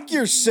fuck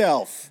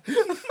yourself.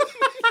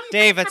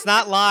 Dave, it's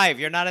not live.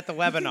 You're not at the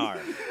webinar.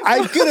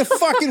 I'm gonna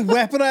fucking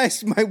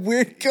weaponize my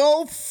weird.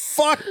 Go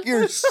fuck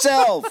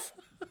yourself.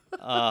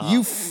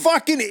 You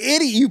fucking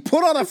idiot. You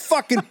put on a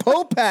fucking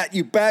Pope hat,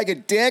 you bag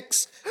of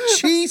dicks.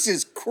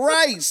 Jesus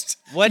Christ.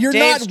 What You're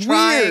Dave's not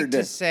trying weird.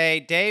 to say,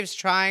 Dave's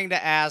trying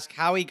to ask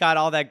how he got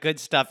all that good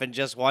stuff in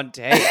just one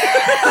take.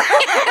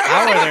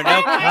 How are there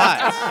no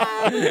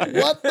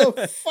cuts? What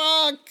the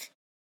fuck?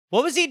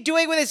 What was he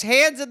doing with his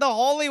hands in the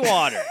holy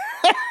water?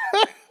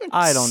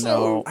 I don't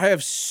know. I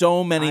have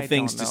so many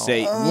things to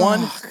say. Oh,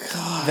 One,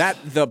 that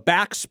the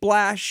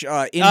backsplash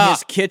in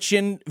his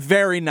kitchen,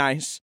 very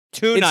nice.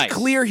 Too nice. It's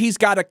clear he's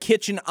got a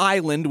kitchen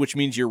island, which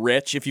means you're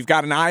rich. If you've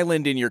got an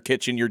island in your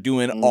kitchen, you're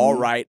doing all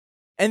right.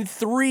 And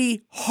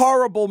 3,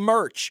 horrible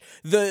merch.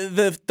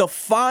 The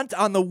font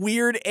on the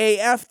weird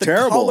AF,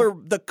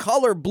 the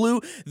color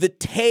blue, the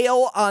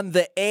tail on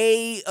the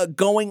A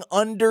going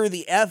under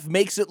the F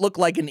makes it look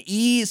like an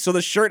E, so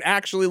the shirt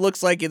actually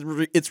looks like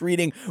it's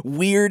reading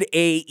Weird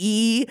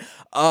AE,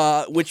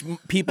 which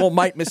people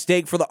might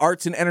mistake for the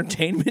Arts and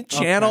Entertainment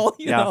Channel.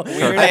 You know?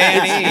 Weird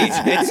AE.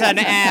 It's an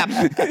app.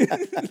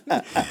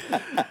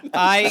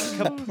 I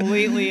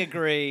completely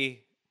agree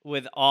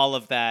with all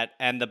of that,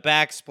 and the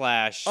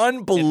backsplash,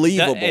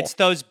 unbelievable.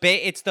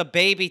 It's the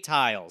baby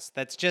tiles.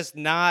 That's just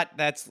not.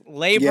 That's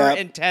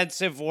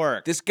labor-intensive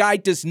work. This guy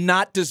does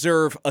not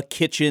deserve a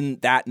kitchen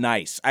that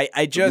nice.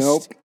 I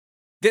just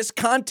this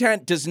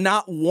content does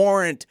not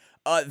warrant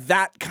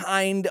that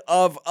kind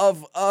of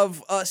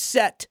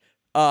set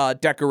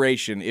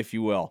decoration, if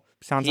you will.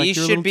 Sounds like he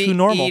you're a should little be too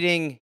normal.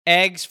 eating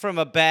eggs from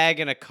a bag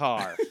in a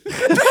car.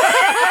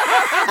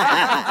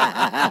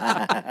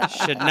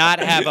 Should not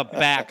have a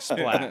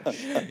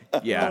backsplash.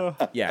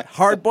 Yeah.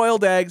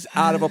 Hard-boiled eggs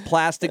out of a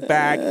plastic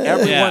bag.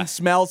 Everyone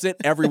smells it.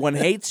 Everyone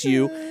hates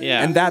you.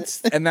 Yeah. And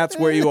that's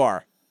where you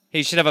are.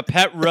 He should have a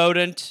pet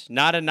rodent,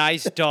 not a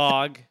nice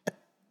dog.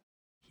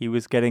 He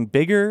was getting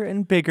bigger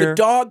and bigger. The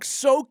dog's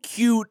so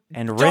cute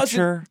and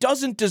richer.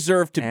 Doesn't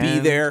deserve to be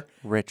there.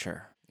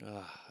 Richer.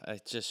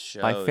 It just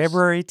shows. By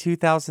February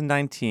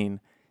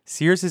 2019,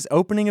 Sears is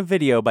opening a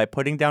video by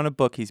putting down a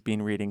book he's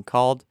been reading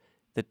called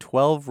The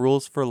 12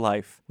 Rules for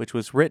Life, which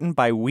was written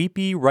by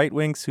weepy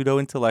right-wing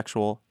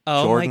pseudo-intellectual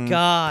Jordan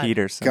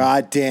Peterson.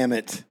 God damn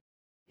it.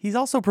 He's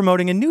also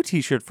promoting a new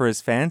t-shirt for his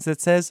fans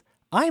that says,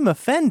 I'm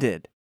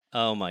offended.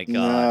 Oh my God.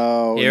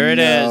 No, Here it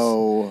is.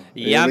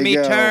 Here Yummy we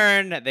go.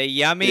 turn. The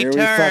yummy Here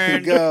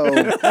turn. we fucking go.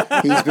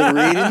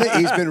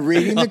 He's been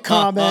reading the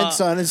comments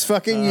on his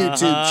fucking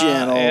YouTube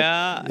channel.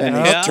 And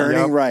he's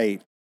turning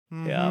right.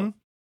 Mm-hmm. Yeah.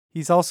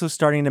 He's also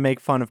starting to make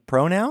fun of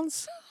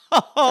pronouns.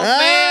 Oh,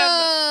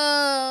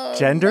 man.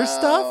 Gender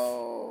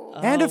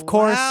stuff. And of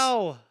course,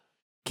 wow.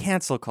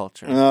 cancel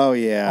culture. Oh,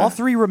 yeah. All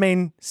 3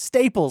 remain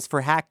staples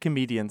for hack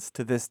comedians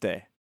to this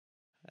day.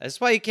 That's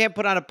why you can't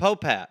put on a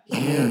Pope hat.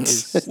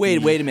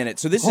 Wait a minute.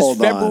 So this is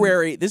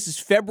February. This is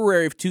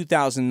February of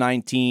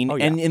 2019,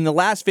 and in the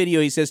last video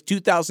he says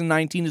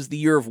 2019 is the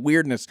year of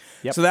weirdness.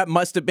 Yep. So that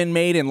must have been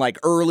made in like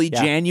early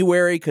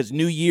January, because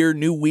new year,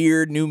 new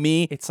weird, new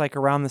me. It's like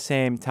around the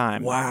same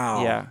time.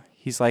 Wow. Yeah.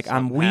 He's like,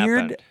 I'm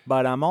weird,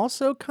 but I'm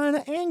also kind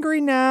of angry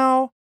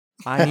now.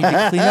 I need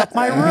to clean up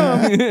my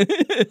room.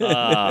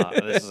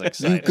 This is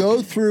exciting. You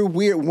go through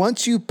weird.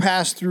 Once you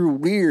pass through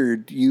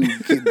weird,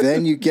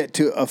 then you get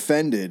to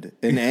offended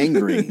and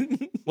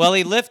angry. Well,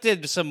 he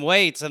lifted some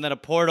weights and then a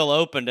portal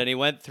opened and he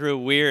went through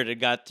weird and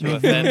got too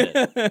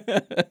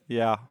offended.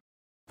 Yeah.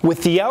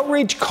 With the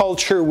outrage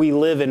culture we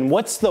live in,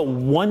 what's the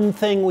one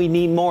thing we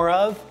need more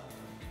of?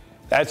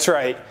 That's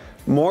right,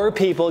 more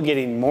people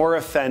getting more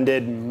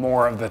offended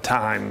more of the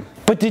time.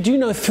 But did you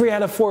know 3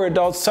 out of 4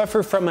 adults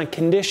suffer from a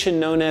condition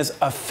known as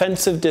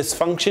offensive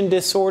dysfunction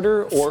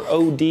disorder, or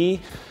OD?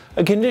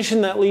 A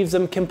condition that leaves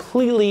them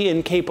completely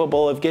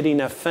incapable of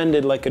getting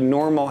offended like a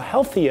normal,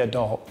 healthy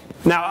adult.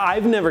 Now,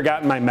 I've never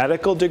gotten my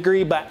medical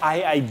degree, but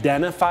I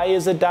identify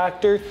as a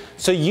doctor,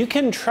 so you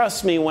can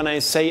trust me when I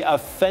say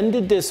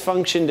offended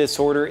dysfunction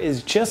disorder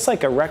is just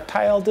like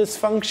erectile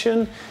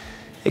dysfunction,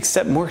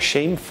 except more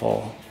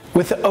shameful.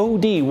 With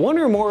OD, one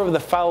or more of the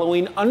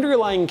following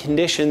underlying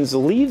conditions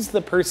leaves the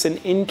person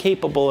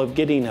incapable of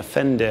getting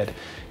offended.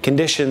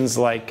 Conditions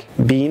like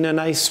being a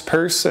nice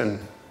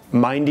person,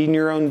 minding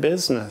your own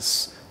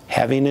business,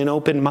 having an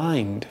open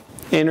mind,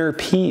 inner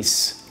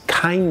peace,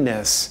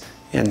 kindness,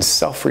 and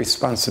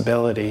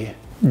self-responsibility.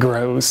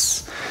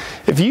 Gross.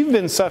 If you've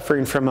been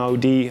suffering from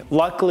OD,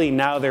 luckily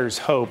now there's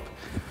hope.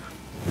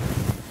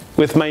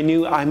 With my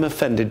new I'm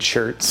Offended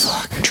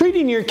shirts.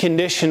 Treating your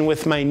condition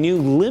with my new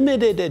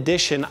limited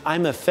edition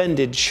I'm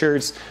Offended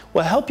shirts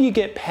will help you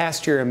get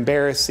past your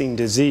embarrassing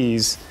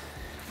disease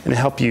and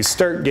help you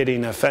start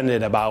getting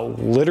offended about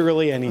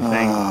literally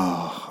anything.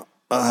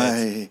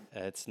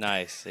 It's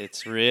nice.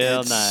 It's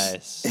real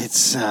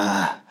nice.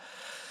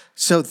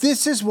 So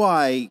this is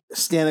why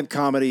stand-up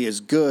comedy is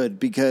good,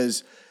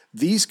 because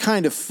these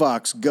kind of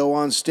fucks go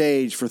on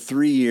stage for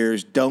 3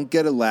 years, don't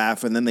get a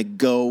laugh, and then they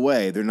go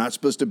away. They're not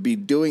supposed to be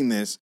doing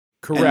this.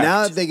 Correct. And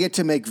now that they get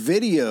to make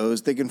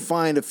videos, they can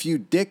find a few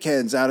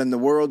dickheads out in the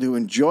world who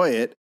enjoy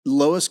it.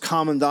 Lowest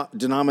common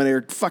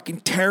denominator,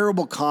 fucking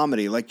terrible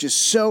comedy. Like,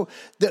 just so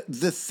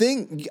the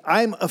thing,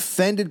 I'm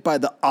offended by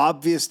the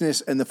obviousness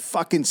and the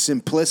fucking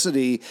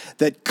simplicity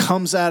that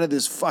comes out of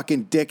this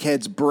fucking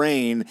dickhead's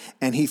brain,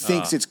 and he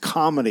thinks it's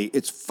comedy.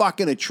 It's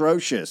fucking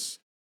atrocious.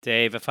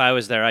 Dave, if I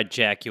was there, I'd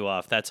jack you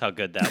off. That's how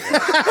good that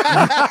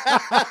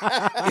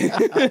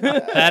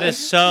was. That is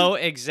so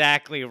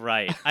exactly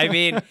right. I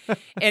mean,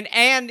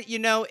 and you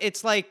know,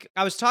 it's like,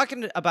 I was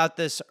talking about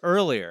this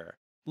earlier.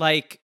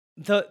 Like,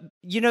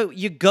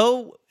 you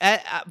go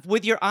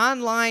with your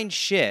online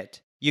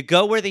shit, you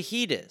go where the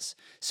heat is.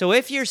 So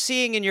if you're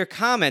seeing in your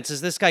comments,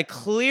 as this guy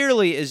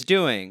clearly is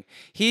doing,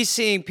 he's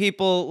seeing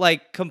people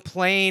like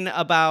complain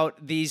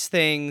about these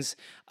things,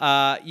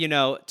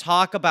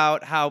 talk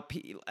about how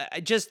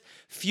just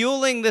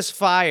fueling this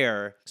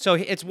fire. So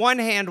it's one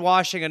hand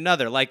washing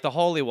another, like the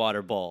holy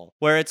water bowl,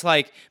 where it's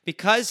like,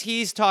 because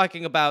he's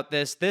talking about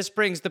this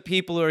brings the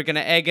people who are going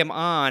to egg him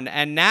on.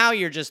 And now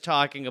you're just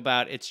talking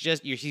about,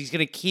 he's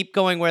going to keep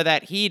going where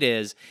that heat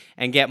is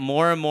and get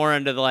more and more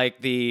into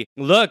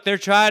look, they're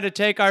trying to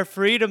take our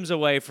freedoms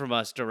away from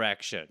us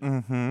direction.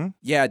 Mm-hmm.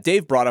 Yeah,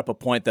 Dave brought up a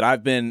point that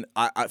I've been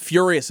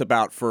furious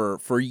about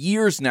for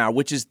years now,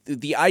 which is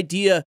the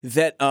idea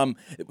that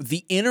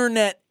the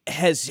internet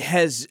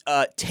has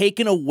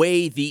taken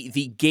away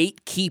the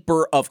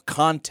gatekeeper of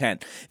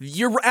content.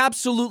 You're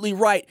absolutely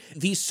right.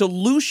 The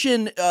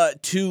solution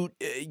to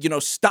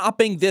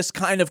stopping this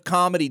kind of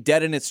comedy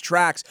dead in its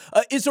tracks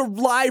is a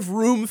live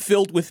room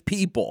filled with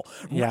people.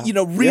 Yeah.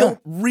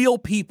 Real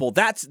people.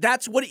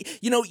 That's what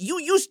you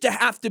used to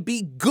have to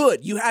be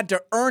good. You had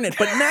to earn it.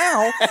 But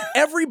now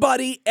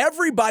everybody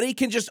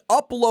can just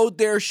upload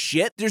their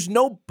shit. There's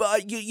no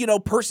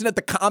person at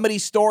the Comedy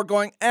Store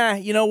going,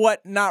 you know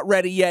what? Not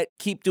ready yet.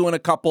 Keep doing a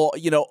couple,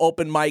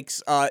 open mics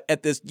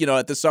at this,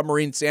 at the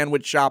Submarine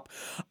Sandwich Shop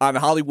on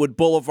Hollywood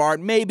Boulevard.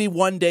 Maybe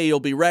one day you'll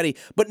be ready.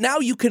 But now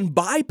you can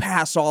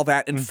bypass all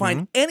that and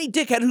find any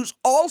dickhead who's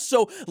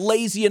also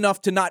lazy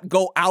enough to not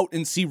go out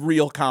and see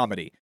real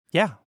comedy.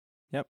 Yeah.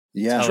 Yep.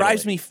 Yeah.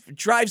 Totally.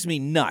 Drives me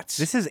nuts.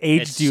 This has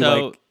aged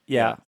you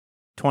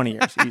 20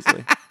 years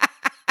easily.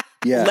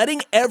 Yeah. Letting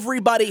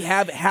everybody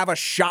have a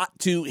shot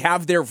to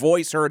have their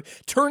voice heard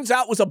turns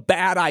out was a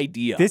bad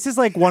idea. This is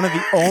like one of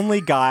the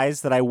only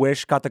guys that I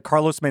wish got the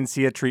Carlos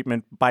Mencia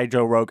treatment by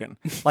Joe Rogan.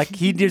 Like,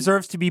 he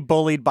deserves to be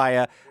bullied by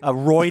a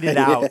roided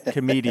out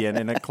comedian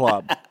in a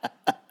club.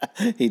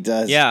 He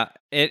does. Yeah,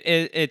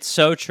 it's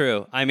so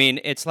true. I mean,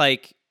 it's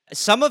like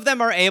some of them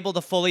are able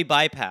to fully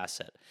bypass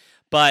it,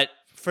 but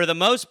for the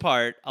most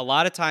part, a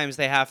lot of times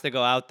they have to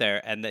go out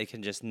there and they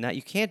can just not.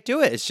 You can't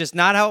do it. It's just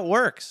not how it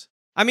works.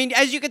 I mean,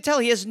 as you can tell,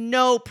 he has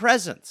no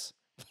presence.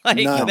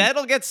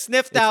 That'll get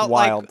sniffed out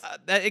wild.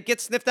 it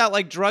gets sniffed out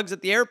like drugs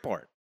at the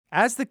airport.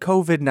 As the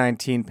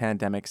COVID-19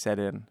 pandemic set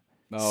in,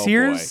 Oh,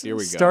 Sears boy. Here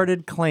we go.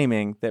 started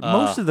claiming that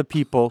most of the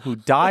people who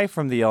die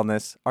from the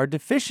illness are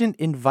deficient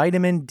in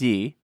vitamin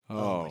D.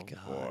 Oh, my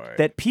God. Boy.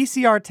 That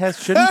PCR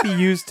tests shouldn't be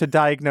used to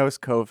diagnose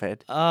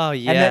COVID. Oh, And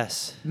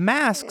yes. that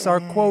masks are,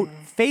 quote,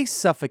 face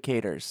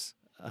suffocators.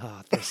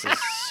 Oh,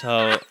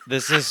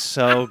 this is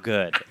so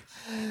good.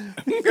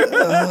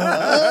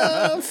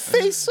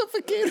 Face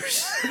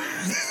sufficators.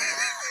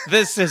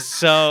 This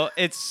is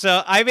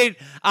I mean,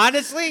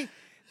 honestly,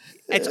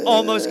 it's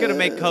almost going to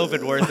make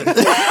COVID worth it.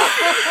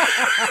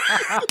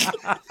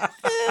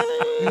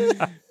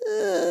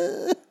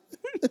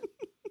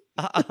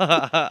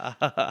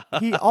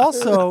 He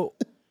also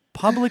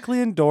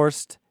publicly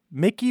endorsed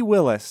Mickey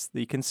Willis,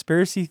 the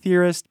conspiracy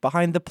theorist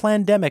behind the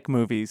Plandemic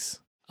movies.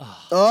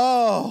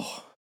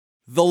 Oh.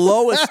 The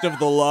lowest of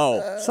the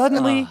low.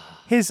 Suddenly,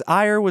 his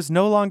ire was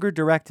no longer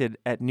directed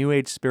at New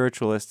Age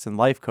spiritualists and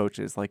life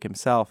coaches like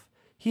himself.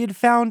 He had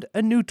found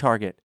a new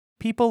target,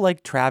 people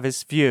like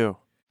Travis Few.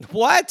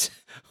 What?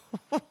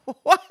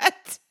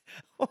 What?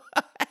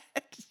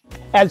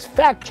 As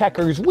fact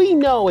checkers, we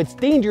know it's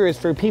dangerous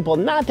for people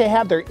not to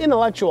have their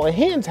intellectual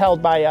hands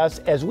held by us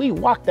as we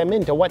walk them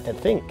into what to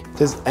think.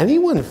 Does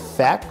anyone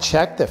fact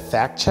check the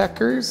fact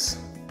checkers?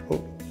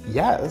 Well,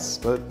 yes,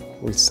 but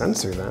we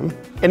censor them.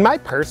 In my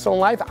personal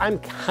life, I'm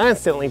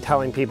constantly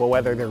telling people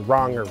whether they're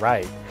wrong or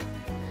right.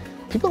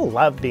 People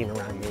love being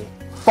around me.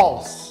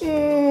 False.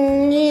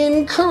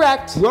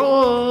 Incorrect.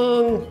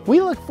 Wrong.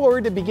 We look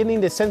forward to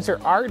beginning to censor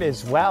art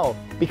as well,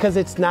 because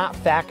it's not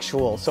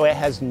factual, so it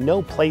has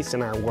no place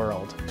in our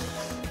world.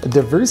 A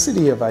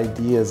diversity of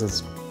ideas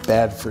is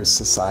bad for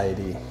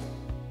society.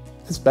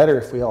 It's better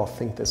if we all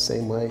think the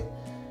same way.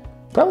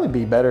 Probably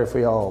be better if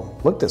we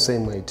all look the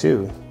same way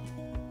too.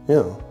 You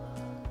know,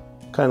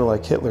 kind of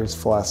like Hitler's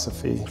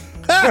philosophy.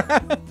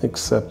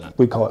 Except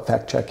we call it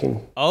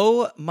fact-checking.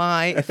 Oh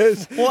my,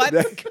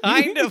 what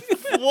kind of,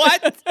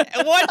 what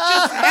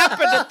just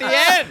happened at the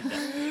end?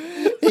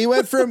 He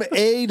went from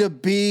A to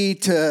B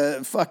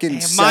to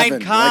fucking 7.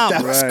 Mein Kampf.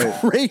 Like, that was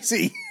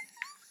crazy.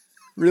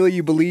 Really,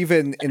 you believe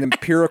in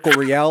empirical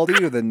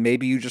reality, or then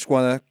maybe you just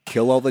want to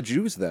kill all the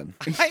Jews then?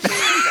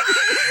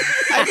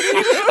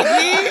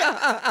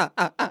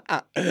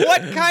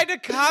 What kind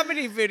of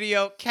comedy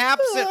video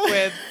caps it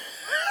with,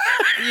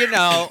 you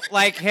know,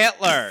 like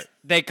Hitler?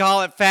 They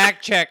call it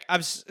fact check.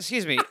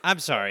 Excuse me. I'm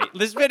sorry.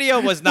 This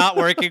video was not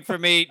working for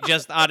me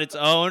just on its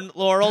own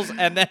laurels,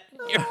 and then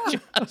you're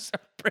just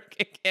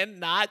bringing in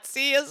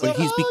Nazism. But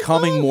he's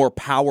becoming more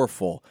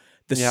powerful.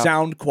 The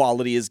sound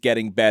quality is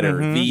getting better.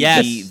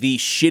 The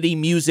shitty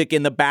music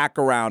in the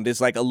background is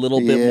like a little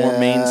bit more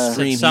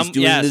mainstream. He's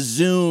doing the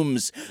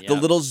zooms, the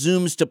little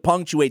zooms to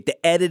punctuate.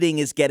 The editing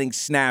is getting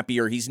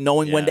snappier. He's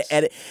knowing when to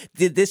edit.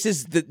 This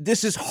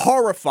is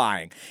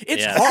horrifying.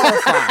 It's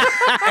horrifying.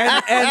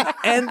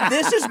 and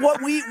this is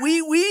what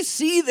we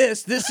see.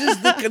 This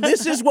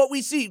is what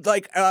we see.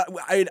 Like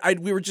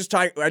we were just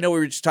talking. I know we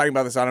were just talking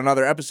about this on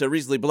another episode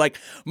recently. But like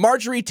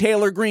Marjorie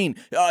Taylor Greene,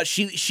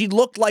 she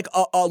looked like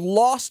a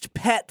lost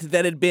pet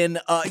that had been,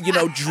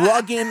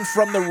 drug in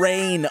from the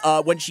rain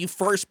when she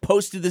first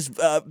posted this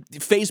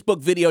Facebook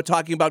video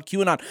talking about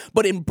QAnon.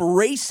 But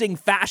embracing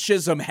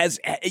fascism has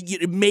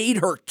made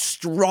her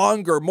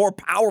stronger, more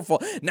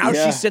powerful. Now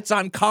she sits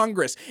on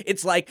Congress.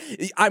 It's like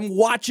I'm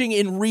watching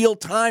in real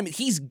time.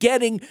 He's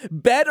getting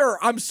better.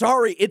 I'm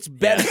sorry. It's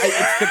better.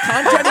 The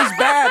content is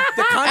bad.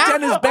 The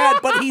content is bad,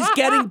 but he's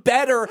getting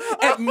better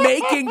at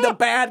making the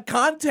bad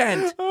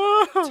content.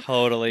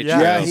 Totally true.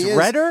 Yeah, he's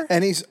redder,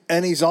 and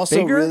he's also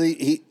bigger?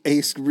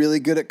 he's really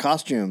good at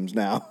costumes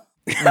now.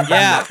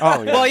 Yeah.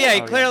 Oh, yeah. Well, yeah,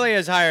 he clearly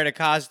has hired a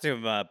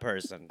costume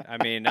person.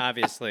 I mean,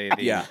 obviously.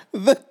 The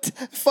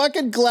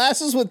fucking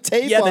glasses with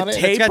tape on it.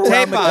 Tape got around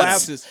tape the on it.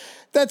 glasses.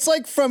 That's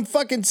like from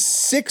fucking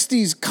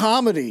 60s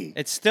comedy.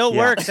 It still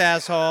works,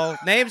 asshole.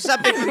 Name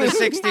something from the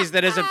 60s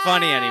that isn't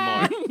funny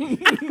anymore.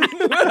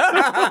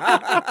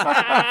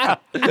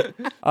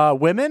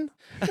 Women?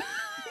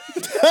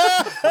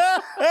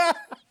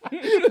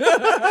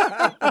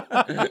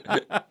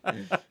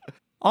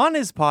 On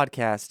his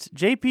podcast,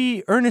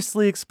 JP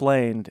earnestly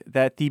explained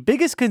that the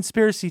biggest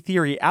conspiracy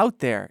theory out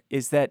there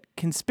is that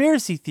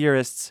conspiracy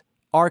theorists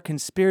are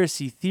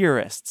conspiracy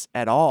theorists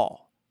at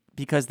all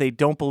because they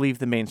don't believe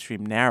the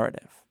mainstream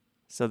narrative.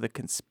 So the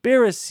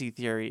conspiracy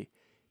theory,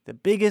 the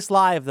biggest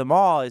lie of them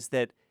all, is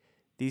that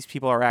these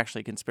people are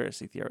actually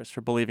conspiracy theorists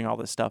for believing all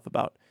this stuff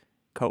about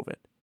COVID.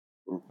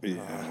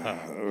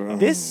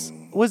 This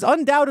was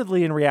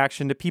undoubtedly in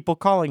reaction to people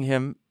calling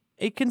him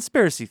a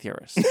conspiracy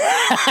theorist.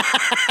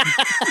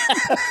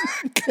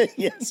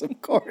 Yes,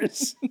 of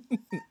course.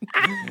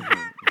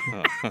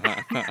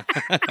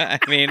 I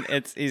mean,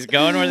 he's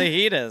going where the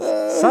heat is.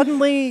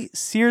 Suddenly,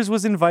 Sears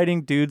was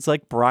inviting dudes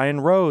like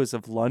Brian Rose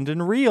of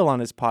London Real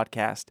on his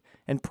podcast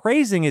and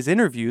praising his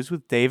interviews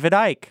with David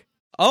Icke.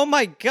 Oh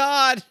my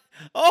God.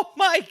 Oh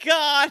my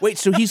God. Wait,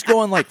 so he's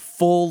going like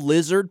full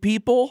lizard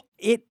people?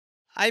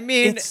 Or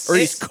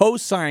he's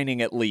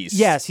co-signing at least.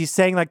 Yes, he's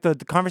saying like the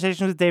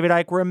conversations with David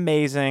Icke were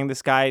amazing.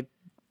 This guy,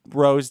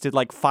 Rose, did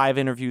like 5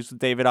 interviews with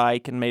David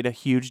Icke and made a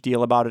huge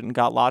deal about it and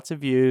got lots of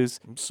views.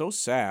 I'm so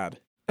sad.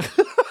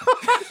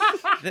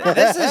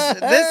 This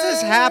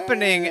is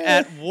happening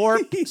at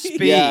warp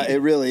speed. Yeah,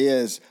 it really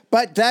is.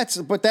 But that's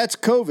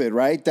COVID,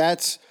 right?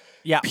 That's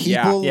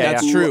people.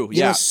 That's true.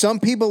 You know, some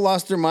people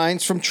lost their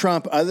minds from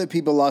Trump. Other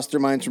people lost their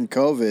minds from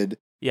COVID.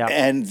 Yeah.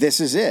 And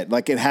this is it.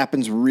 Like, it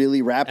happens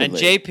really rapidly.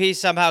 And JP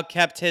somehow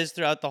kept his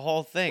throughout the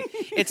whole thing.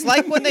 It's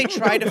like when they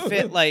try to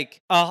fit like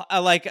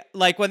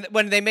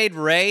when they made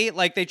Ray,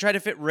 like they try to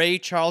fit Ray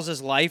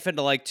Charles's life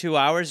into like 2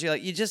 hours. You're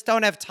like, you just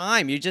don't have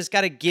time. You just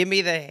got to give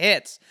me the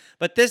hits.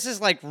 But this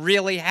is like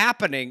really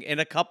happening in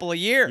a couple of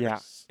years. Yeah.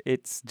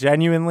 It's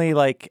genuinely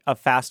like a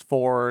fast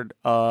forward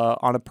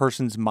on a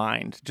person's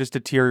mind, just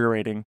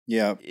deteriorating.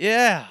 Yeah.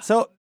 Yeah.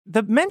 So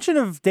the mention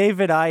of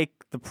David Icke,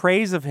 the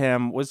praise of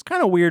him, was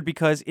kind of weird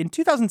because in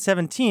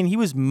 2017, he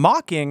was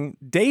mocking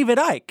David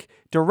Icke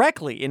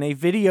directly in a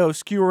video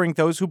skewering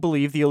those who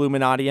believe the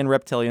Illuminati and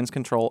reptilians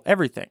control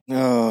everything.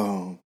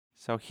 Oh.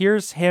 So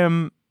here's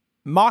him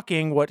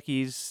mocking what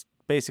he's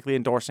basically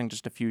endorsing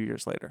just a few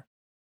years later.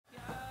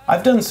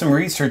 I've done some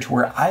research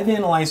where I've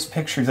analyzed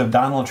pictures of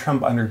Donald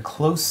Trump under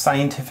close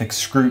scientific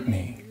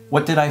scrutiny.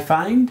 What did I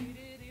find?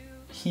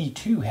 He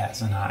too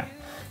has an eye.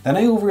 Then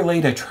I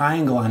overlaid a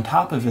triangle on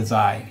top of his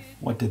eye.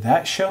 What did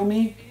that show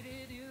me?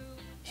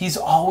 He's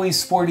always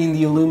sporting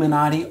the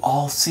Illuminati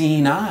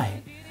all-seeing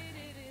eye.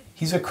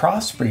 He's a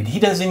crossbreed. He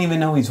doesn't even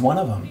know he's one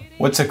of them.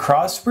 What's a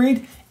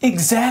crossbreed?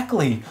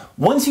 Exactly.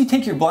 Once you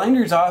take your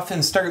blinders off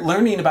and start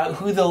learning about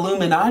who the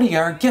Illuminati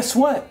are, guess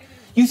what?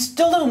 You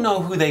still don't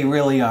know who they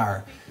really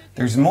are.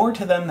 There's more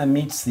to them than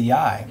meets the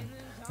eye.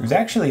 There's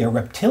actually a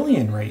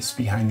reptilian race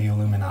behind the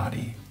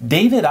Illuminati.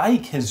 David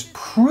Icke has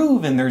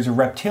proven there's a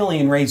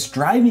reptilian race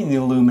driving the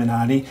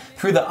Illuminati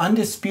through the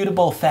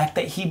undisputable fact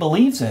that he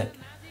believes it.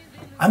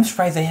 I'm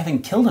surprised they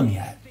haven't killed him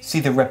yet.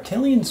 See, the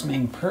reptilians'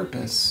 main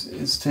purpose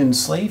is to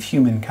enslave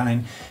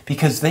humankind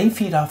because they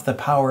feed off the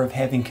power of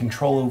having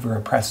control over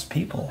oppressed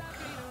people.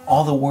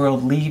 All the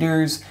world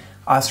leaders,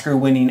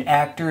 Oscar-winning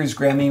actors,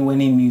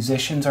 Grammy-winning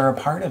musicians are a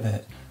part of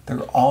it.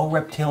 They're all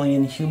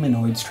reptilian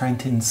humanoids trying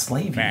to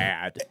enslave you.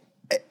 Bad.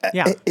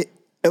 Yeah.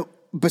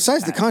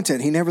 Besides the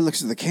content, he never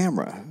looks at the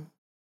camera.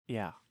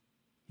 Yeah.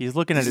 He's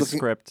looking at his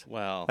script.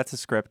 Well, that's a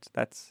script.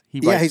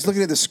 He's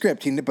looking at the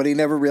script, but he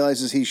never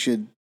realizes he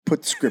should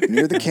put the script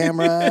near the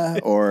camera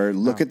or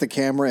look at the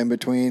camera in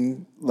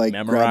between, like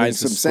grabbing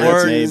some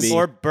sentences.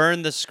 Or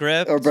burn the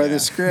script. Or burn the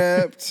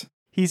script.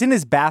 He's in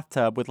his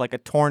bathtub with like a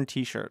torn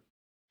t-shirt.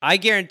 I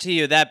guarantee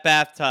you that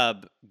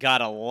bathtub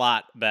got a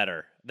lot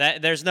better.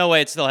 There's no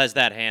way it still has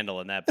that handle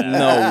in that bathtub.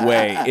 No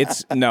way.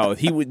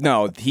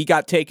 He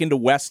got taken to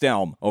West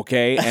Elm,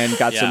 okay, and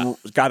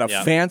got a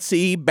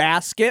fancy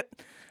basket,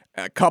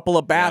 a couple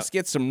of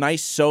baskets, some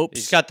nice soaps.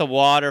 He's got the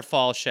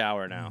waterfall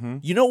shower now. Mm-hmm.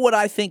 You know what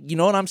I think? You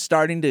know what I'm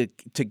starting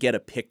to get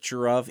a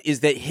picture of is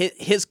that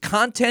his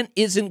content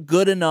isn't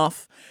good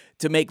enough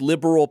to make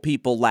liberal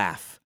people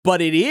laugh. But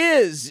it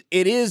is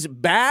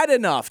bad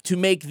enough to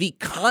make the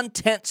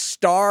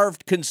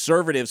content-starved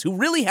conservatives who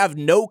really have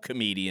no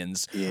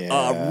comedians,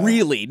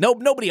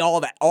 nobody all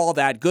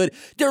that good.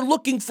 They're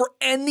looking for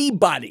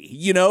anybody,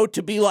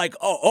 to be like,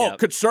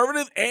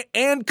 conservative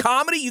and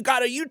comedy. You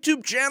got a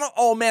YouTube channel?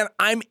 Oh man,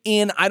 I'm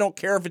in. I don't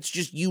care if it's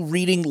just you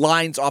reading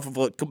lines off of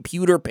a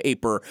computer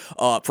paper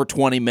for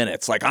 20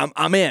 minutes. Like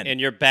I'm in. In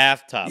your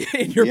bathtub.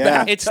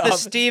 Bathtub. It's the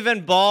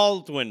Stephen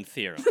Baldwin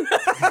theorem.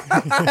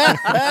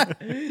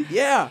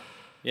 Yeah.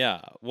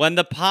 Yeah. When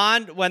the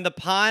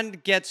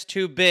pond gets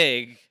too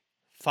big,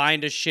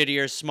 find a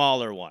shittier,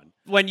 smaller one.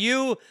 When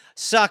you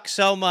suck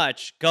so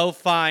much, go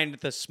find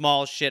the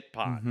small shit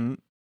pond. Mm-hmm.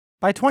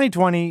 By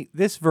 2020,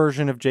 this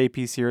version of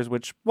JP Sears,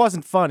 which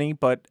wasn't funny,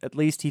 but at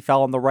least he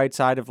fell on the right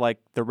side of like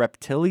the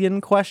reptilian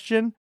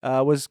question,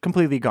 was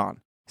completely gone.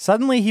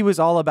 Suddenly, he was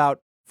all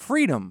about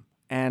freedom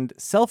and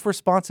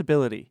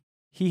self-responsibility.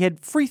 He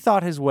had free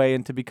thought his way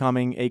into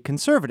becoming a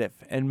conservative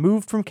and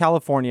moved from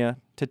California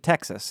to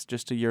Texas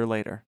just a year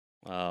later.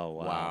 Oh,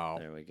 wow.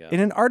 There we go.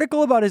 In an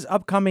article about his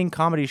upcoming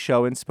comedy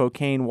show in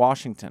Spokane,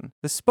 Washington,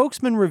 the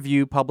Spokesman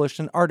Review published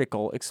an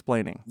article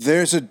explaining.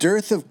 There's a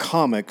dearth of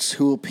comics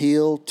who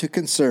appeal to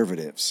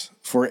conservatives.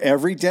 For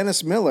every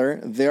Dennis Miller,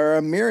 there are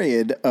a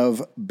myriad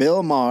of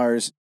Bill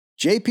Maher's.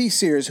 JP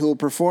Sears, who will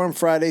perform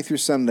Friday through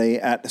Sunday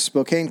at the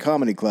Spokane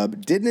Comedy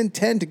Club, didn't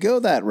intend to go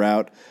that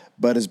route,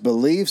 but his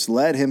beliefs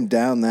led him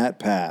down that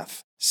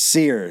path.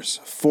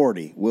 Sears,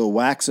 40, will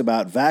wax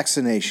about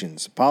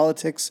vaccinations,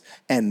 politics,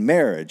 and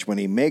marriage when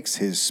he makes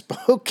his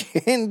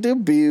Spokane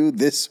debut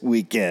this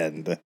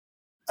weekend.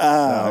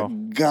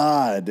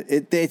 God.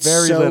 It's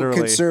Very so literally.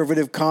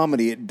 Conservative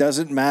comedy. It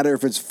doesn't matter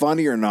if it's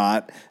funny or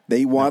not.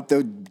 They want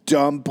the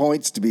dumb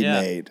points to be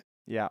made.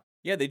 Yeah.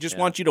 Yeah, they just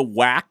want you to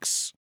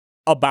wax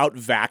about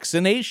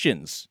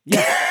vaccinations.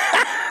 Yeah.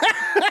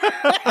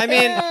 I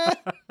mean,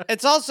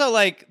 it's also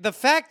like the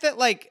fact that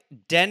like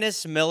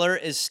Dennis Miller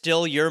is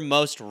still your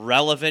most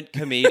relevant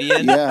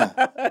comedian.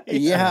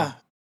 Yeah.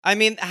 I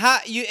mean,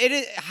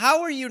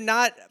 how are you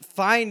not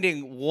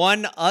finding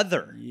one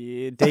other?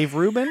 Yeah, Dave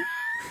Rubin?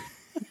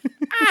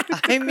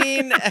 I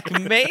mean,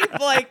 maybe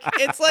like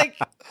it's like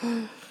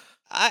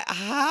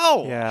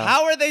how? Yeah.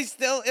 How are they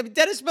still? If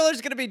Dennis Miller's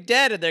gonna be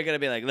dead, and they're gonna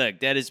be like, "Look,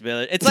 Dennis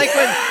Miller." It's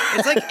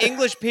like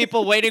English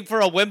people waiting for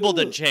a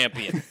Wimbledon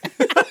champion.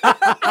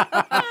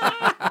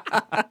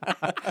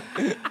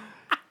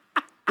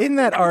 In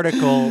that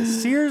article,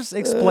 Sears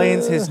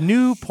explains his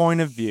new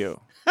point of view.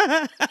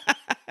 I'm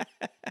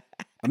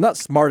not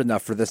smart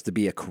enough for this to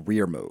be a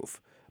career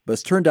move, but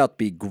it's turned out to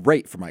be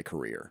great for my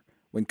career.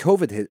 When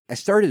COVID hit, I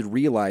started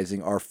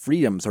realizing our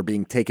freedoms are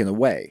being taken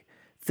away.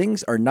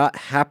 Things are not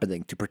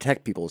happening to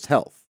protect people's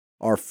health.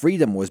 Our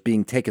freedom was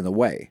being taken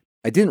away.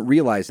 I didn't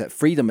realize that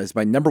freedom is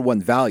my number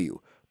one value.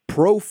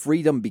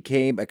 Pro-freedom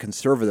became a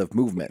conservative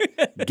movement.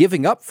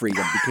 Giving up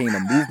freedom became a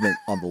movement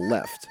on the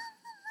left.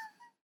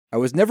 I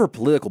was never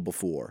political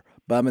before,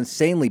 but I'm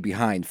insanely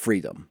behind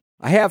freedom.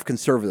 I have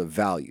conservative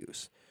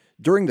values.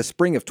 During the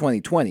spring of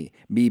 2020,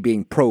 me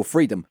being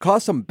pro-freedom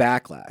caused some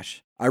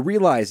backlash. I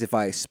realized if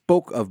I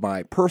spoke of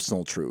my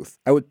personal truth,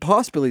 I would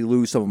possibly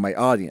lose some of my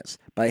audience,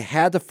 but I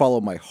had to follow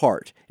my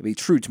heart and be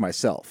true to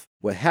myself.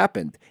 What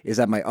happened is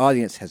that my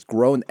audience has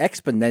grown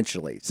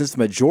exponentially since the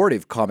majority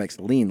of comics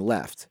lean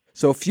left.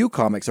 So a few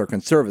comics are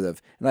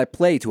conservative, and I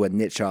play to a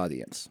niche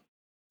audience.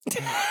 Niche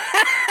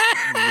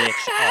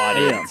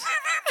audience.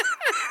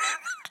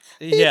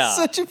 Yeah. He's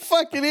such a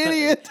fucking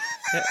idiot.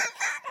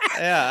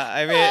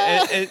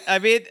 Yeah, I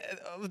mean,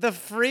 the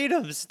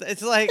freedoms.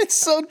 It's like it's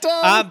so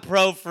dumb. I'm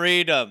pro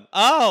freedom.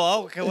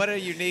 Oh, okay. What a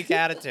unique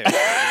attitude.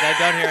 I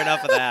don't hear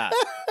enough of that.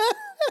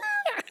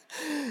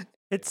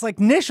 It's like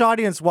niche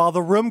audience while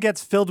the room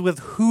gets filled with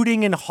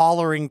hooting and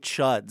hollering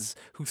chuds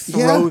who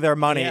throw their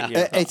money at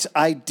you.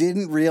 I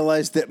didn't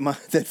realize that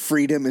that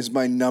freedom is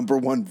my number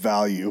one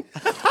value.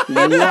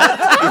 What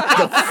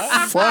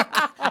the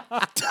fuck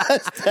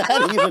does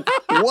that even?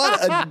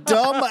 What a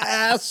dumb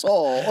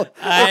asshole!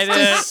 It's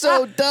just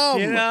so dumb.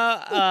 You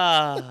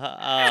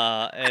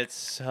know, it's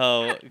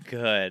so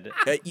good.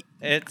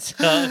 It's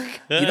so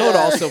good. You know what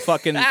also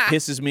fucking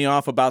pisses me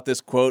off about this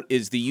quote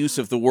is the use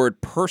of the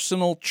word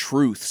personal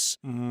truths.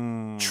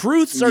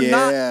 Truths are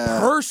not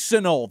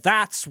personal.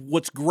 That's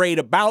what's great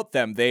about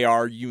them. They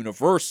are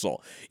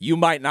universal. You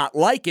might not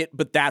like it,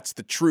 but that's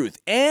the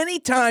truth.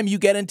 Anytime you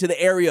get into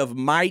the area of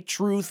my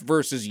truth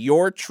versus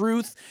your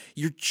truth,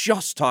 you're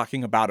just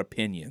talking about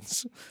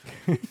opinions.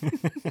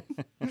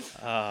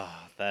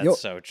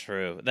 That's so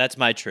true. That's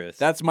my truth.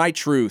 That's my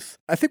truth.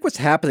 I think what's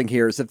happening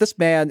here is that this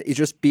man is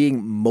just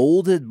being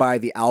molded by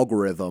the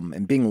algorithm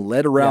and being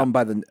led around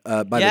by the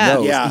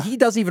nose. Yeah. He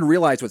doesn't even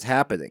realize what's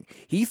happening.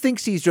 He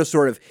thinks he's just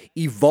sort of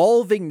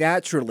evolving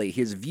naturally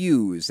his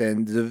views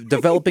and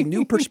developing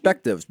new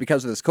perspectives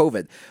because of this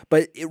COVID.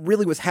 But it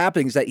really what's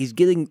happening is that he's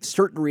getting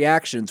certain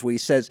reactions when he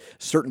says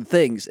certain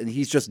things, and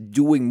he's just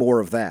doing more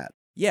of that.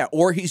 Yeah,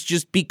 or he's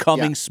just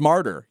becoming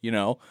smarter, you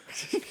know?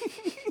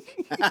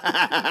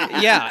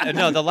 Yeah,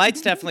 no, the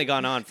light's definitely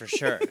gone on for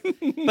sure.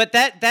 But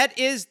that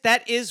is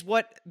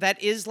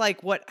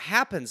like what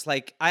happens.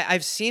 Like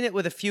I've seen it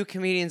with a few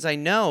comedians I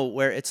know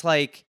where it's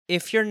like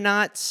if you're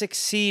not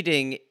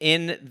succeeding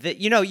in the,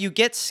 you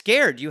get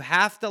scared. You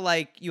have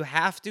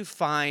to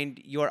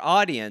find your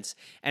audience.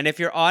 And if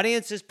your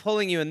audience is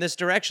pulling you in this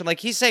direction, like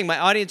he's saying, my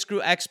audience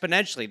grew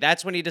exponentially.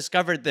 That's when he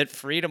discovered that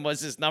freedom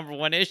was his number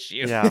one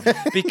issue. Yeah.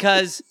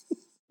 Because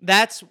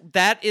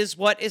that is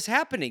what is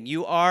happening.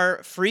 You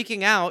are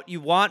freaking out. You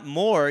want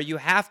more. You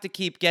have to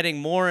keep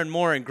getting more and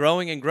more and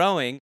growing and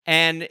growing.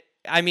 And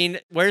I mean,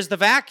 where's the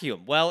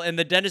vacuum? Well, in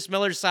the Dennis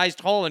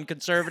Miller-sized hole in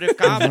conservative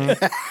comedy.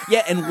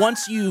 Yeah, and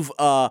once you've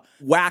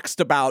waxed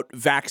about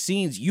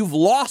vaccines, you've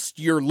lost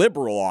your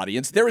liberal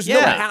audience. There is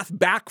no path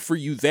back for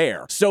you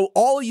there. So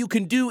all you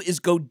can do is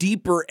go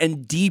deeper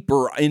and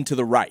deeper into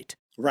the right.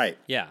 Right.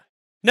 Yeah.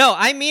 No,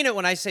 I mean it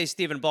when I say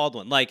Stephen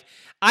Baldwin. Like,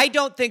 I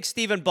don't think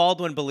Stephen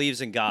Baldwin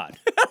believes in God.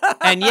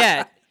 And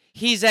yet,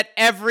 he's at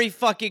every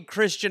fucking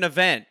Christian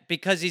event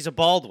because he's a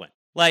Baldwin.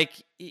 Like,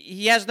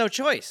 he has no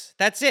choice.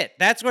 That's it.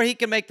 That's where he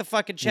can make the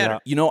fucking cheddar. Yeah.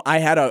 You know, I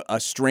had a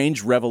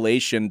strange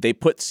revelation. They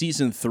put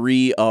season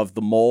 3 of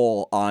The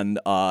Mole on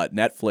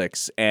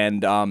Netflix,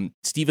 and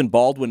Stephen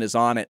Baldwin is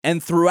on it.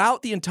 And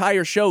throughout the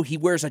entire show, he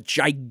wears a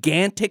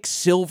gigantic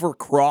silver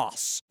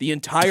cross the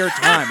entire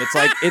time.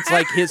 It's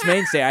like his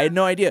mainstay. I had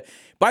no idea.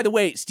 By the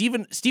way,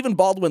 Stephen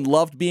Baldwin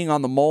loved being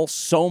on The Mole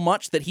so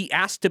much that he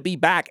asked to be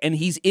back, and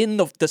he's in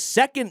the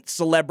second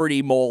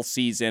Celebrity Mole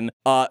season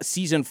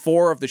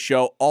 4 of the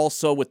show,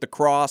 also with the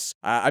cross.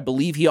 I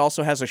believe he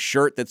also has a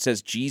shirt that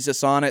says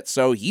Jesus on it,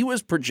 so he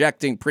was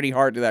projecting pretty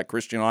hard to that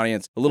Christian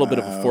audience. A little bit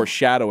of a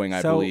foreshadowing,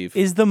 I believe.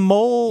 Is The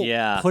Mole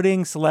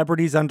putting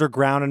celebrities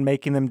underground and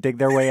making them dig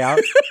their way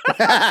out?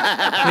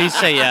 Please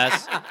say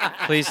yes.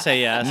 Please say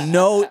yes.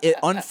 No,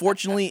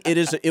 unfortunately,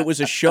 it was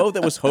a show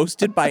that was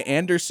hosted by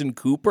Anderson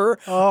Cooper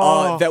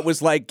that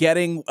was like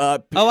getting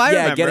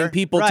getting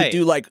people to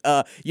do like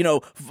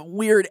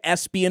weird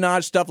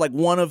espionage stuff. Like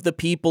one of the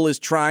people is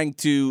trying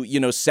to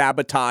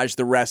sabotage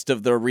the rest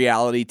of the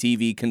reality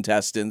TV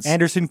contestants.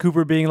 Anderson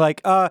Cooper being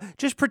like,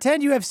 just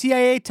pretend you have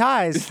CIA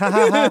ties. pretend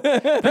you're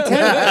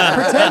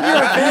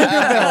a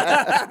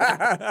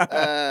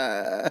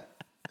Vanderbilt.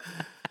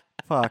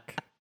 Fuck.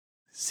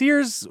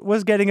 Sears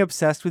was getting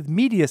obsessed with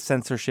media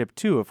censorship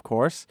too, of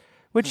course,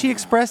 which he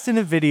expressed in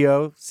a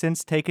video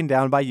since taken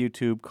down by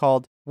YouTube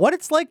called What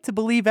It's Like to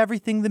Believe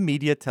Everything the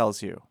Media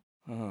Tells You.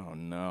 Oh,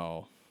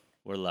 no.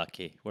 We're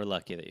lucky. We're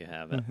lucky that you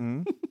have it.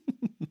 Mm-hmm.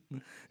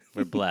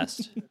 We're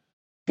blessed.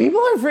 People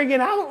are freaking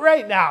out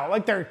right now.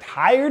 Like they're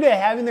tired of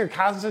having their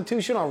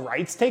constitutional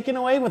rights taken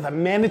away with a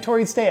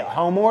mandatory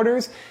stay-at-home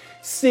orders.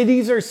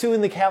 Cities are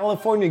suing the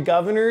California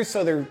governor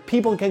so their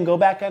people can go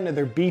back onto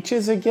their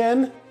beaches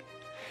again.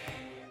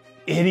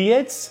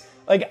 Idiots.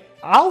 Like,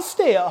 I'll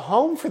stay at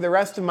home for the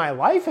rest of my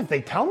life if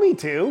they tell me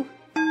to.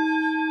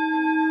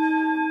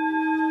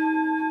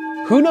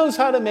 Who knows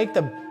how to make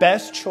the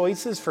best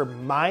choices for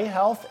my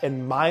health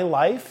and my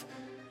life?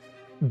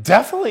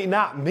 Definitely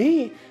not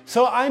me.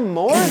 So I'm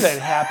more than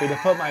happy to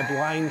put my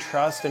blind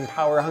trust in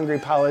power-hungry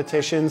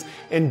politicians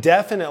and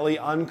definitely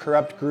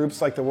uncorrupt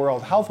groups like the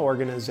World Health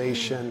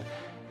Organization.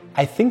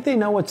 I think they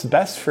know what's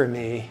best for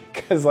me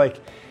because, like,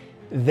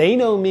 they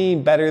know me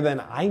better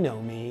than I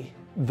know me.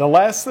 The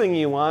last thing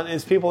you want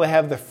is people to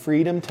have the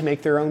freedom to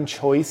make their own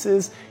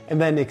choices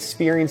and then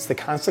experience the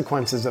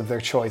consequences of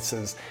their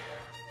choices.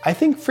 I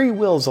think free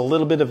will is a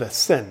little bit of a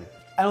sin.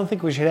 I don't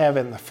think we should have it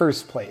in the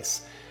first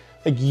place.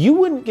 Like, you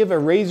wouldn't give a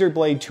razor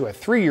blade to a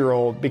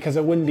 3-year-old because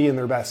it wouldn't be in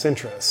their best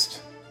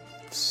interest.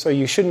 So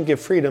you shouldn't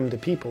give freedom to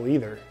people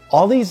either.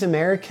 All these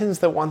Americans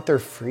that want their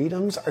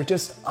freedoms are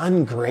just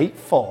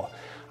ungrateful.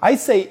 I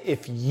say,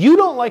 if you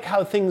don't like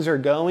how things are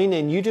going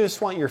and you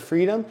just want your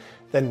freedom,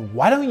 then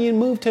why don't you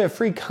move to a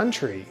free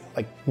country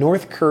like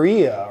North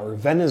Korea or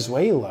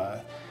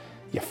Venezuela,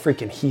 you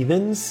freaking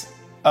heathens?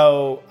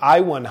 Oh,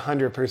 I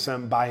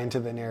 100% buy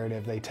into the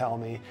narrative they tell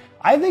me.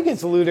 I think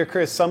it's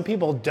ludicrous some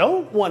people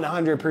don't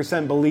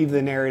 100% believe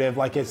the narrative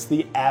like it's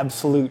the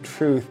absolute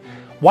truth.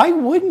 Why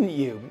wouldn't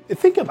you?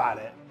 Think about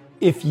it.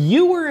 If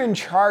you were in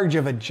charge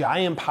of a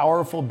giant,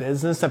 powerful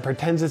business that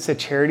pretends it's a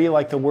charity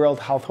like the World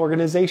Health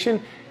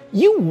Organization,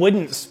 you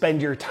wouldn't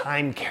spend your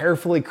time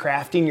carefully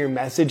crafting your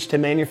message to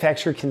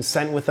manufacture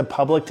consent with the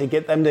public to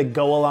get them to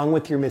go along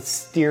with your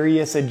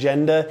mysterious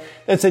agenda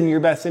that's in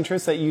your best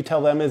interest that you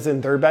tell them is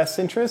in their best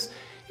interest.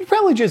 You'd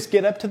probably just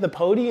get up to the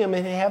podium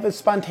and have a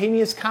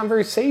spontaneous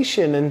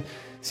conversation and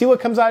see what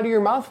comes out of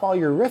your mouth while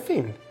you're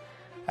riffing.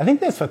 I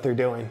think that's what they're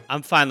doing.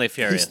 I'm finally He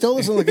furious. still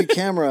doesn't look at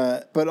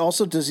camera, but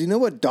also, does he know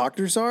what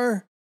doctors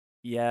are?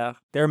 Yeah,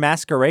 they're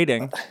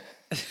masquerading.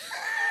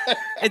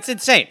 It's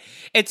insane.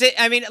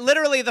 I mean,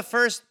 literally the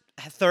first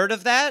third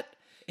of that,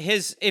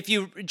 if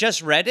you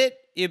just read it,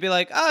 you'd be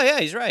like, oh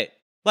yeah, he's right.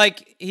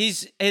 Like,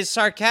 his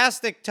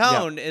sarcastic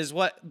tone is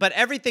but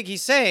everything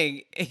he's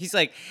saying, he's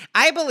like,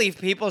 I believe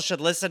people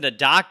should listen to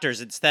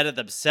doctors instead of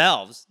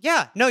themselves.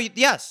 Yeah, no,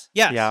 yes.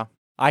 Yeah.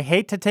 I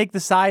hate to take the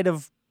side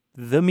of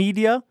the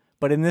media,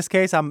 but in this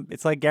case,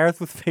 it's like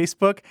Gareth with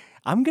Facebook.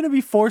 I'm going to be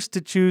forced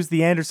to choose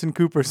the Anderson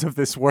Coopers of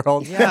this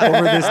world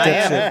over this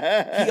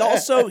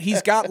dipshit.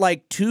 He's got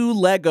like 2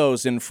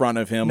 Legos in front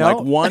of him. No.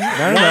 Like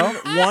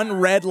one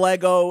red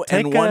Lego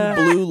and one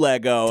blue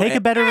Lego. Take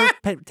a better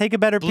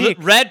peek.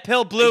 Red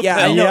pill, blue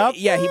yeah, pill. No,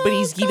 yeah,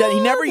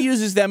 he never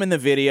uses them in the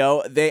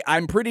video.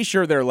 I'm pretty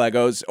sure they're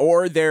Legos,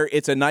 or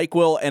it's a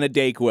NyQuil and a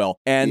DayQuil.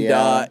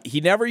 And he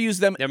never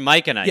used them. They're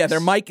Micanites. Yeah, they're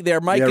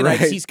Micanites. right.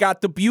 He's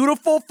got the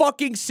beautiful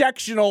fucking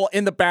sectional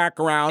in the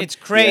background. It's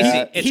crazy.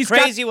 Yeah. It's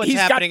crazy what's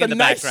happening in the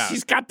background.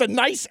 He's got the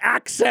nice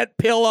accent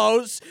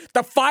pillows,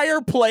 the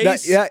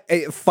fireplace.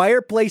 A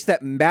fireplace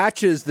that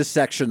matches the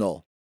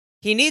sectional.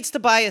 He needs to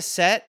buy a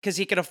set because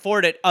he can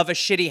afford it of a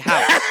shitty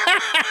house.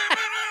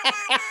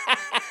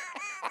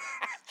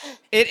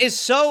 It is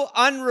so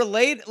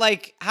unrelated.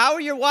 Like, how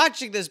are you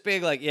watching this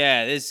being like,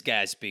 yeah, this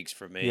guy speaks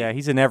for me. Yeah,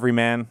 he's an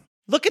everyman.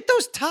 Look at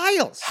those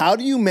tiles. How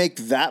do you make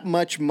that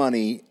much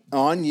money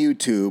on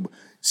YouTube,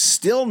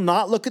 still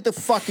not look at the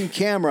fucking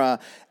camera,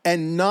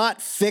 and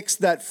not fix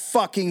that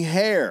fucking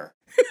hair?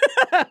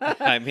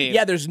 I mean,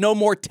 yeah, there's no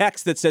more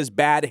text that says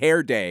bad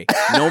hair day.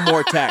 No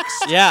more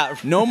text. Yeah.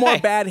 No more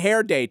bad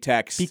hair day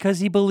text. Because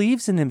he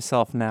believes in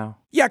himself now.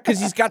 Yeah, because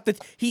he's got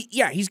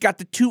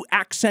the 2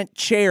 accent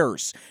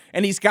chairs,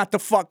 and he's got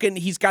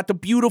the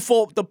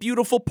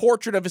beautiful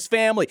portrait of his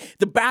family.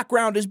 The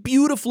background is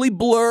beautifully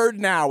blurred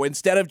now,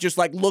 instead of just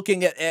like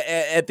looking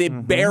at the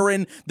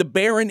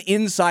barren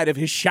inside of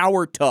his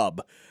shower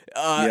tub.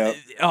 I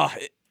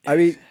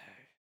mean,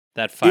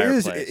 that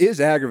fireplace it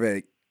is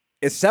aggravating.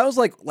 It sounds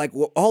like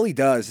all he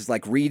does is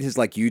like read his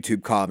like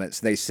YouTube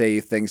comments. They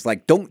say things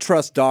like "Don't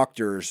trust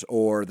doctors"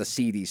 or the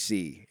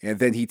CDC, and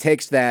then he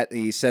takes that and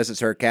he says it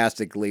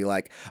sarcastically,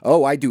 like,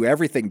 "Oh, I do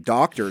everything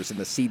doctors and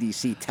the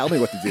CDC tell me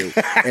what to do,"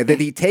 and then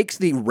he takes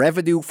the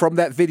revenue from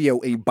that video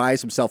and he buys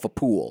himself a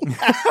pool.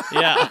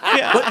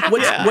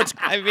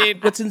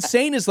 What's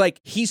insane is like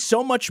he's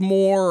so much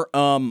more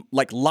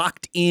like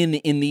locked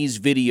in these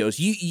videos.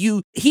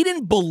 He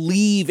didn't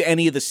believe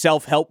any of the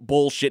self-help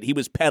bullshit he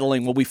was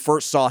peddling when we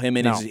first saw him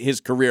him in his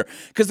career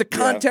because the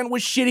content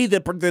was shitty.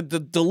 The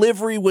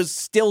delivery was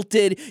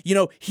stilted.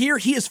 Here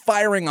he is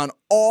firing on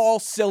all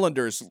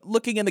cylinders,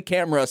 looking in the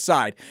camera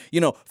aside,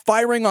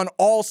 firing on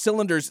all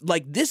cylinders.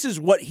 Like, this is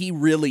what he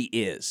really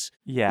is.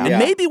 Yeah. And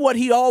maybe what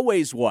he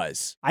always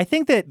was. I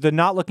think that the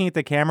not looking at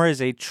the camera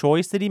is a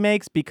choice that he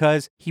makes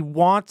because he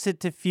wants it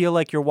to feel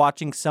like you're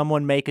watching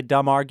someone make a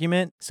dumb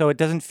argument. So it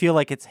doesn't feel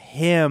like it's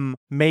him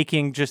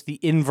making just the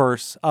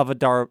inverse of a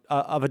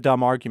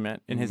dumb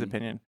argument, in his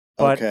opinion.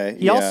 But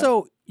he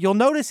also, you'll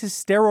notice his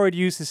steroid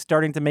use is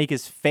starting to make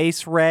his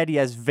face red. He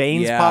has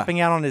veins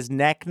popping out on his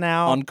neck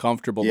now.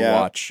 Uncomfortable to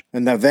watch.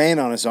 And the vein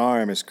on his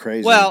arm is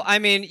crazy. Well, I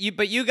mean,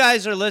 you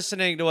guys are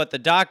listening to what the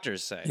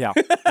doctors say. Yeah.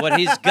 What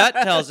his gut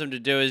tells him to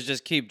do is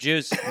just keep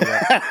juicing.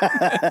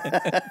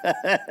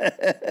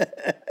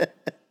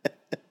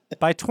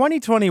 By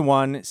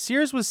 2021,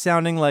 Sears was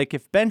sounding like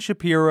if Ben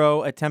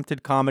Shapiro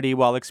attempted comedy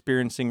while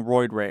experiencing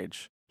roid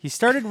rage. He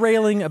started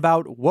railing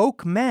about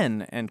woke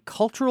men and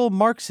cultural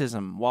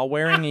Marxism while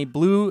wearing a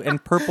blue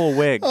and purple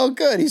wig. Oh,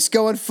 good. He's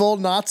going full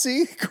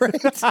Nazi.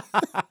 Great.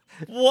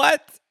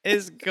 What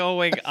is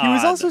going on? He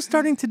was also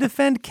starting to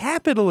defend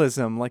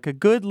capitalism like a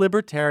good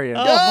libertarian.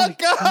 Oh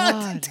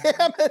God.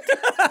 Damn it.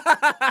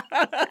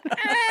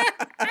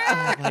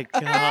 Oh, my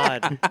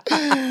God.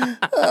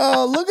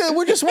 Oh, look at it.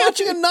 We're just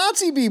watching a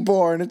Nazi be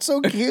born. It's so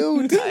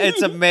cute.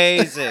 It's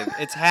amazing.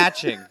 It's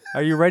hatching.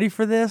 Are you ready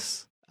for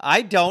this?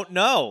 I don't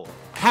know.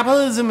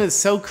 Capitalism is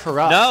so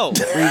corrupt. No.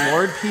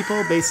 Reward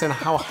people based on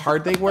how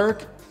hard they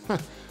work?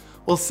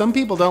 Well, some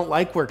people don't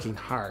like working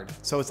hard,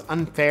 so it's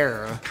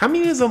unfair.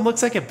 Communism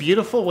looks like a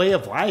beautiful way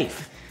of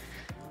life.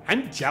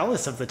 I'm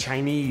jealous of the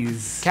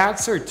Chinese.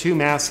 Cats are too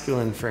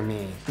masculine for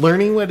me.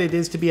 Learning what it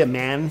is to be a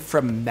man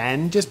from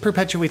men just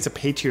perpetuates a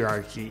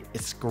patriarchy.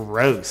 It's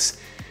gross.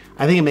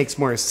 I think it makes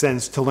more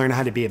sense to learn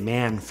how to be a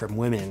man from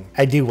women.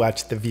 I do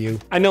watch The View.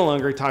 I no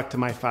longer talk to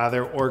my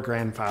father or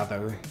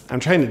grandfather. I'm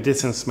trying to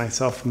distance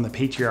myself from the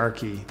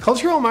patriarchy.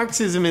 Cultural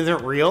Marxism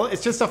isn't real.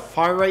 It's just a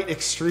far-right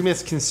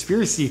extremist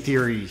conspiracy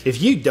theory.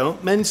 If you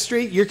don't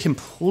menstruate, you're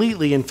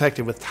completely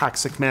infected with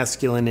toxic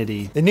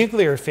masculinity. The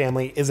nuclear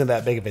family isn't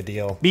that big of a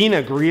deal. Being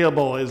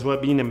agreeable is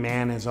what being a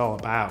man is all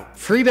about.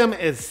 Freedom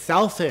is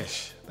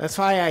selfish. That's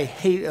why I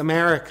hate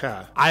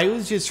America. I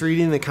was just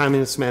reading the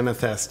Communist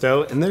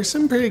Manifesto, and there's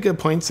some pretty good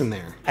points in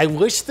there. I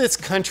wish this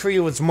country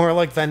was more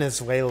like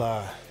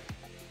Venezuela.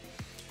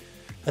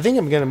 I think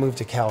I'm gonna move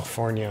to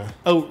California.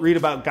 Oh, read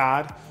about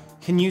God?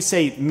 Can you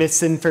say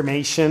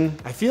misinformation?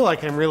 I feel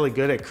like I'm really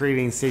good at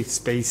creating safe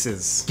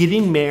spaces.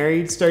 Getting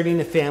married, starting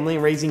a family,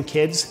 and raising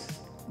kids?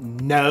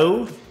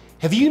 No.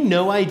 Have you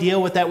no idea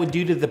what that would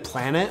do to the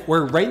planet?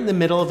 We're right in the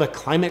middle of a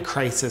climate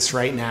crisis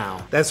right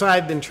now. That's why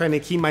I've been trying to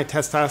keep my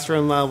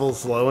testosterone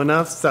levels low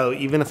enough so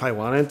even if I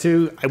wanted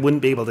to, I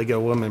wouldn't be able to get a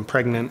woman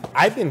pregnant.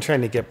 I've been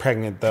trying to get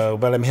pregnant though,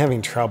 but I'm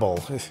having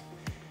trouble.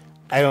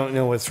 I don't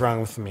know what's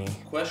wrong with me.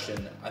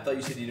 Question, I thought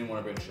you said you didn't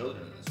want to bring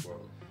children in this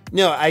world.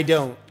 No, I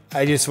don't.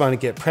 I just want to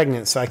get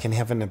pregnant so I can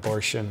have an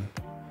abortion.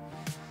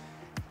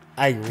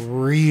 I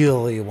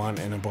really want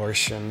an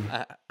abortion.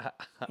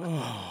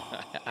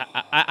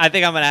 I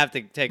think I'm going to have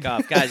to take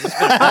off. Guys, it's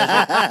been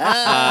a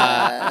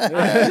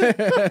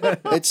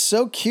pleasure. It's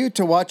so cute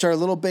to watch our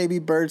little baby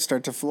bird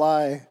start to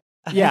fly.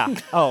 Yeah.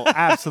 Oh,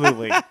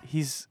 absolutely.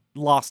 He's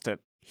lost it.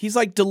 He's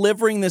like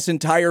delivering this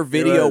entire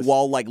video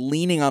while like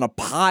leaning on a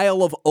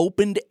pile of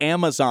opened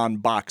Amazon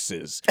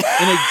boxes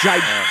in a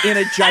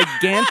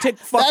gigantic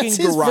fucking That's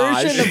his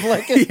garage. version of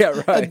like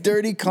a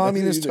dirty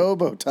communist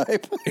hobo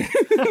type.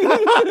 Yeah.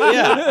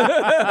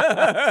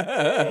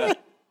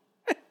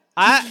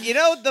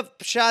 The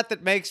shot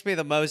that makes me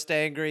the most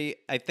angry,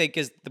 I think,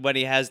 is when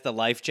he has the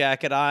life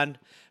jacket on,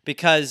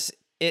 because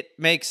it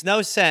makes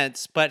no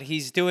sense, but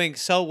he's doing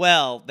so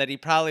well that he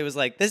probably was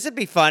like, this would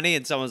be funny,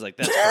 and someone's like,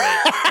 that's great.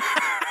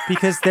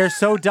 Because they're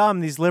so dumb,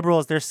 these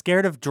liberals, they're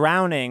scared of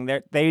drowning.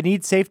 They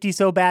need safety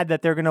so bad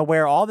that they're going to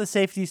wear all the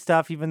safety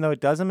stuff, even though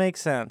it doesn't make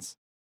sense.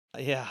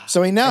 Yeah.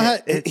 So he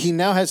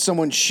now has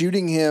someone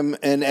shooting him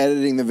and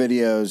editing the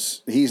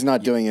videos. He's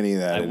not doing any of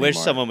that anymore. Wish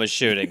someone was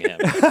shooting him.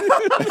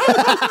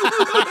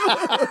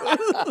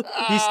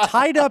 He's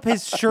tied up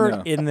his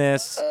shirt in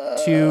this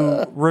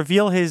to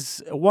reveal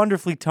his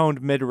wonderfully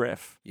toned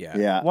midriff.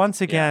 Yeah.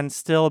 Once again,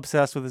 still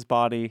obsessed with his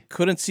body.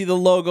 Couldn't see the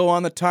logo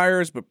on the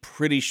tires, but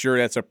pretty sure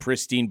that's a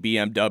pristine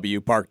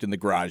BMW parked in the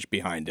garage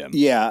behind him.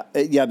 Yeah,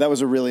 that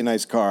was a really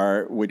nice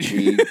car, which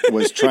he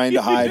was trying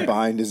to hide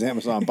behind his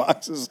Amazon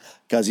boxes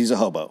because he's a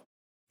hobo.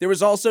 There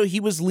was also,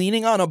 he was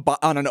leaning on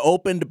an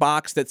opened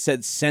box that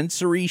said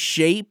sensory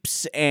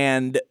shapes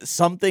and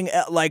something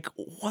like,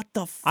 what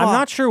the fuck? I'm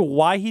not sure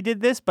why he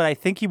did this, but I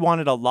think he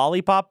wanted a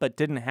lollipop but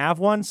didn't have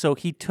one, so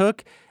he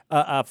took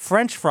a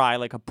French fry,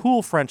 like a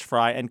pool French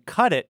fry, and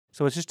cut it,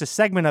 so it's just a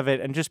segment of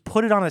it, and just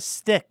put it on a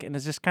stick and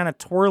is just kind of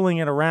twirling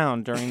it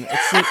around during...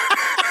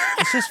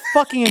 It's just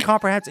fucking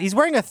incomprehensible. He's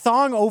wearing a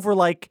thong over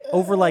like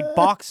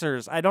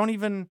boxers. I don't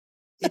even...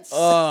 It's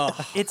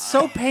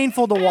so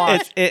painful to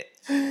watch.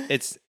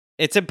 It's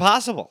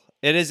impossible.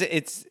 It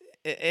is.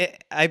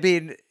 I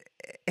mean,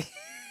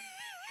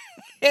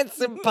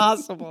 It's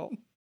impossible.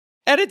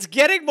 And it's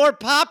getting more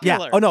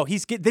popular. Yeah. Oh no,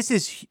 these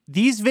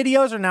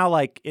videos are now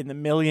like in the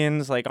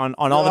millions, like on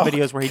all the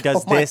videos where he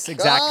does this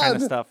exact kind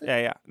of stuff.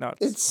 Yeah. No,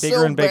 it's bigger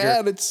so and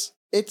bigger. Bad.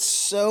 It's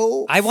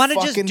so I want to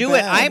just fucking do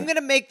bad. it. I'm going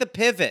to make the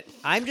pivot.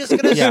 I'm just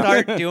going to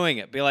start doing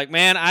it. Be like,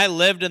 man, I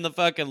lived in the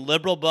fucking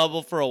liberal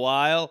bubble for a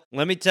while.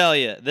 Let me tell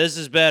you, this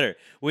is better.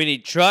 We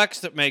need trucks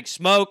that make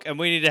smoke, and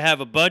we need to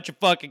have a bunch of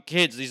fucking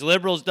kids. These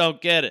liberals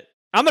don't get it.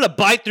 I'm going to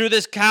bite through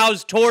this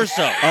cow's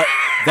torso.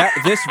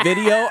 This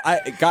video,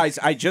 guys,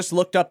 I just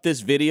looked up this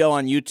video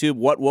on YouTube,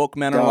 What Woke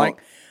Men Are Like.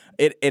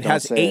 It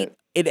has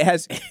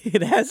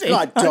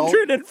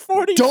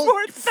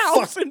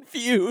 844,000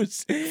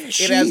 views.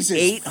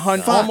 It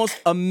has almost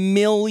 1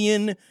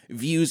 million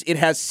views. It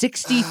has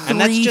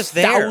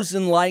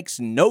 63,000 likes,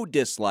 no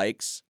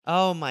dislikes.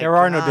 Oh my god. There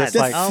are no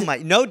dislikes. Oh my.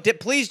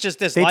 Please just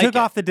They dislike took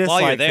off the while you're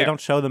dislikes. there. They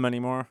don't show them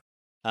anymore.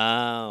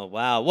 Oh,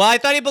 wow. Well, I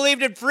thought he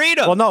believed in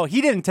freedom. Well, no,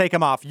 he didn't take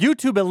them off.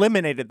 YouTube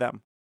eliminated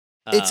them.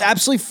 It's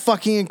absolutely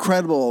fucking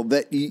incredible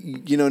that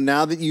you know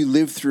now that you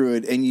live through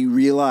it and you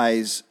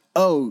realize,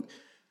 oh,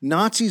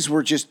 Nazis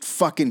were just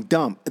fucking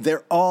dumb.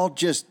 They're all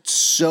just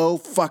so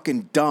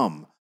fucking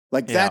dumb.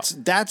 Like that's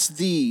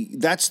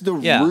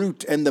the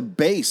root and the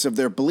base of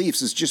their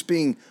beliefs is just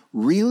being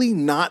really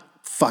not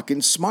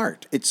fucking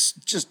smart. It's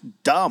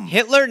just dumb.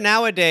 Hitler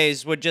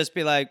nowadays would just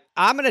be like,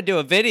 I'm going to do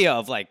a video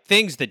of like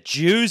things the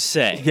Jews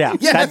say. Yeah,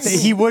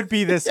 he would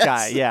be this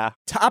guy. Yeah.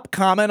 Top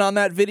comment on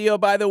that video,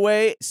 by the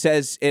way,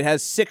 says it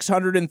has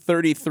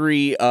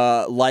 633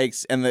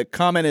 likes. And the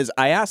comment is,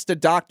 I asked a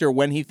doctor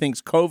when he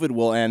thinks COVID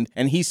will end.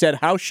 And he said,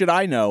 how should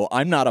I know?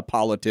 I'm not a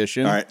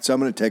politician. All right, so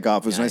I'm going to take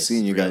off. It was nice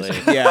seeing you guys.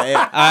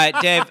 Yeah. All right,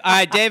 Dave.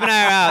 Dave and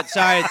I are out.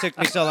 Sorry it took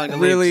me so long to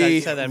leave. I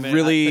said that a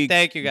minute. But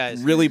thank you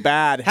guys. Really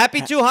bad.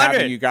 Happy 200.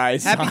 Having you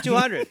guys. Happy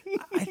 200.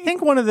 I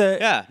think one of the...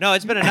 Yeah. No,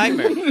 it's been a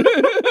nightmare.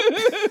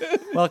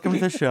 Welcome to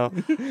the show.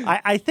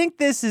 I think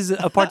this is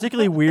a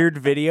particularly weird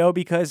video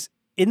because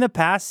in the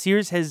past,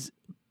 Sears has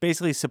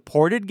basically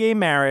supported gay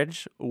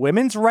marriage,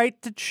 women's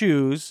right to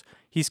choose.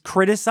 He's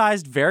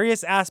criticized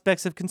various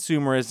aspects of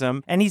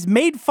consumerism, and he's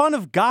made fun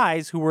of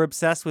guys who were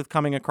obsessed with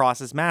coming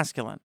across as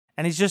masculine.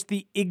 And he's just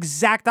the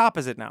exact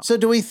opposite now. So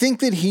do we think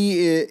that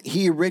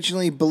he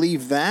originally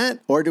believed that?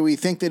 Or do we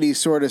think that he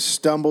sort of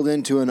stumbled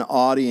into an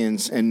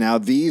audience and now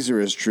these are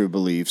his true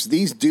beliefs?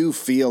 These do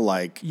feel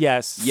like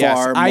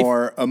far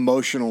more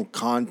emotional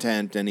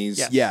content and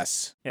he's...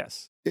 Yes.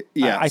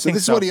 Yeah, I so think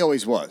this is what he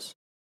always was.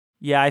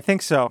 Yeah, I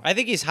think so. I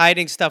think he's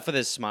hiding stuff with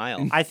his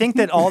smile. I think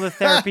that all the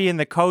therapy and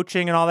the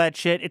coaching and all that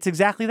shit, it's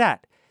exactly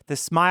that. The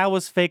smile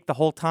was fake the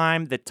whole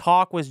time. The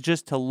talk was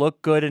just to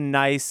look good and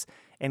nice.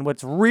 And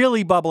what's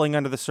really bubbling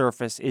under the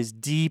surface is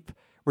deep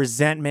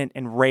resentment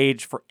and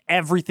rage for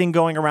everything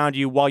going around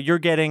you while you're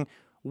getting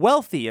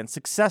wealthy and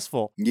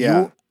successful. Yeah.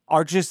 You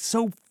are just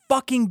so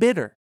fucking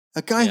bitter.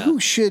 A guy who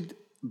should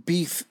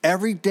be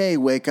every day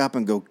wake up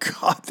and go,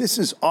 God, this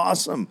is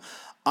awesome.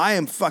 I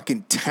am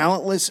fucking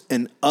talentless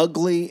and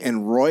ugly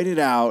and roided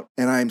out,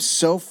 and I'm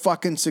so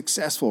fucking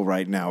successful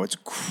right now. It's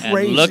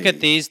crazy. And look at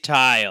these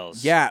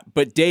tiles. Yeah,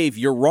 but Dave,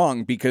 you're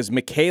wrong because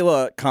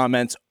Michaela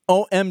comments,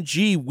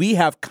 OMG, we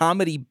have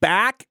comedy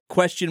back? ?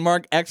 This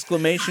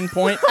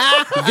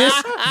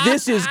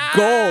is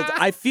gold.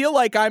 I feel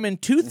like I'm in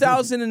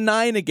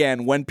 2009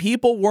 again when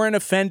people weren't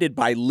offended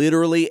by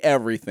literally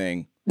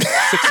everything.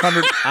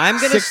 600. I'm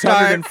going to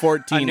start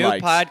a new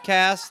likes.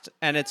 podcast,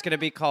 and it's going to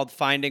be called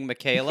Finding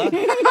Michaela.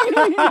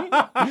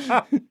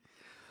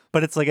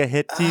 But it's like a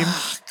hit team.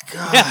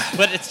 Yeah,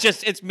 but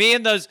it's me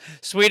and those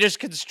Swedish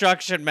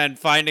construction men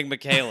finding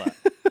Michaela.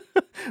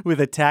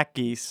 With attack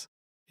geese.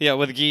 Yeah,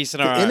 with geese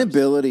in our The arms.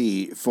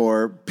 inability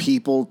for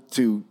people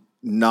to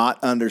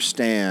not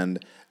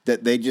understand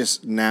that they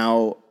just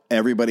now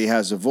everybody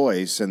has a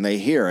voice and they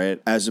hear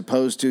it, as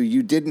opposed to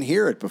you didn't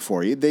hear it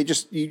before. You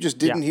just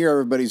didn't hear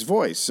everybody's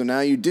voice, so now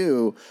you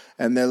do,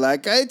 and they're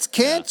like, it's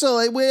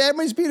canceled.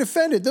 Everybody's being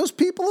offended. Those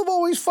people have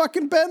always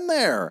fucking been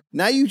there.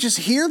 Now you just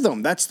hear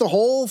them. That's the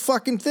whole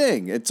fucking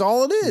thing. It's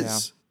all it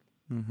is.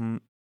 Yeah. Mm-hmm.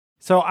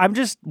 So I'm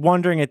just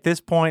wondering at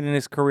this point in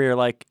his career,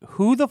 like,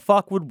 who the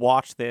fuck would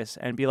watch this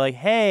and be like,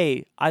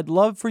 hey, I'd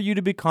love for you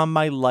to become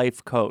my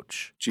life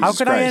coach. Jesus How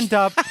could I Christ. end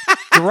up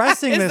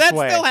dressing this that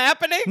way? still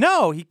happening?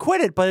 No, he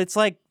quit it, but it's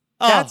like,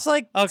 that's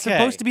like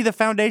supposed to be the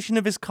foundation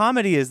of his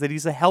comedy is that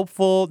he's a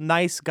helpful,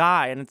 nice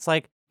guy. And it's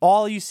like,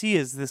 all you see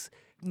is this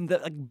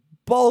like,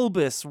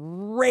 bulbous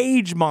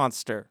rage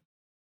monster.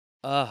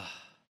 I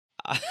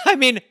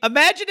mean,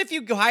 imagine if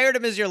you hired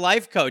him as your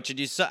life coach and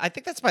you saw, I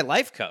think that's my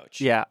life coach.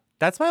 Yeah.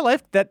 That's my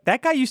life.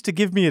 That guy used to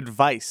give me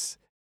advice.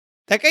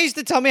 That guy used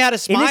to tell me how to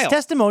smile. In his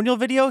testimonial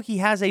video, he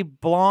has a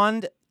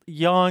blonde,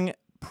 young,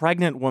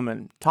 pregnant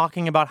woman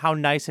talking about how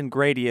nice and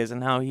great he is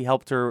and how he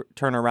helped her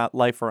turn her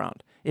life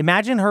around.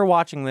 Imagine her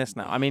watching this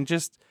now. I mean,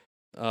 just...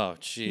 Oh,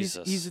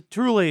 Jesus. He's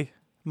truly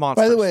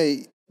monstrous. By the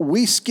way,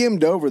 we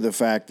skimmed over the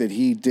fact that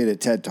he did a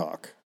TED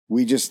Talk.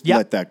 We just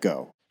let that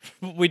go.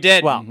 We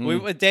did. Well,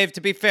 Dave, to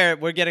be fair,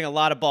 we're getting a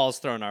lot of balls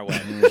thrown our way.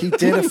 He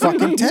did a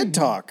fucking TED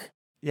Talk.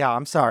 Yeah,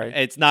 I'm sorry.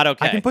 It's not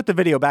okay. I can put the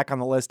video back on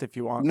the list if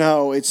you want.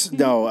 No,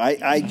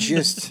 I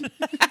just.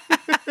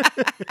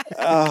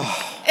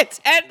 It's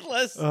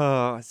endless.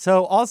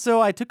 So also,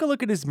 I took a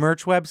look at his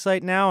merch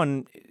website now,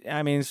 and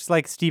I mean, it's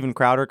like Steven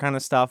Crowder kind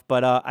of stuff,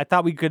 but I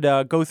thought we could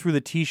go through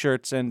the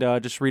T-shirts and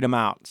just read them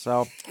out.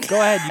 So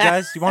go ahead, you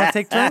guys. You want to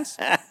take turns?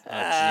 Oh,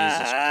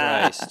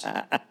 Jesus Christ.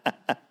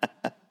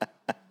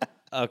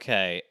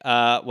 Okay.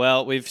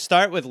 Well, we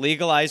start with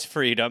legalize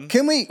freedom.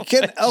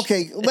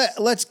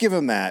 Let's give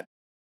him that.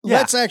 Yeah.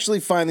 Let's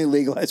actually finally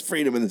legalize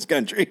freedom in this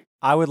country.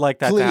 I would like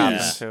that to happen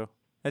Please. too.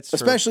 It's true.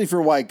 Especially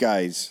for white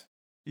guys.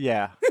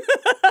 Yeah.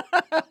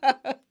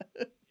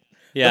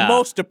 The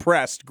most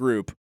oppressed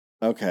group.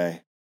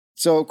 Okay.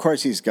 So, of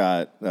course, he's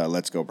got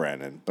Let's Go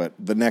Brandon. But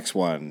the next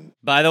one.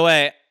 By the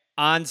way,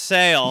 on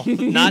sale.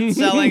 Not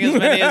selling as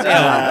many as you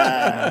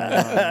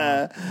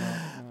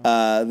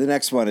want. The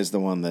next one is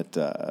the one that...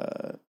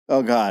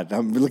 oh, God.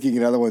 I'm looking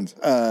at other ones.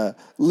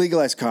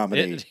 Legalized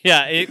comedy.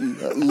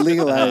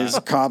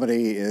 Legalized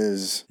comedy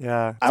is...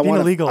 Yeah. I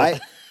want illegal.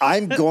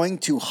 I'm going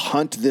to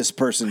hunt this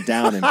person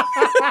down. And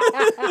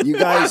you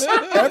guys,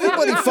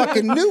 everybody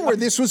fucking knew where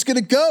this was going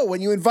to go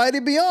when you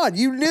invited me on.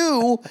 You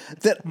knew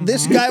that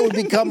this guy would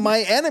become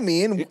my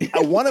enemy and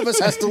one of us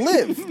has to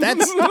live.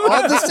 That's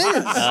all this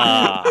is.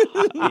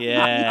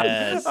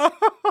 Yes.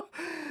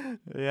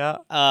 Yeah.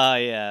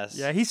 Yes.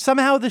 Yeah, he's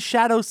somehow the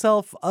shadow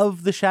self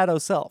of the shadow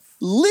self.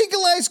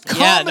 Legalized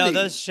comedy. Yeah, no,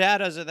 those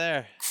shadows are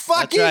there.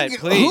 Fucking That's right.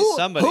 Please,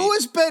 somebody. Who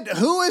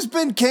has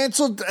been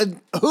canceled?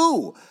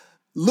 Who?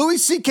 Louis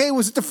C.K.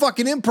 was at the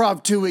fucking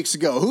Improv 2 weeks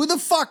ago. Who the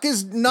fuck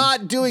is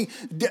not doing?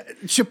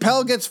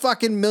 Chappelle gets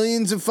fucking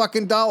millions of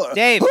fucking dollars.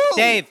 Dave, Who?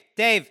 Dave.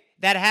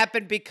 That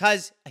happened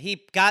because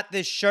he got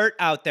this shirt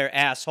out there,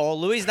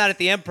 asshole. Louis not at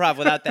the Improv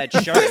without that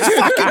shirt. This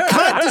fucking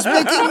cunt is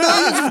making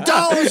millions of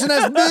dollars and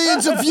has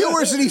millions of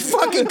viewers, and he's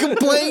fucking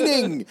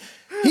complaining.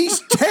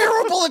 He's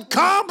terrible at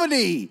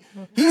comedy.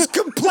 He's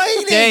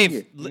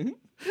complaining.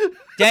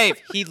 Dave,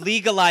 he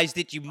legalized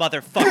it, you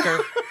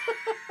motherfucker.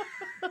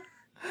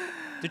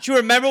 Don't you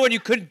remember when you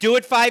couldn't do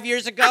it 5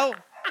 years ago?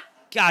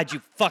 God,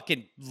 you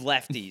fucking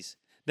lefties.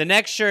 The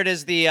next shirt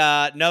is the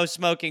no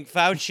smoking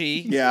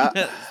Fauci. Yeah.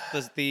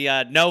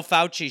 the no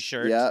Fauci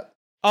shirt. Yeah.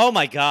 Oh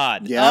my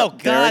God. Yeah, Oh God,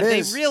 there it they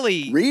is.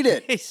 really Read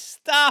it. Hey,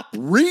 stop.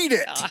 Read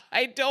it.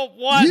 I don't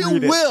want. You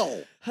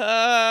will.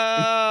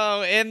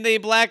 Oh, in the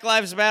Black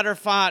Lives Matter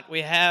font,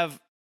 we have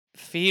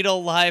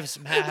Fetal Lives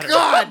Matter.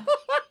 God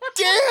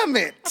damn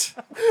it.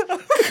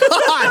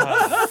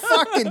 God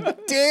fucking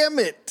damn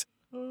it.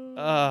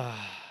 Well,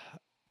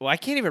 I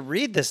can't even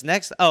read this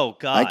next. Oh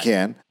God. I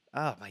can.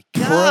 Oh my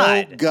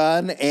God.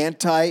 Pro-gun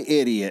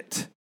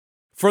anti-idiot.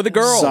 For the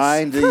girls.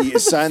 Sign the For Uvalde the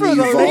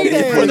ladies.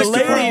 Police For the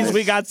Department. ladies,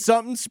 we got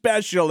something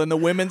special in the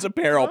women's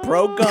apparel.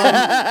 Pro-gun,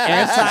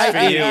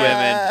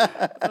 anti-idiot.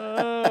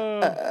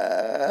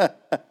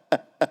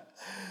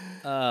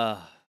 Oh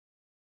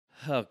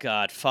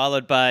God.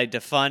 Followed by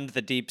defund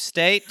the deep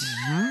state.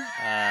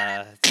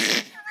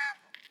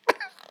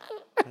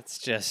 That's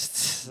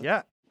just.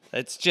 Yeah.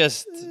 It's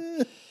just.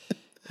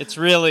 It's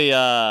really.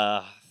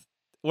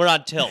 We're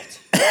on tilt.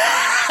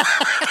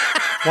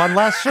 One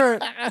last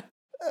shirt.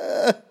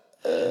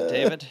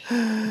 David.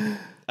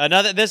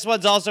 Another. This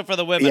one's also for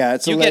the women. Yeah,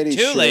 it's you a get ladies'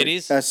 two shirt.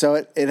 ladies. So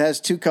it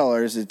has two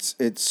colors.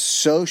 It's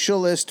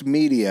socialist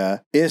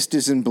media. Ist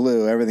is in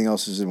blue. Everything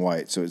else is in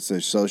white. So it's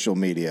the social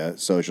media,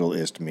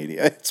 socialist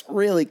media. It's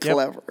really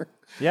clever.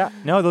 Yeah.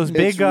 No, those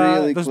big, It's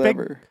really those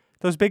clever.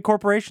 those big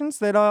corporations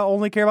that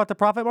only care about the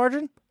profit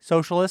margin.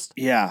 Socialist.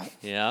 Yeah.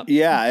 Yeah.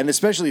 Yeah, and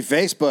especially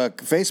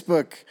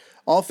Facebook.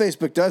 All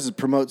Facebook does is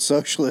promote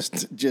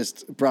socialist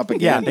just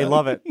propaganda. Yeah, they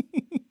love it.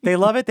 They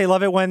love it. They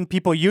love it when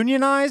people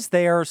unionize.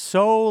 They are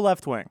so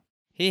left wing.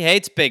 He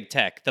hates big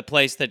tech, the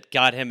place that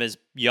got him his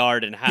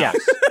yard and house.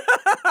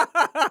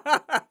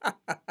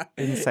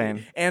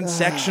 Insane. And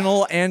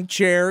sectional and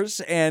chairs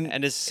and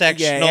his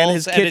sectionals and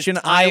his kitchen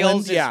his tiles,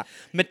 islands. his Yeah.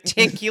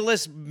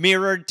 meticulous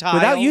mirrored tiles.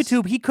 Without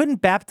YouTube, he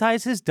couldn't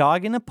baptize his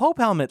dog in a Pope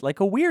helmet like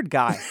a weird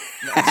guy.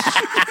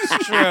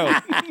 It's true.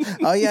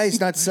 Oh yeah, he's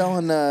not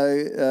selling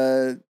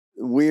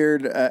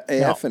weird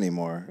AF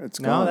anymore. It's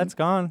gone. No, that's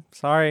gone.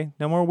 Sorry.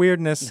 No more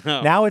weirdness.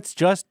 No. Now it's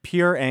just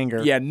pure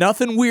anger. Yeah,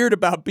 nothing weird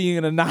about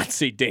being a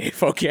Nazi,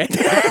 Dave, okay?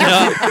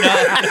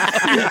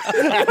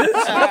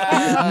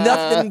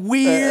 Nothing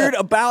weird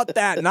about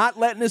that. Not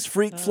letting his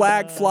freak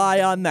flag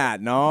fly on that.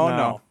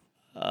 No.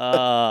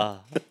 So,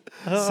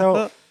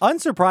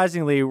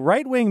 unsurprisingly,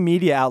 right-wing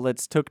media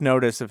outlets took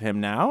notice of him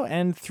now,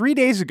 and 3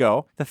 days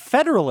ago, The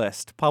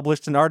Federalist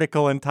published an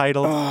article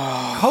entitled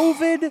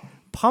COVID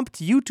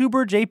Pumped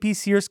YouTuber JP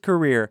Sears'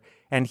 Career,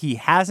 and He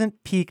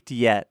Hasn't Peaked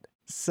Yet.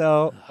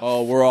 So...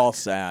 Oh, we're all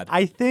sad.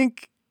 I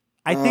think...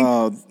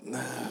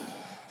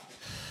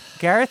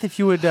 Gareth, if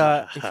you would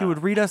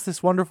read us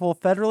this wonderful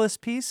Federalist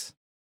piece.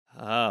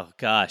 Oh,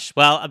 gosh.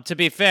 Well, to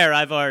be fair,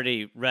 I've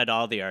already read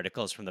all the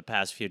articles from the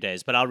past few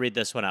days, but I'll read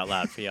this one out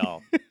loud for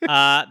y'all.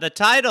 The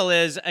title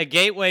is A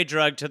Gateway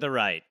Drug to the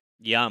Right.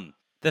 Yum.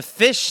 The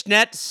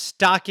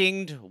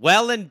fishnet-stockinged,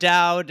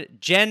 well-endowed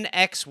Gen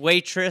X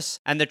waitress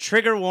and the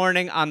trigger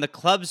warning on the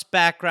club's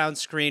background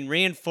screen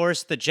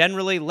reinforced the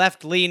generally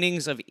left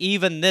leanings of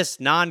even this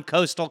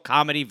non-coastal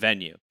comedy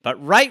venue.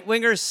 But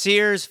right-winger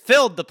Sears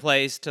filled the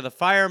place to the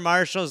fire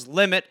marshal's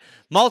limit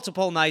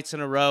multiple nights in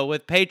a row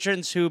with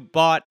patrons who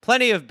bought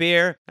plenty of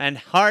beer and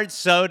hard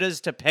sodas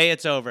to pay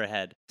its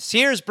overhead.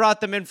 Sears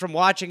brought them in from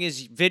watching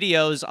his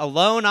videos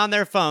alone on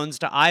their phones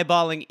to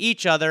eyeballing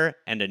each other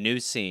and a new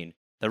scene.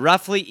 The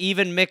roughly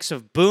even mix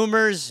of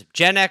boomers,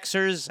 Gen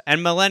Xers, and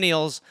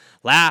millennials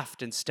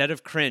laughed instead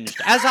of cringed,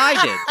 as I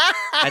did,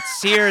 at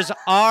Sears'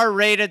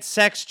 R-rated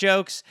sex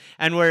jokes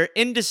and were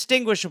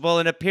indistinguishable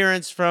in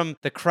appearance from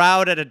the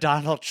crowd at a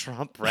Donald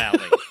Trump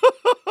rally.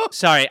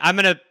 Sorry,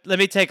 let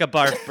me take a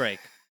barf break.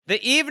 The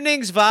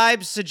evening's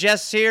vibes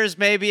suggest Sears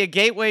may be a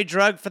gateway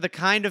drug for the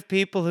kind of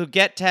people who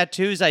get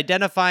tattoos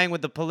identifying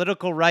with the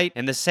political right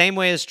in the same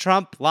way as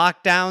Trump,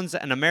 lockdowns,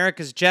 and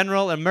America's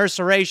general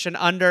immerseration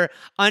under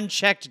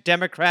unchecked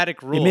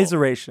democratic rule.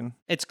 Immiseration.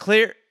 It's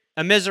clear...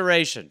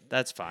 Immiseration.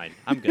 That's fine.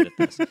 I'm good at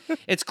this.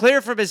 It's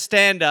clear from his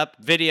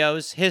stand-up,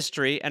 videos,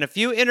 history, and a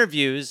few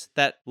interviews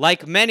that,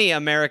 like many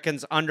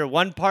Americans under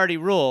one-party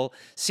rule,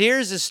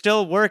 Sears is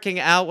still working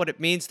out what it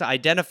means to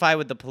identify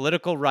with the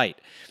political right.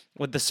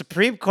 With the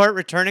Supreme Court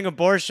returning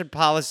abortion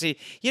policy,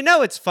 you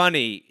know it's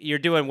funny you're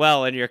doing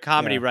well in your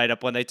comedy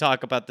write-up when they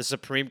talk about the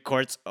Supreme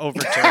Court's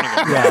overturning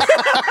abortion.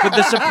 With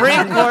the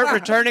Supreme Court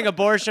returning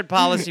abortion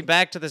policy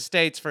back to the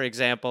states, for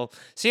example,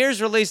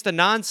 Sears released a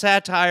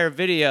non-satire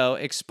video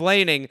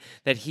explaining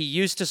that he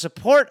used to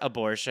support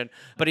abortion,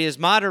 but he is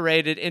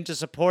moderated into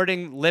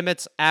supporting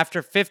limits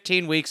after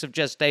 15 weeks of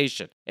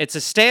gestation. It's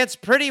a stance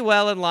pretty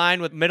well in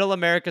line with middle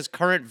America's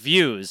current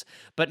views,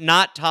 but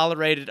not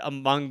tolerated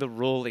among the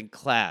ruling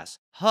class.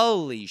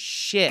 Holy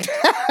shit.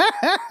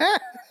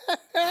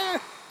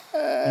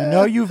 You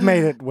know you've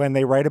made it when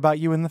they write about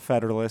you in the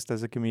Federalist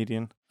as a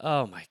comedian.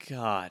 Oh my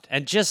God.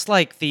 And just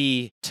like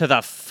the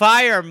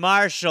fire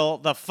marshal,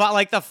 the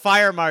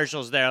fire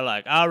marshal's there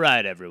like, all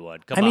right,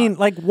 everyone, come on. I mean,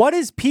 like, what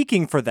is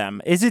peaking for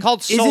them? Is it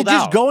called is it sold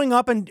just out. going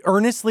up and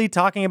earnestly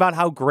talking about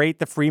how great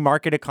the free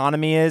market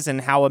economy is and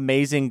how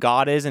amazing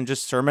God is and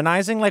just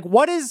sermonizing? Like,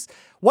 what is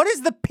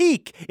the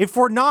peak if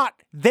we're not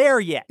there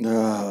yet?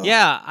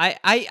 Yeah,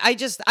 I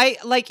just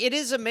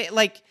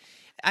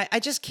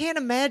can't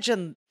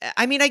imagine.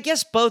 I mean, I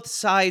guess both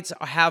sides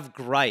have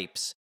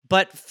gripes,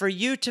 but for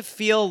you to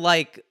feel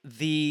like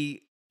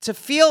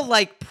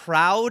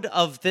proud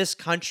of this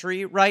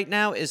country right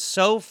now is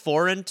so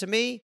foreign to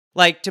me.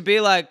 Like, to be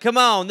like, come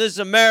on, this is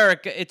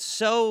America. It's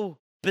so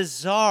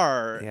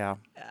bizarre. Yeah.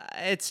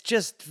 It's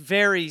just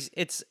very,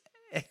 it's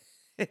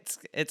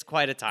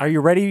quite a time. Are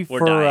you ready We're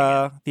for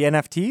dying the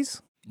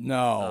NFTs?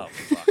 No. Oh,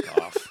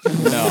 fuck off.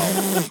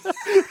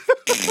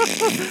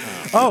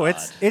 No.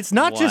 It's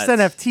not just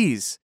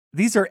NFTs.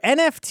 These are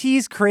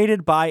NFTs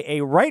created by a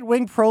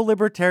right-wing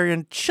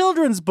pro-libertarian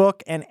children's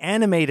book and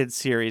animated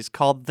series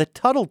called The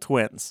Tuttle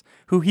Twins,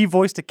 who he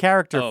voiced a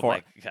character for. Oh,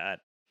 my God.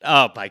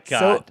 Oh, my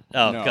God.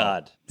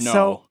 God. No.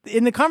 So,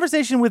 in the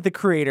conversation with the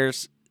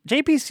creators,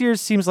 JP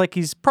Sears seems like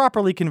he's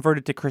properly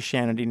converted to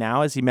Christianity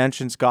now, as he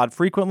mentions God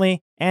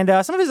frequently, and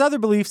some of his other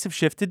beliefs have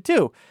shifted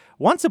too.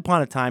 Once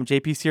upon a time,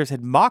 JP Sears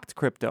had mocked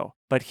crypto,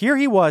 but here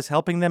he was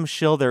helping them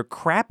shill their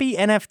crappy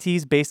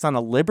NFTs based on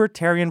a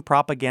libertarian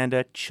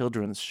propaganda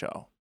children's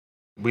show.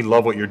 We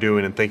love what you're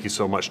doing, and thank you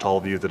so much to all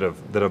of you that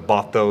have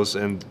bought those.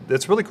 And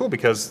it's really cool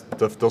because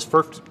those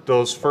first,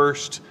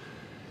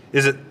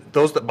 is it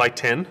those that buy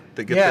 10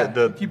 that get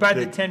the if you buy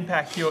the 10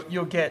 pack,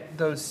 you'll get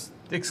those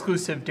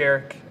exclusive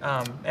Derek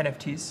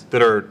NFTs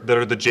that are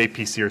the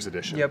JP Sears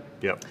edition.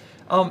 Yep.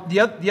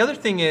 The other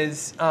thing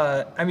is,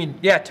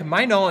 to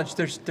my knowledge,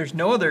 there's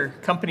no other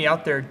company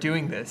out there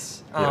doing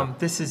this.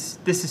 This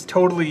is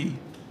totally,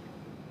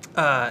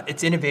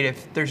 it's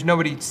innovative. There's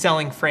nobody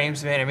selling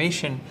frames of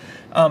animation.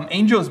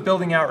 Angel is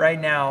building out right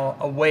now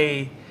a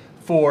way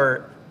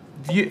for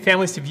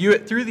families to view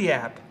it through the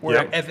app,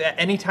 where if at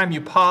any time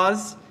you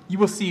pause, you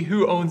will see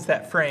who owns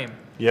that frame.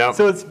 Yeah.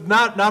 So it's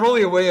not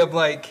only a way of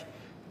like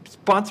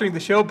sponsoring the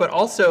show, but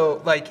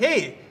also like,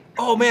 hey,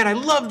 oh man, I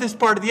love this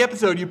part of the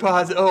episode. You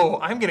pause. Oh,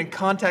 I'm going to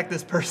contact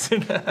this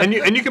person. and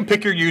you can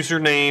pick your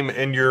username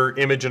and your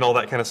image and all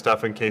that kind of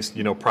stuff in case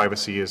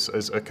privacy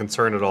is a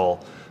concern at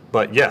all.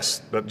 But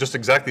yes, just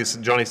exactly as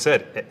Johnny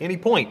said, at any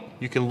point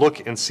you can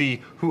look and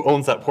see who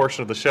owns that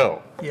portion of the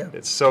show. Yeah,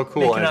 it's so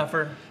cool. Make an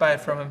offer, buy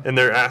it from him. And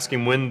they're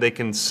asking when they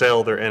can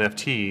sell their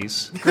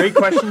NFTs. Great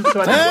question.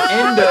 So at the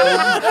end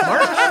of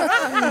March,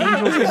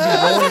 Angel's going to be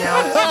rolling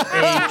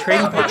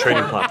out a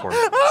trading platform.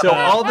 So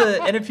all the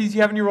NFTs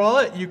you have in your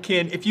wallet, you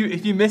can, if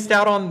you missed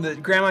out on the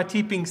Grandma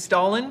Teeping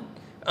Stalin,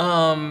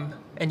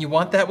 and you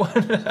want that one,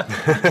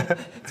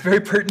 it's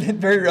very pertinent,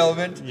 very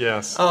relevant.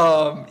 Yes.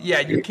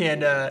 You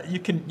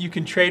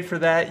can trade for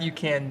that. You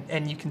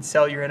can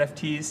sell your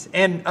NFTs,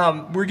 and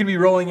we're gonna be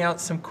rolling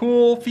out some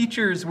cool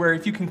features where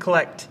if you can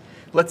collect,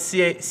 let's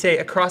say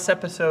across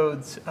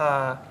episodes,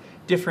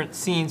 different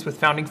scenes with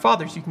Founding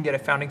Fathers. You can get a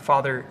Founding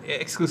Father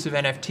exclusive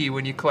NFT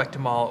when you collect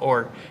them all,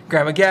 or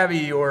Grandma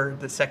Gabby, or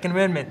the Second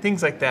Amendment,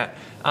 things like that.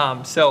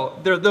 So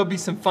there'll be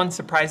some fun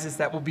surprises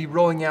that we'll be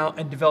rolling out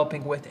and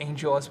developing with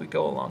Angel as we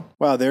go along.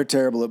 Wow, they're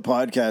terrible at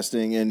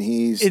podcasting, and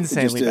he's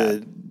Insanely just a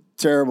bad.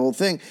 terrible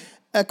thing.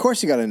 Of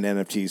course, you got an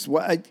NFTs.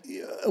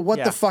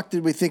 What the fuck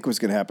did we think was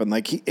going to happen?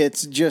 Like,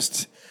 it's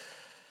just.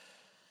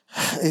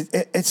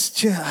 It's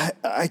just,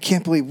 I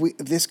can't believe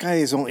this guy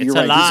is only, you're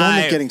right, he's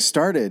only getting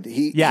started.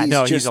 He's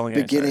just only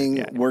beginning.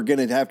 Yeah. We're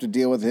going to have to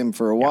deal with him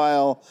for a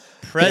while.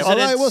 President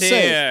I will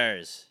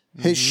Sears.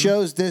 say, his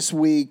shows this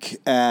week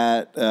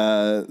at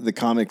the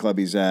comedy club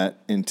he's at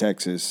in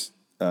Texas,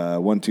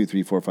 1, 2,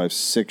 3, 4, 5,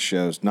 6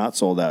 shows, not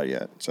sold out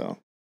yet. So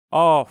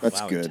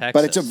that's good. Texas.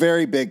 But it's a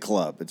very big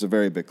club. It's a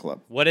very big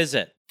club. What is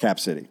it? Cap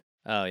City.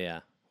 Oh,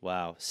 yeah.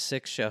 Wow.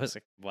 6 shows.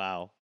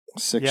 Wow.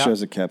 6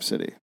 shows at Cap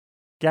City.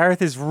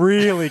 Gareth is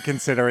really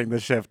considering the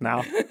shift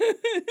now.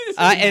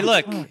 Hey,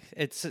 look,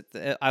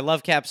 I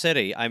love Cap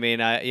City. I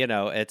mean,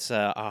 it's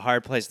a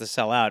hard place to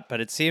sell out,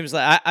 but it seems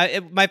like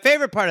my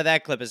favorite part of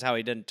that clip is how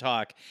he didn't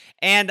talk,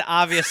 and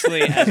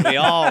obviously, as we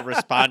all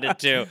responded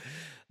to,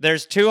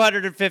 there's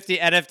 250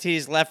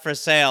 NFTs left for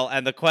sale,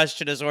 and the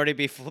question is already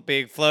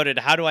being floated: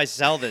 how do I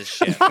sell this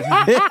shit? Hey,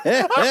 how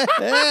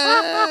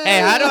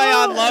do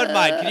I unload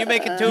mine? Can you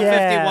make it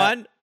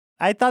 251?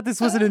 I thought this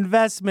was an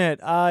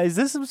investment. Is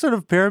this some sort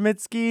of pyramid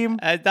scheme?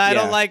 I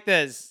don't like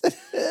this.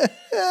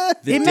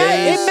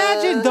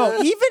 Imagine though,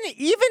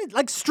 even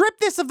like strip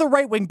this of the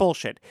right-wing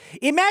bullshit.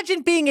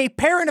 Imagine being a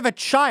parent of a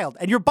child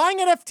and you're buying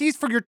NFTs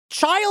for your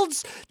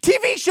child's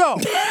TV show.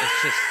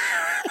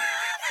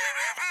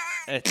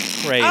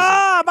 It's crazy.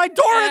 My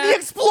Dora the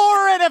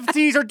Explorer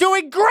NFTs are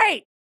doing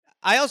great.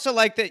 I also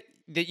like that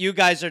you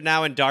guys are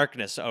now in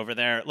darkness over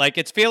there. Like,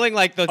 it's feeling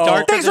like the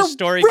darker the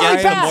story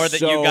gets, the more that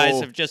you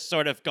guys have just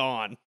sort of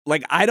gone.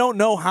 Like, I don't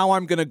know how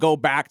I'm gonna go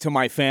back to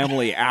my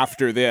family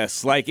after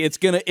this. Like, it's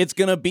gonna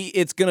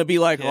be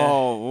like,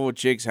 oh,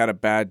 Jake's had a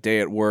bad day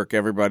at work.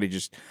 Everybody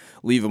just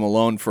leave him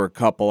alone for a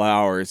couple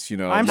hours.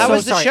 I'm How so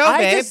was the sorry. show, I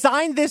babe?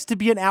 designed this to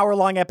be an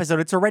hour-long episode.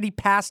 It's already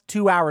past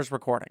 2 hours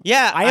recording.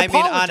 Yeah, I mean,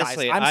 apologize.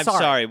 honestly, I'm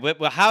sorry.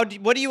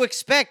 What do you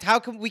expect? How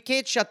come we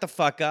can't shut the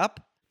fuck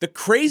up? The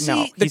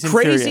crazy he's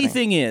crazy infuriating.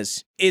 thing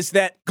is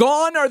that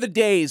gone are the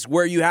days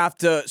where you have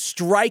to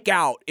strike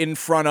out in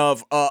front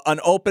of an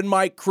open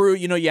mic crew.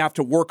 You have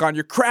to work on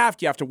your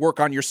craft. You have to work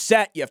on your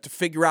set. You have to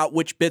figure out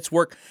which bits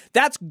work.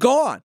 That's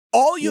gone.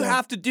 All you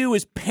have to do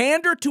is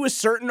pander to a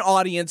certain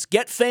audience,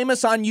 get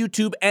famous on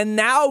YouTube, and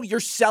now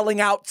you're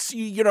selling out,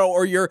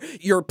 or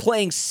you're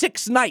playing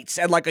 6 nights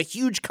at like a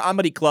huge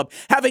comedy club,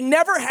 having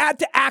never had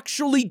to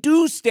actually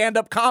do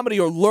stand-up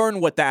comedy or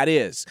learn what that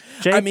is.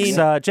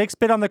 Jake's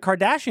bit on the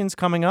Kardashians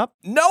coming up.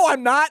 No,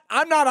 I'm not.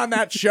 I'm not on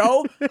that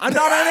show. I'm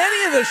not on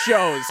any of the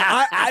shows.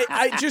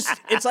 I just,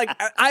 it's like,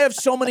 I have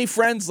so many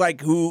friends like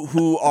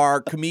who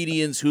are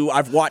comedians who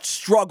I've watched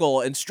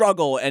struggle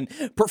and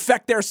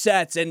perfect their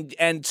sets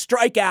and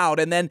strike out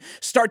and then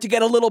start to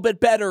get a little bit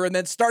better and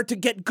then start to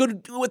get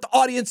good with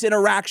audience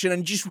interaction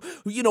and just,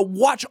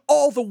 watch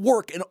all the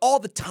work and all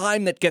the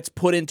time that gets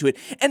put into it.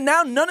 And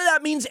now none of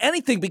that means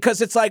anything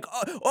because it's like,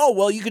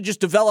 you could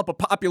just develop a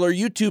popular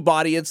YouTube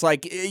audience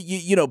like,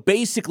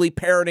 basically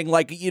parroting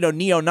like,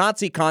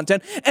 neo-Nazi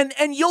content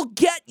and you'll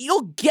get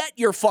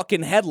your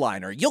fucking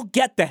headliner. You'll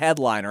get the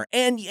headliner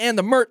and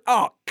the merch.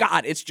 Oh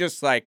God, it's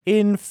just like.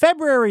 In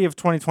February of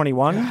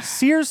 2021,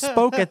 Sears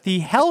spoke at the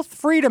Health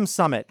Freedom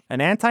Summit, an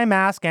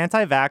anti-mask,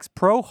 anti-vax,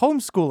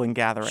 pro-homeschooling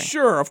gathering.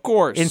 Sure, of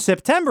course. In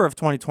September of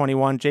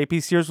 2021,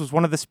 JP Sears was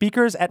one of the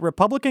speakers at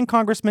Republican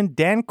Congressman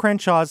Dan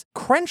Crenshaw's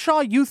Crenshaw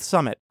Youth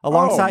Summit,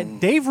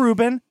 alongside Dave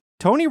Rubin,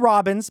 Tony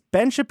Robbins,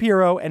 Ben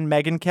Shapiro, and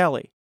Megyn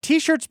Kelly.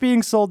 T-shirts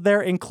being sold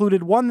there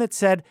included one that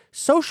said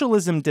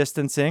socialism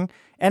distancing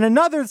and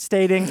another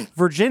stating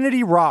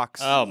virginity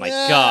rocks. Oh my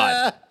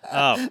God.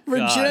 Oh,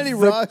 virginity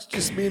rocks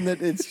just mean that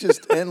it's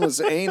just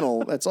endless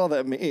anal. That's all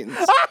that means.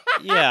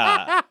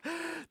 Yeah.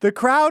 The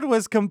crowd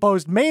was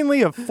composed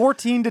mainly of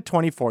 14 to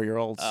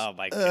 24-year-olds. Oh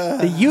my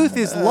God. The youth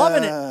is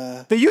loving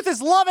it. The youth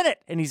is loving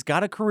it, and he's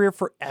got a career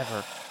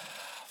forever.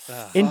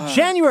 In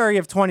January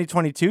of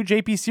 2022,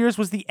 JP Sears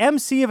was the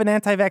MC of an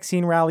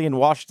anti-vaccine rally in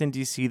Washington,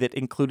 D.C. that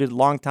included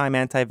longtime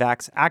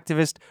anti-vax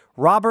activist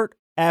Robert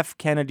F.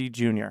 Kennedy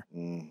Jr.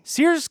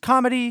 Sears'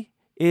 comedy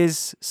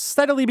is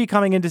steadily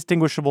becoming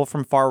indistinguishable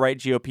from far-right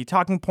GOP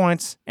talking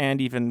points, and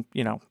even,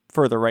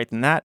 further right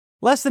than that.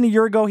 Less than a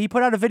year ago, he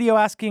put out a video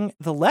asking,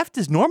 "The left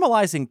is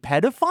normalizing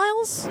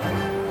pedophiles?"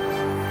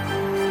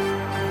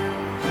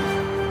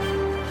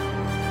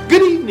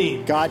 Good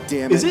evening. God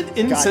damn it. Is it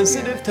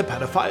insensitive to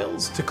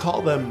pedophiles to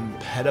call them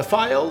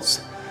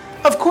pedophiles?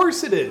 Of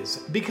course it is,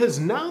 because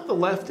now the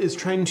left is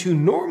trying to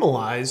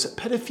normalize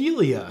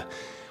pedophilia.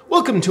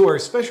 Welcome to our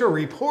special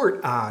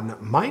report on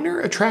minor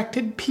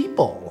attracted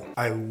people.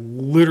 I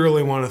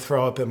literally want to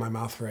throw up in my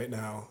mouth right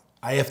now.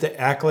 I have to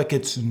act like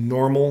it's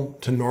normal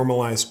to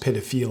normalize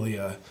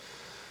pedophilia.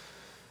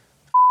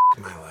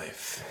 My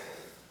life.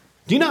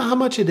 Do you know how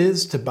much it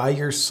is to buy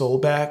your soul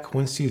back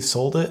once you've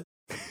sold it?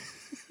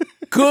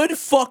 Good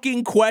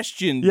fucking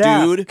question,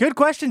 Yeah, dude. good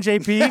question,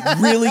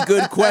 JP. Really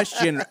good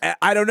question.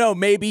 I don't know.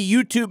 Maybe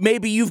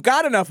you've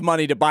got enough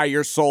money to buy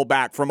your soul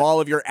back from all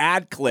of your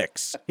ad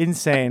clicks.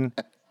 Insane.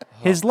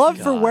 His love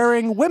for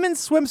wearing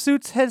women's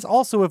swimsuits has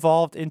also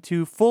evolved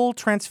into full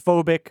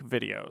transphobic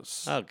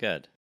videos. Oh,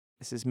 good.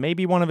 This is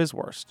maybe one of his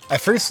worst. I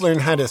first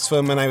learned how to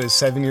swim when I was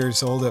 7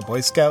 years old at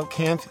Boy Scout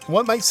camp.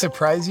 What might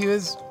surprise you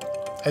is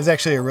I was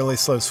actually a really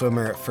slow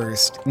swimmer at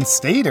first and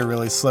stayed a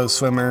really slow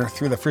swimmer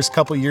through the first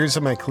couple years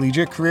of my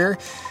collegiate career.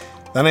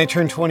 Then I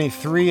turned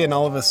 23 and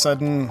all of a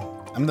sudden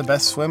I'm the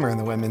best swimmer in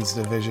the women's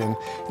division.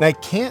 And I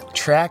can't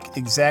track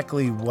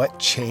exactly what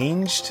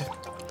changed.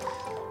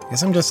 I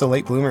guess I'm just a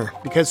late bloomer.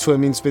 Because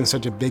swimming's been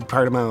such a big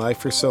part of my life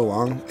for so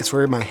long, it's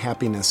where my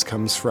happiness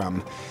comes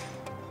from.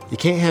 You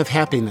can't have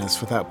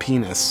happiness without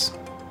penis.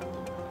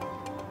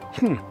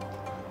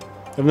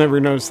 I've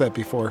never noticed that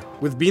before.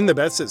 With being the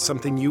best at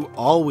something, you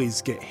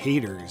always get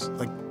haters.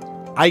 Like,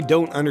 I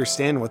don't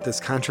understand what this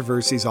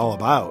controversy is all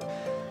about.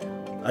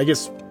 I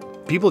guess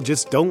people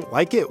just don't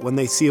like it when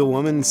they see a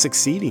woman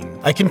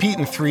succeeding. I compete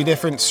in 3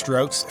 different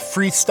strokes: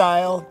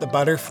 freestyle, the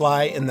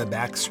butterfly, and the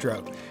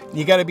backstroke.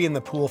 You gotta be in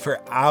the pool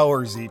for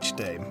hours each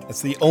day.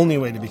 That's the only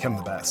way to become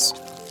the best.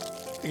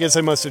 I guess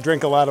I must have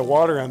drank a lot of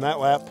water on that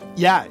lap.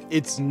 Yeah,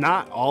 it's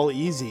not all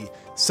easy.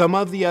 Some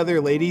of the other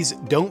ladies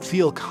don't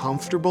feel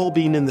comfortable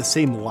being in the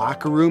same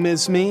locker room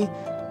as me.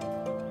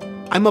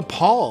 I'm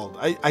appalled.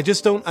 I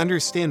just don't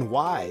understand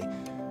why.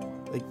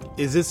 Like,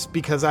 is this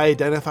because I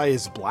identify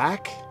as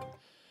black?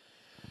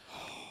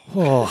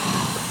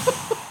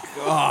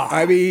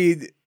 I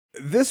mean,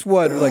 this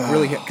one, like,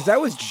 really, because I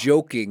was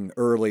joking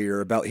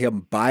earlier about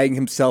him buying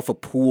himself a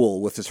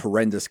pool with his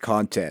horrendous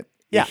content.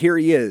 Yeah. And here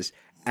he is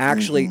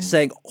actually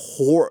saying,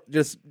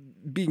 just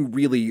being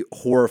really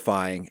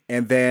horrifying,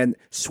 and then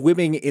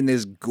swimming in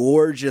this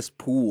gorgeous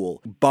pool,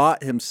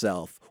 bought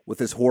himself with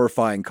his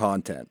horrifying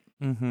content.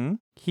 Mm-hmm.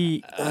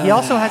 He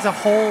also has a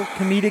whole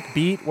comedic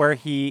beat where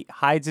he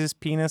hides his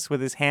penis with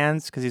his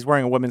hands because he's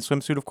wearing a women's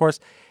swimsuit, of course,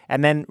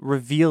 and then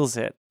reveals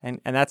it. And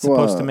that's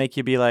supposed to make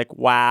you be like,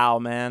 wow,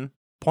 man.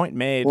 Point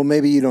made. Well,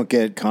 maybe you don't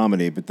get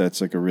comedy, but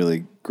that's like a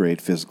really great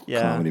physical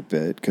comedy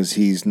bit because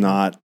he's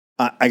not.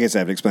 I guess I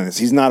have to explain this.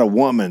 He's not a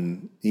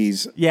woman.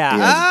 He's That's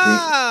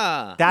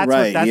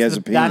right. What, he has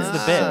a penis. That's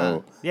the bit.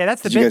 So, yeah,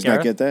 that's the did bit. you guys Gareth.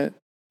 not get that?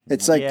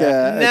 It's like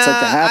the it's like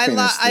the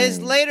happiness thing.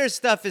 His later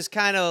stuff is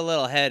kind of a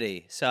little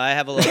heady, so I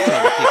have a little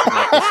trouble keeping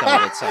up with some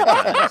of it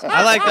sometimes.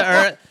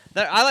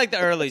 I like the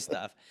early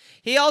stuff.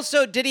 He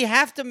also did he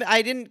have to?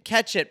 I didn't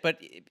catch it,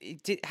 but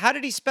how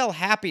did he spell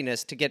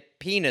happiness to get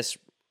penis?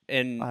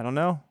 I don't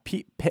know.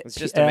 It's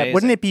just amazing.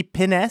 Wouldn't it be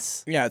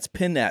Piness? Yeah, it's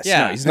Piness.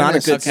 Yeah, no, he's not a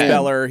good okay.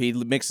 speller. He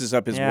mixes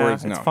up his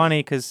words. It's No. funny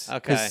because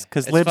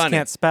libs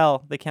can't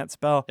spell. They can't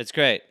spell. It's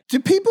great. Do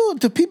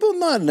people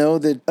not know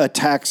that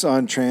attacks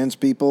on trans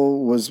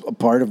people was a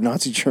part of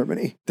Nazi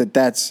Germany?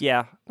 That's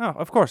No,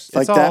 of course.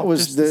 Like it's all that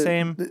was just the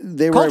same.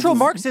 They were Cultural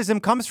Marxism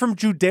comes from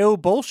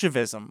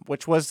Judeo-Bolshevism,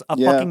 which was a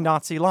fucking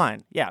Nazi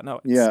line. Yeah, no,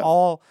 it's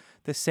all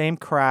the same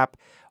crap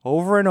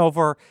over and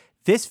over.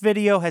 This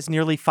video has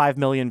nearly 5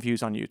 million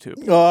views on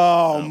YouTube.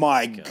 Oh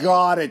my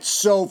God, it's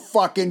so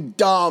fucking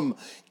dumb.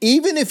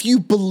 Even if you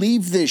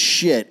believe this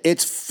shit,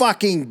 it's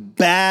fucking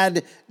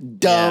bad,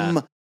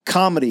 dumb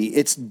comedy.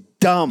 It's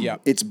dumb.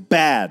 Yep. It's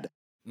bad.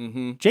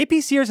 Mm-hmm.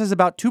 JP Sears has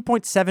about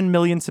 2.7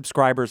 million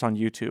subscribers on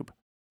YouTube.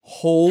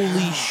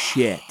 Holy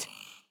shit.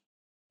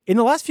 In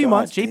the last few God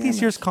months, damn JP it.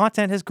 Sears'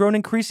 content has grown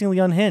increasingly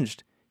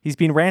unhinged. He's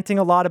been ranting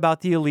a lot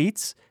about the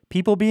elites,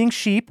 people being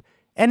sheep,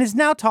 and is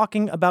now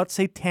talking about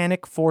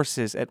satanic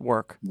forces at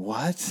work.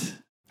 What?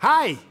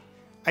 Hi,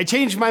 I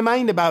changed my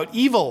mind about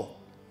evil.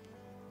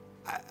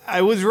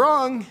 I was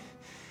wrong,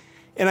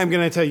 and I'm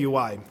going to tell you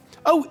why.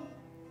 Oh,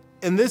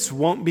 and this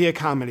won't be a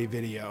comedy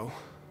video.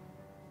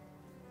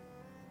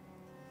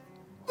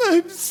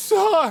 I'm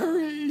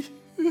sorry.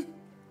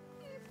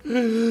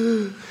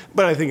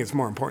 But I think it's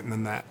more important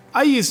than that.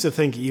 I used to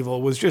think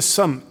evil was just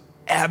some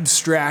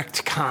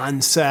abstract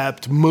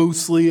concept,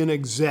 mostly an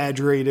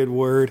exaggerated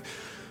word.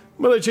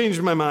 But I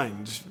changed my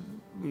mind.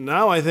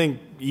 Now I think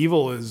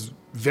evil is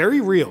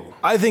very real.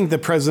 I think the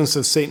presence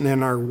of Satan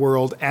in our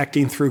world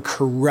acting through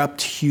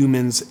corrupt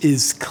humans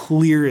is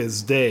clear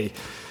as day.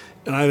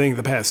 And I think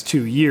the past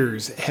 2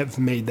 years have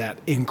made that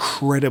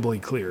incredibly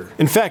clear.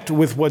 In fact,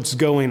 with what's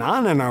going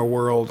on in our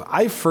world,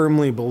 I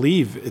firmly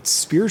believe it's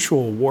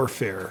spiritual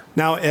warfare.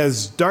 Now,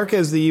 as dark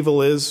as the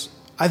evil is,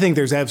 I think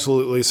there's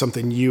absolutely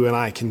something you and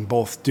I can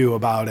both do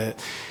about it.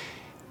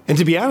 And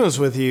to be honest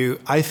with you,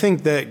 I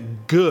think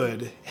that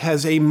good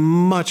has a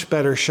much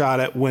better shot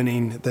at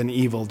winning than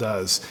evil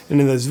does. And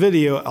in this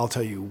video, I'll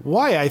tell you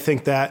why I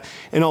think that,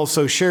 and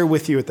also share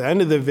with you at the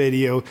end of the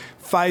video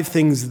 5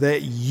 things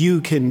that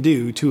you can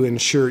do to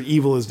ensure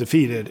evil is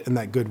defeated and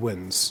that good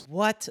wins.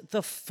 What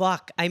the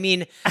fuck? I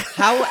mean,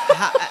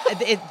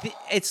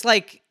 it's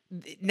like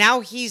now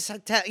he's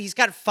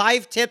got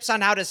 5 tips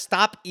on how to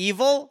stop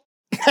evil.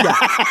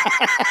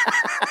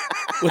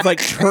 with like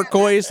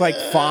turquoise like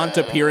font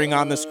appearing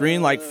on the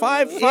screen, like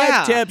five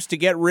tips to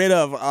get rid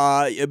of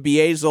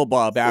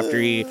Beelzebub after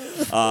he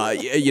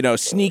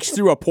sneaks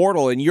through a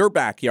portal in your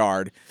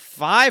backyard.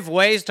 5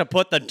 ways to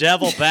put the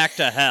devil back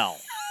to hell.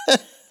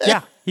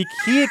 Yeah,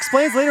 he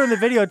explains later in the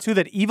video too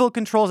that evil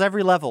controls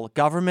every level: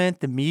 government,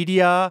 the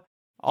media,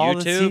 all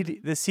the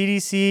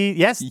CDC.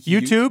 Yes,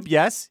 YouTube.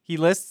 Yes, he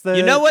lists the.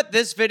 You know what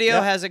this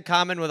video has in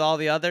common with all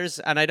the others,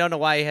 and I don't know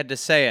why he had to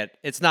say it.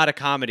 It's not a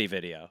comedy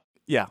video.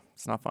 Yeah,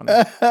 it's not funny.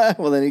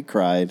 Well, then he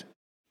cried.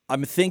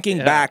 I'm thinking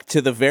back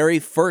to the very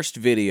first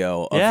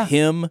video of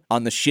him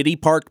on the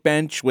shitty park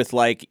bench with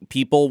like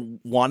people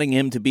wanting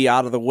him to be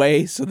out of the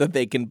way so that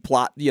they can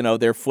plot,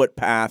 their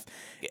footpath.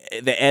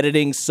 The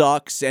editing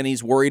sucks and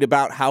he's worried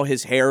about how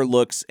his hair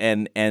looks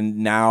and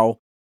now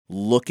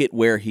look at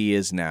where he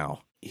is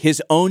now.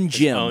 His own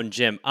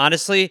gym.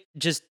 Honestly,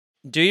 just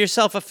do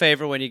yourself a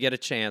favor when you get a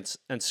chance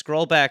and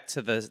scroll back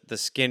to the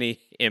skinny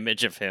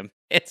image of him.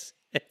 It's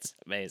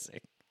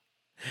amazing.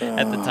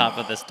 At the top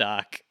of this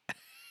doc.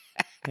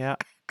 Yeah.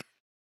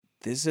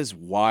 This is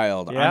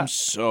wild. Yeah.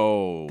 He's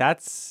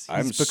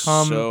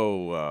become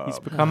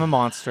a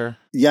monster.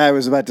 Yeah, I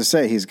was about to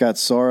say he's got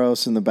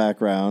Soros in the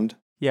background.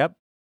 Yep.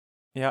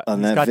 Yeah.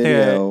 On that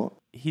video.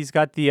 He's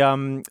got the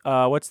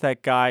what's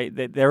that guy?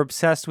 They're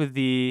obsessed with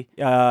the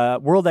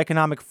World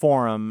Economic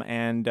Forum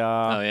and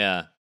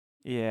yeah.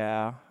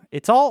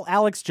 It's all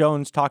Alex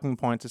Jones talking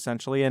points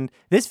essentially, and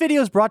this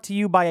video is brought to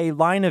you by a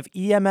line of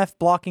EMF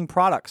blocking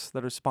products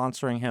that are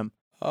sponsoring him.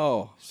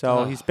 Oh.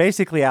 So he's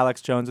basically Alex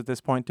Jones at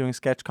this point doing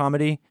sketch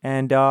comedy.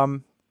 And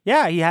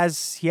he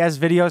has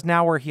videos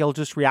now where he'll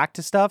just react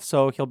to stuff.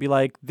 So he'll be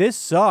like, this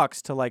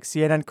sucks, to like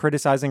CNN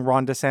criticizing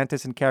Ron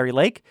DeSantis and Carrie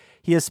Lake.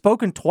 He has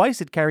spoken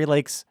twice at Carrie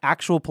Lake's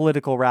actual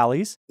political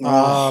rallies.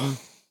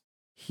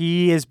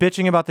 He is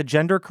bitching about the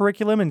gender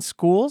curriculum in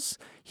schools.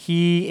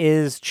 He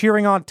is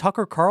cheering on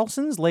Tucker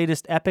Carlson's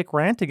latest epic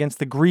rant against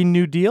the Green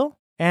New Deal.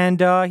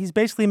 And he's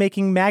basically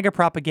making MAGA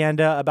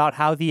propaganda about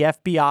how the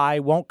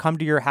FBI won't come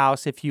to your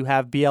house if you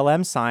have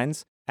BLM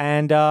signs,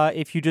 and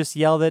if you just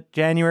yell that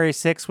January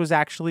 6th was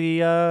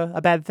actually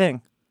a bad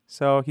thing.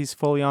 So he's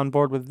fully on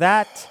board with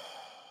that.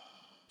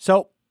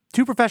 So,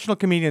 2 professional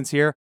comedians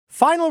here.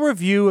 Final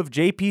review of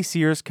JP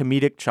Sears'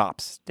 comedic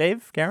chops.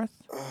 Dave,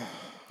 Gareth?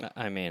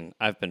 I mean,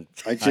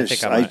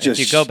 if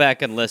you go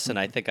back and listen,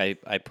 I think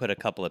I put a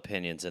couple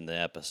opinions in the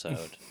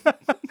episode.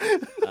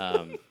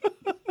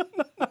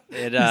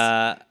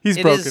 He's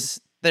broken.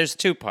 There's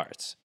 2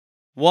 parts.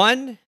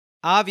 One,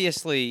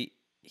 obviously,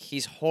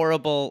 he's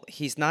horrible.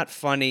 He's not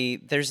funny.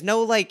 There's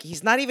no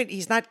he's not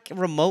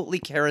remotely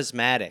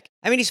charismatic.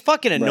 I mean, he's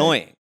fucking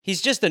annoying. Right.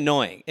 He's just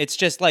annoying. It's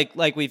just like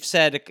we've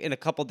said in a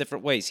couple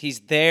different ways.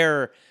 He's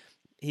their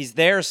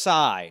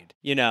side,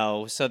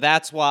 so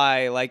that's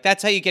why,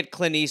 that's how you get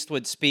Clint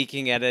Eastwood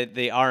speaking at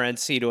the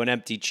RNC to an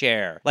empty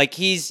chair. Like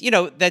he's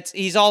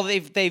all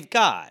they've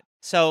got.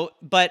 So,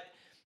 but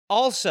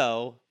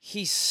also,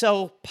 he's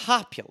so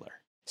popular.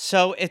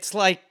 So it's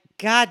like,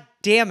 God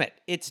damn it.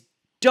 It's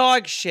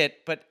dog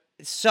shit, but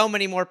so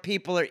many more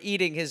people are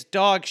eating his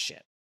dog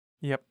shit.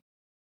 Yep.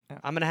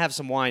 I'm going to have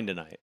some wine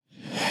tonight.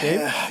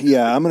 Dave?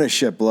 Yeah, I'm going to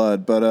shit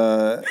blood,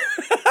 but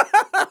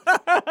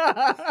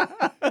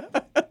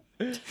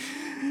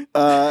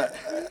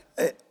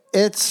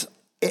it's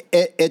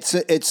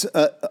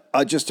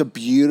just a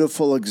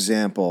beautiful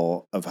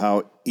example of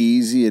how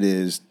easy it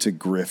is to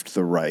grift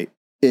the right.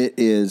 It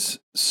is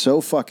so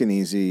fucking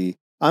easy.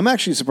 I'm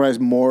actually surprised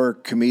more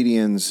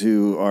comedians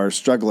who are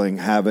struggling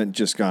haven't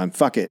just gone,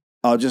 fuck it,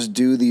 I'll just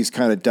do these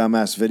kind of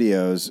dumbass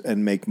videos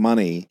and make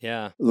money.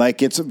 Yeah.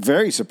 It's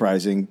very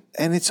surprising.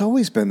 And it's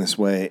always been this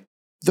way.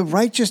 The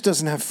right just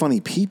doesn't have funny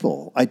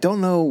people. I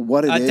don't know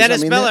what it is.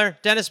 Dennis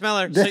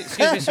Miller.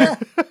 Excuse me, sir.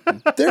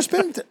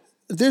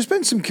 There's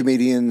been some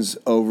comedians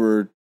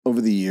over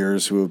the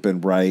years who have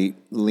been right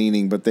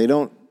leaning, but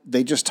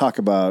they just talk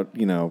about,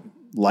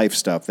 life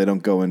stuff. They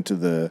don't go into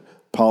the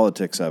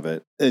politics of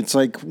it. It's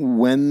like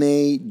when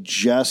they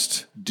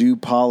just do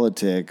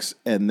politics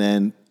and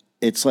then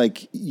it's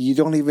like you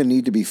don't even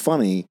need to be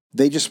funny.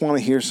 They just want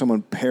to hear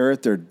someone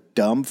parrot their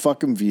dumb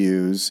fucking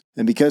views.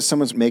 And because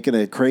someone's making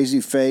a crazy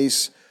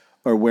face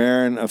or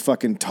wearing a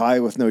fucking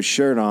tie with no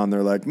shirt on,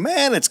 they're like,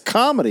 man, it's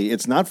comedy.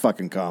 It's not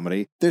fucking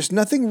comedy. There's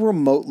nothing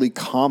remotely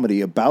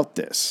comedy about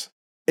this.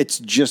 It's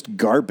just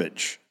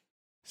garbage.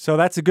 So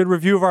that's a good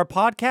review of our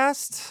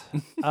podcast.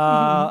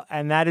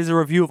 And that is a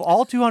review of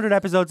all 200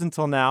 episodes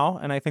until now.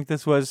 And I think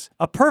this was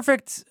a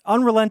perfect,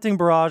 unrelenting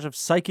barrage of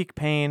psychic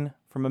pain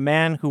from a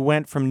man who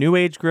went from new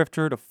age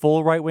grifter to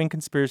full right-wing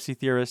conspiracy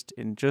theorist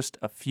in just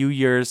a few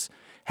years.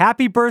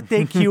 Happy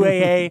birthday,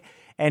 QAA.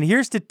 And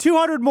here's to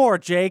 200 more,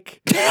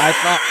 Jake. I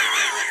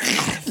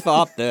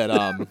thought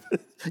that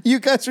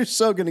you guys are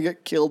so going to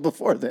get killed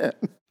before then.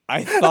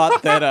 I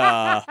thought that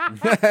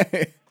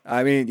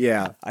I mean,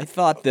 yeah. I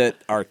thought that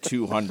our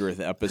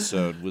 200th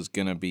episode was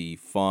going to be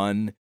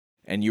fun.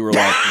 And you were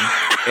like,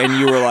 and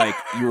you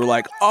were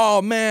like,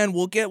 oh man,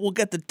 we'll get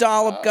the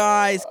Dollop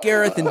guys,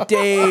 Gareth and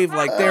Dave,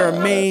 like they're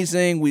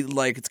amazing. We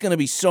like it's gonna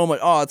be so much.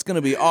 Oh, it's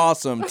gonna be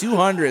awesome.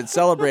 200,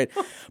 celebrate.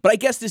 But I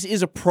guess this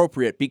is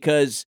appropriate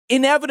because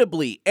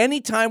inevitably,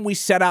 anytime we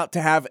set out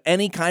to have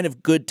any kind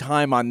of good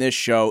time on this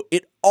show,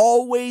 it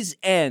always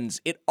ends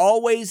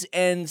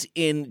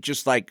in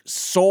just like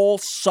soul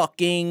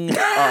sucking,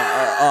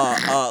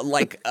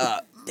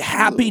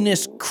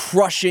 happiness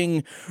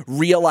crushing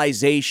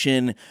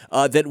realization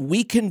that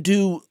we can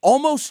do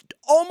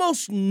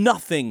almost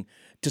nothing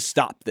to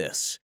stop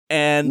this.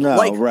 And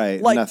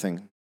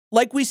nothing.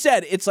 Like we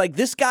said, it's like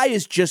this guy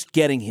is just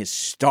getting his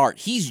start.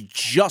 He's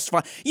just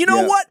fine. You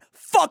know what?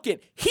 Fuck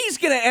it. He's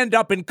going to end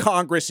up in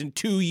Congress in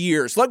 2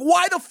 years. Like,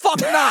 why the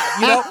fuck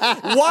not? You know,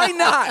 why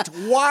not?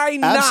 Why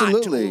not?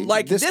 Absolutely.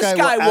 Like, this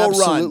guy will run.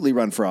 absolutely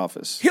run for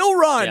office. He'll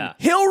run. Yeah.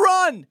 He'll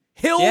run.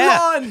 He'll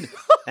run.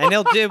 And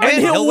he'll win. And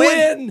he'll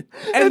win.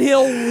 And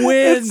he'll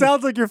win. It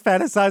sounds like you're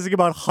fantasizing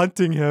about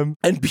hunting him.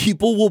 And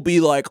people will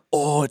be like,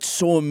 oh, it's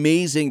so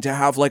amazing to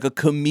have like a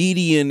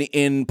comedian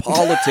in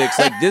politics.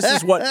 Like this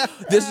is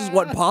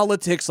what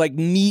politics like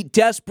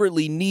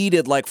desperately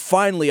needed. Like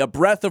finally a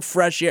breath of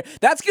fresh air.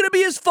 That's going to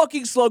be his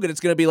fucking slogan.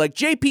 It's going to be like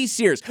JP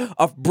Sears,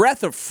 a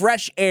breath of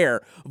fresh air.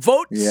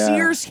 Vote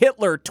Sears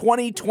Hitler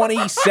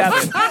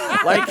 2027.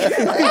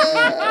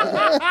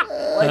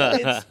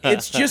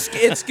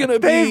 It's going to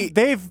be.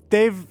 They've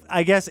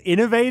I guess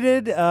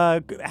innovated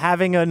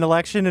having an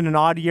election in an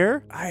odd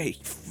year. Why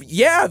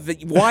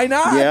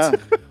not? Yeah.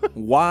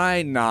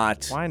 Why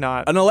not? Why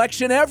not? An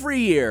election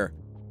every year.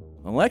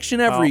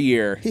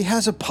 Year. He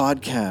has a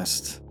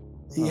podcast.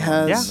 He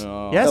has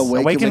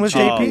Awaken with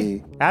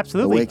JP.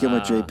 Absolutely. Awaken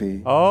with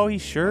JP. Oh, he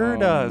sure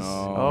does.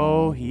 No.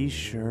 Oh, he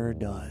sure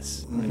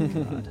does. Oh my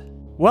God.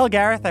 Well,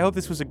 Gareth, I hope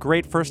this was a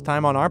great first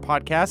time on our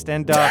podcast.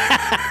 And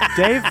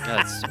Dave,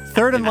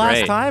 third and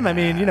last time. I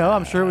mean,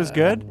 I'm sure it was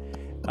good.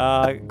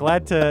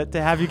 Glad to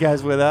have you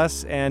guys with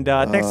us. And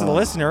thanks to the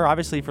listener,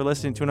 obviously, for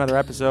listening to another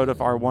episode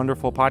of our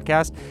wonderful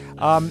podcast.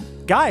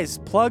 Guys,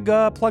 plug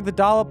the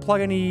Dollop,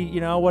 plug any,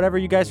 whatever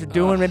you guys are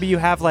doing. Maybe you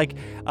have like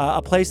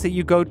a place that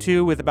you go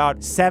to with about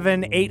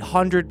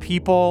 700-800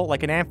 people,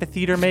 like an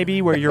amphitheater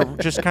maybe, where you're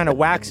just kind of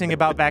waxing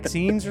about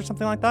vaccines or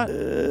something like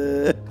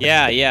that.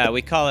 Yeah,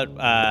 we call it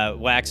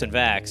Wax and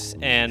Vax,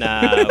 and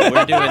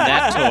we're doing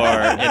that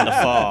tour in the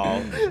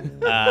fall.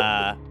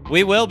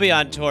 We will be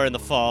on tour in the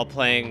fall,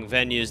 playing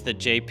venues that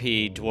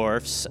JP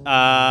dwarfs.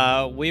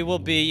 We will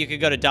be. You can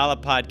go to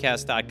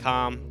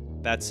dolloppodcast.com.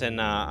 That's in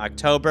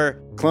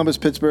October. Columbus,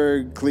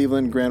 Pittsburgh,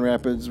 Cleveland, Grand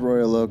Rapids,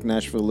 Royal Oak,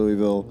 Nashville,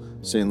 Louisville,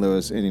 St.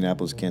 Louis,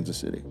 Indianapolis, Kansas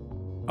City.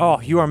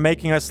 Oh, you are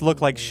making us look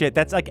like shit.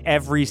 That's like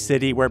every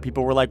city where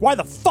people were like, why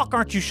the fuck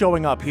aren't you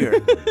showing up here?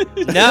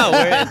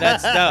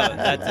 That's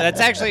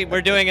actually,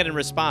 we're doing it in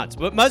response.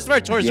 But most of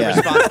our tours are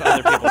response to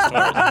other people's tours.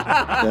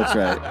 That's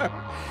right.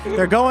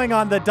 They're going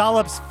on the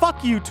Dollop's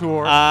Fuck You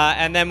tour.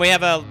 And then we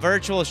have a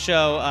virtual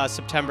show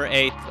September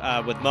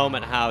 8th with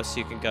Moment House.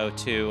 You can go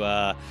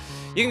to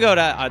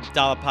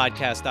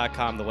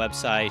dolloppodcast.com, the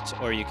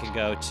website, or you can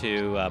go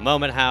to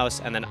Moment House.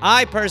 And then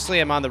I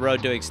personally am on the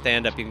road doing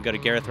stand-up. You can go to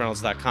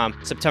GarethReynolds.com.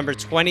 September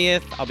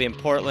 20th, I'll be in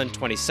Portland,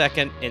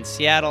 22nd in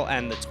Seattle,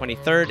 and the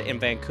 23rd in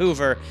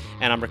Vancouver.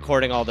 And I'm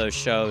recording all those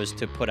shows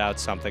to put out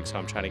something, so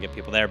I'm trying to get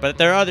people there. But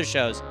there are other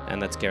shows,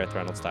 and that's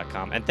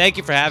GarethReynolds.com. And thank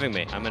you for having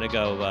me. I'm going to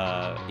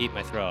go eat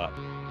my throw up.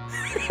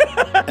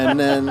 and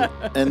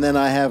then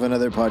I have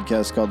another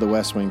podcast called The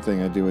West Wing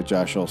Thing I do with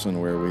Josh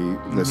Olson, where we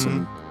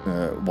listen,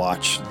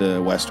 watch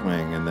The West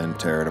Wing and then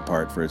tear it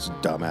apart for its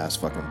dumbass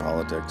fucking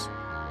politics.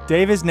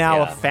 Dave is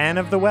now a fan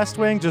of The West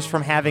Wing just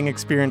from having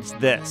experienced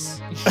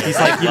this. He's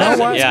like, you know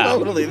what? Yeah,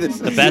 totally. This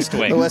the Best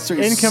Wing. The West Wing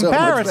In is so much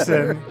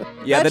comparison,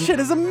 better. that shit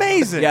is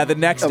amazing. Yeah, the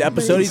next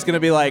episode he's going to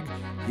be like,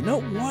 you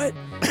know what?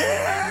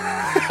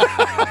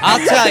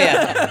 I'll tell you.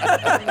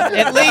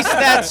 At least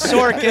that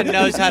Sorkin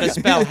knows how to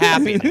spell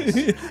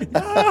happiness.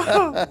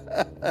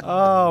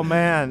 Oh,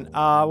 man.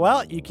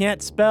 Well, you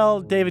can't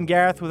spell Dave and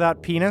Gareth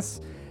without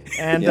penis.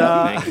 And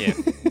Thank you.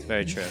 It's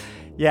very true.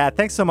 Yeah,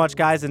 thanks so much,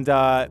 guys. And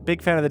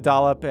big fan of the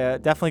Dollop.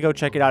 Definitely go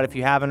check it out if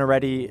you haven't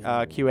already,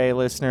 QA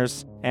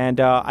listeners. And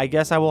I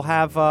guess I will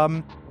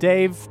have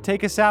Dave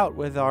take us out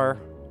with our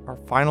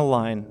final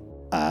line.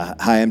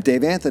 Hi, I'm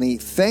Dave Anthony.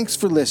 Thanks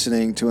for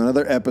listening to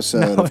another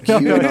episode of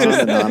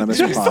QAnon Anonymous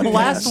Podcast. The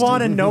last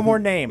one and no more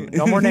name.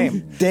 No more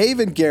name.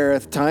 Dave and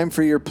Gareth, time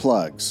for your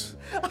plugs.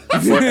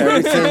 For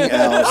everything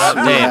else,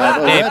 we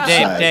have a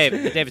website. Dave,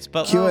 it's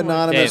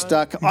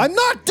QAnonymous.com. I'm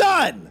not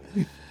done!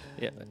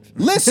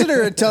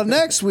 Listener, until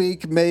next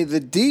week, may the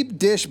deep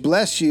dish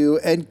bless you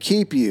and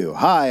keep you.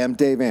 Hi, I'm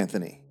Dave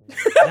Anthony.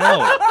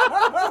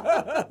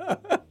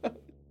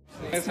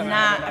 It's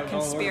not a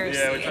conspiracy,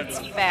 it's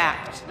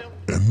fact.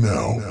 And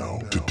now,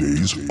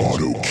 today's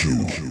auto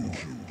cue.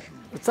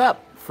 What's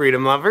up,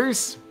 freedom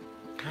lovers?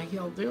 How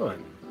y'all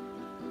doing?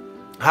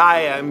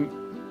 Hi, I'm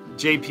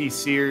JP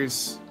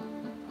Sears.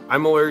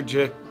 I'm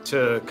allergic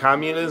to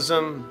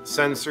communism,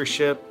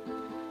 censorship,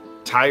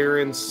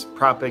 tyrants,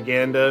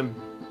 propaganda,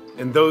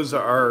 and those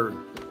are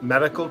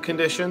medical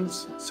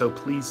conditions, so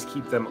please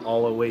keep them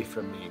all away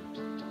from me.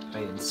 I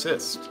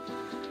insist.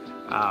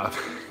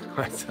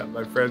 What's up,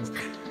 my friends?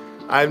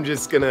 I'm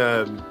just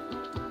gonna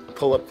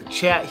pull up the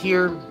chat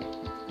here.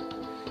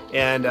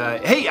 And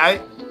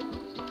hey,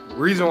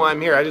 reason why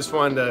I'm here, I just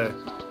wanted to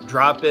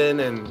drop in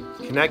and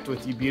connect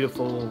with you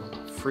beautiful,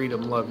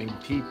 freedom-loving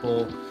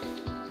people,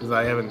 because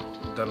I haven't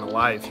done a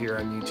live here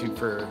on YouTube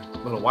for a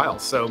little while.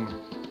 So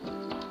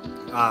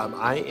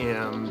I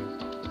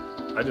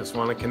just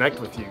want to connect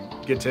with you,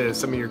 get to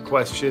some of your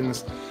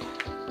questions,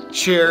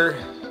 share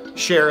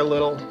a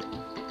little.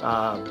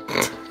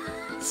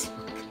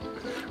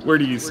 Where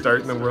do you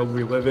start in the world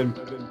we live in?